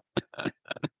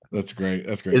 That's great.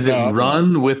 Is it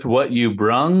run with what you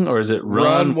brung, or is it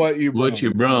run what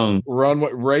you brung?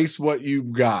 Race what you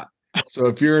got. So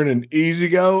if you're in an Easy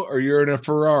Go or you're in a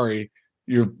Ferrari,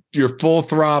 you're full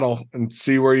throttle and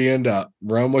see where you end up.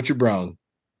 Run what you brung.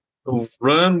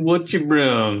 Run what you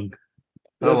brung.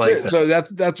 That. So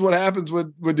that's what happens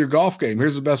with your golf game.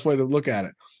 Here's the best way to look at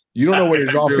it. You don't know what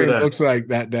your golf game looks like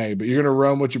that day, but you're going to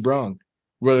run what you brung.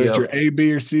 Whether it's your A,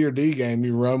 B, or C, or D game,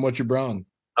 you run what you brung.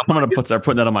 I'm going to start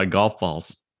putting that on my golf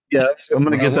balls. Yeah, I'm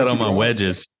going to get that on my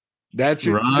wedges. That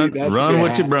should run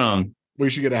what you brung.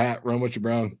 We should get a hat. Run what you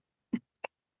brung.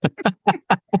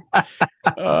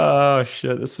 Oh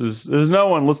shit! There's no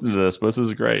one listening to this, but this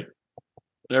is great.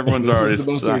 Everyone's already.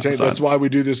 That's why we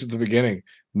do this at the beginning.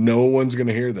 No one's going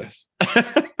to hear this.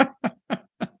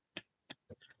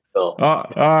 All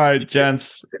right,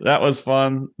 gents. That was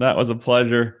fun. That was a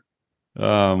pleasure.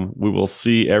 We will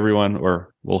see everyone,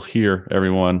 or we'll hear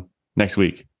everyone next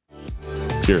week.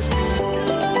 Cheers.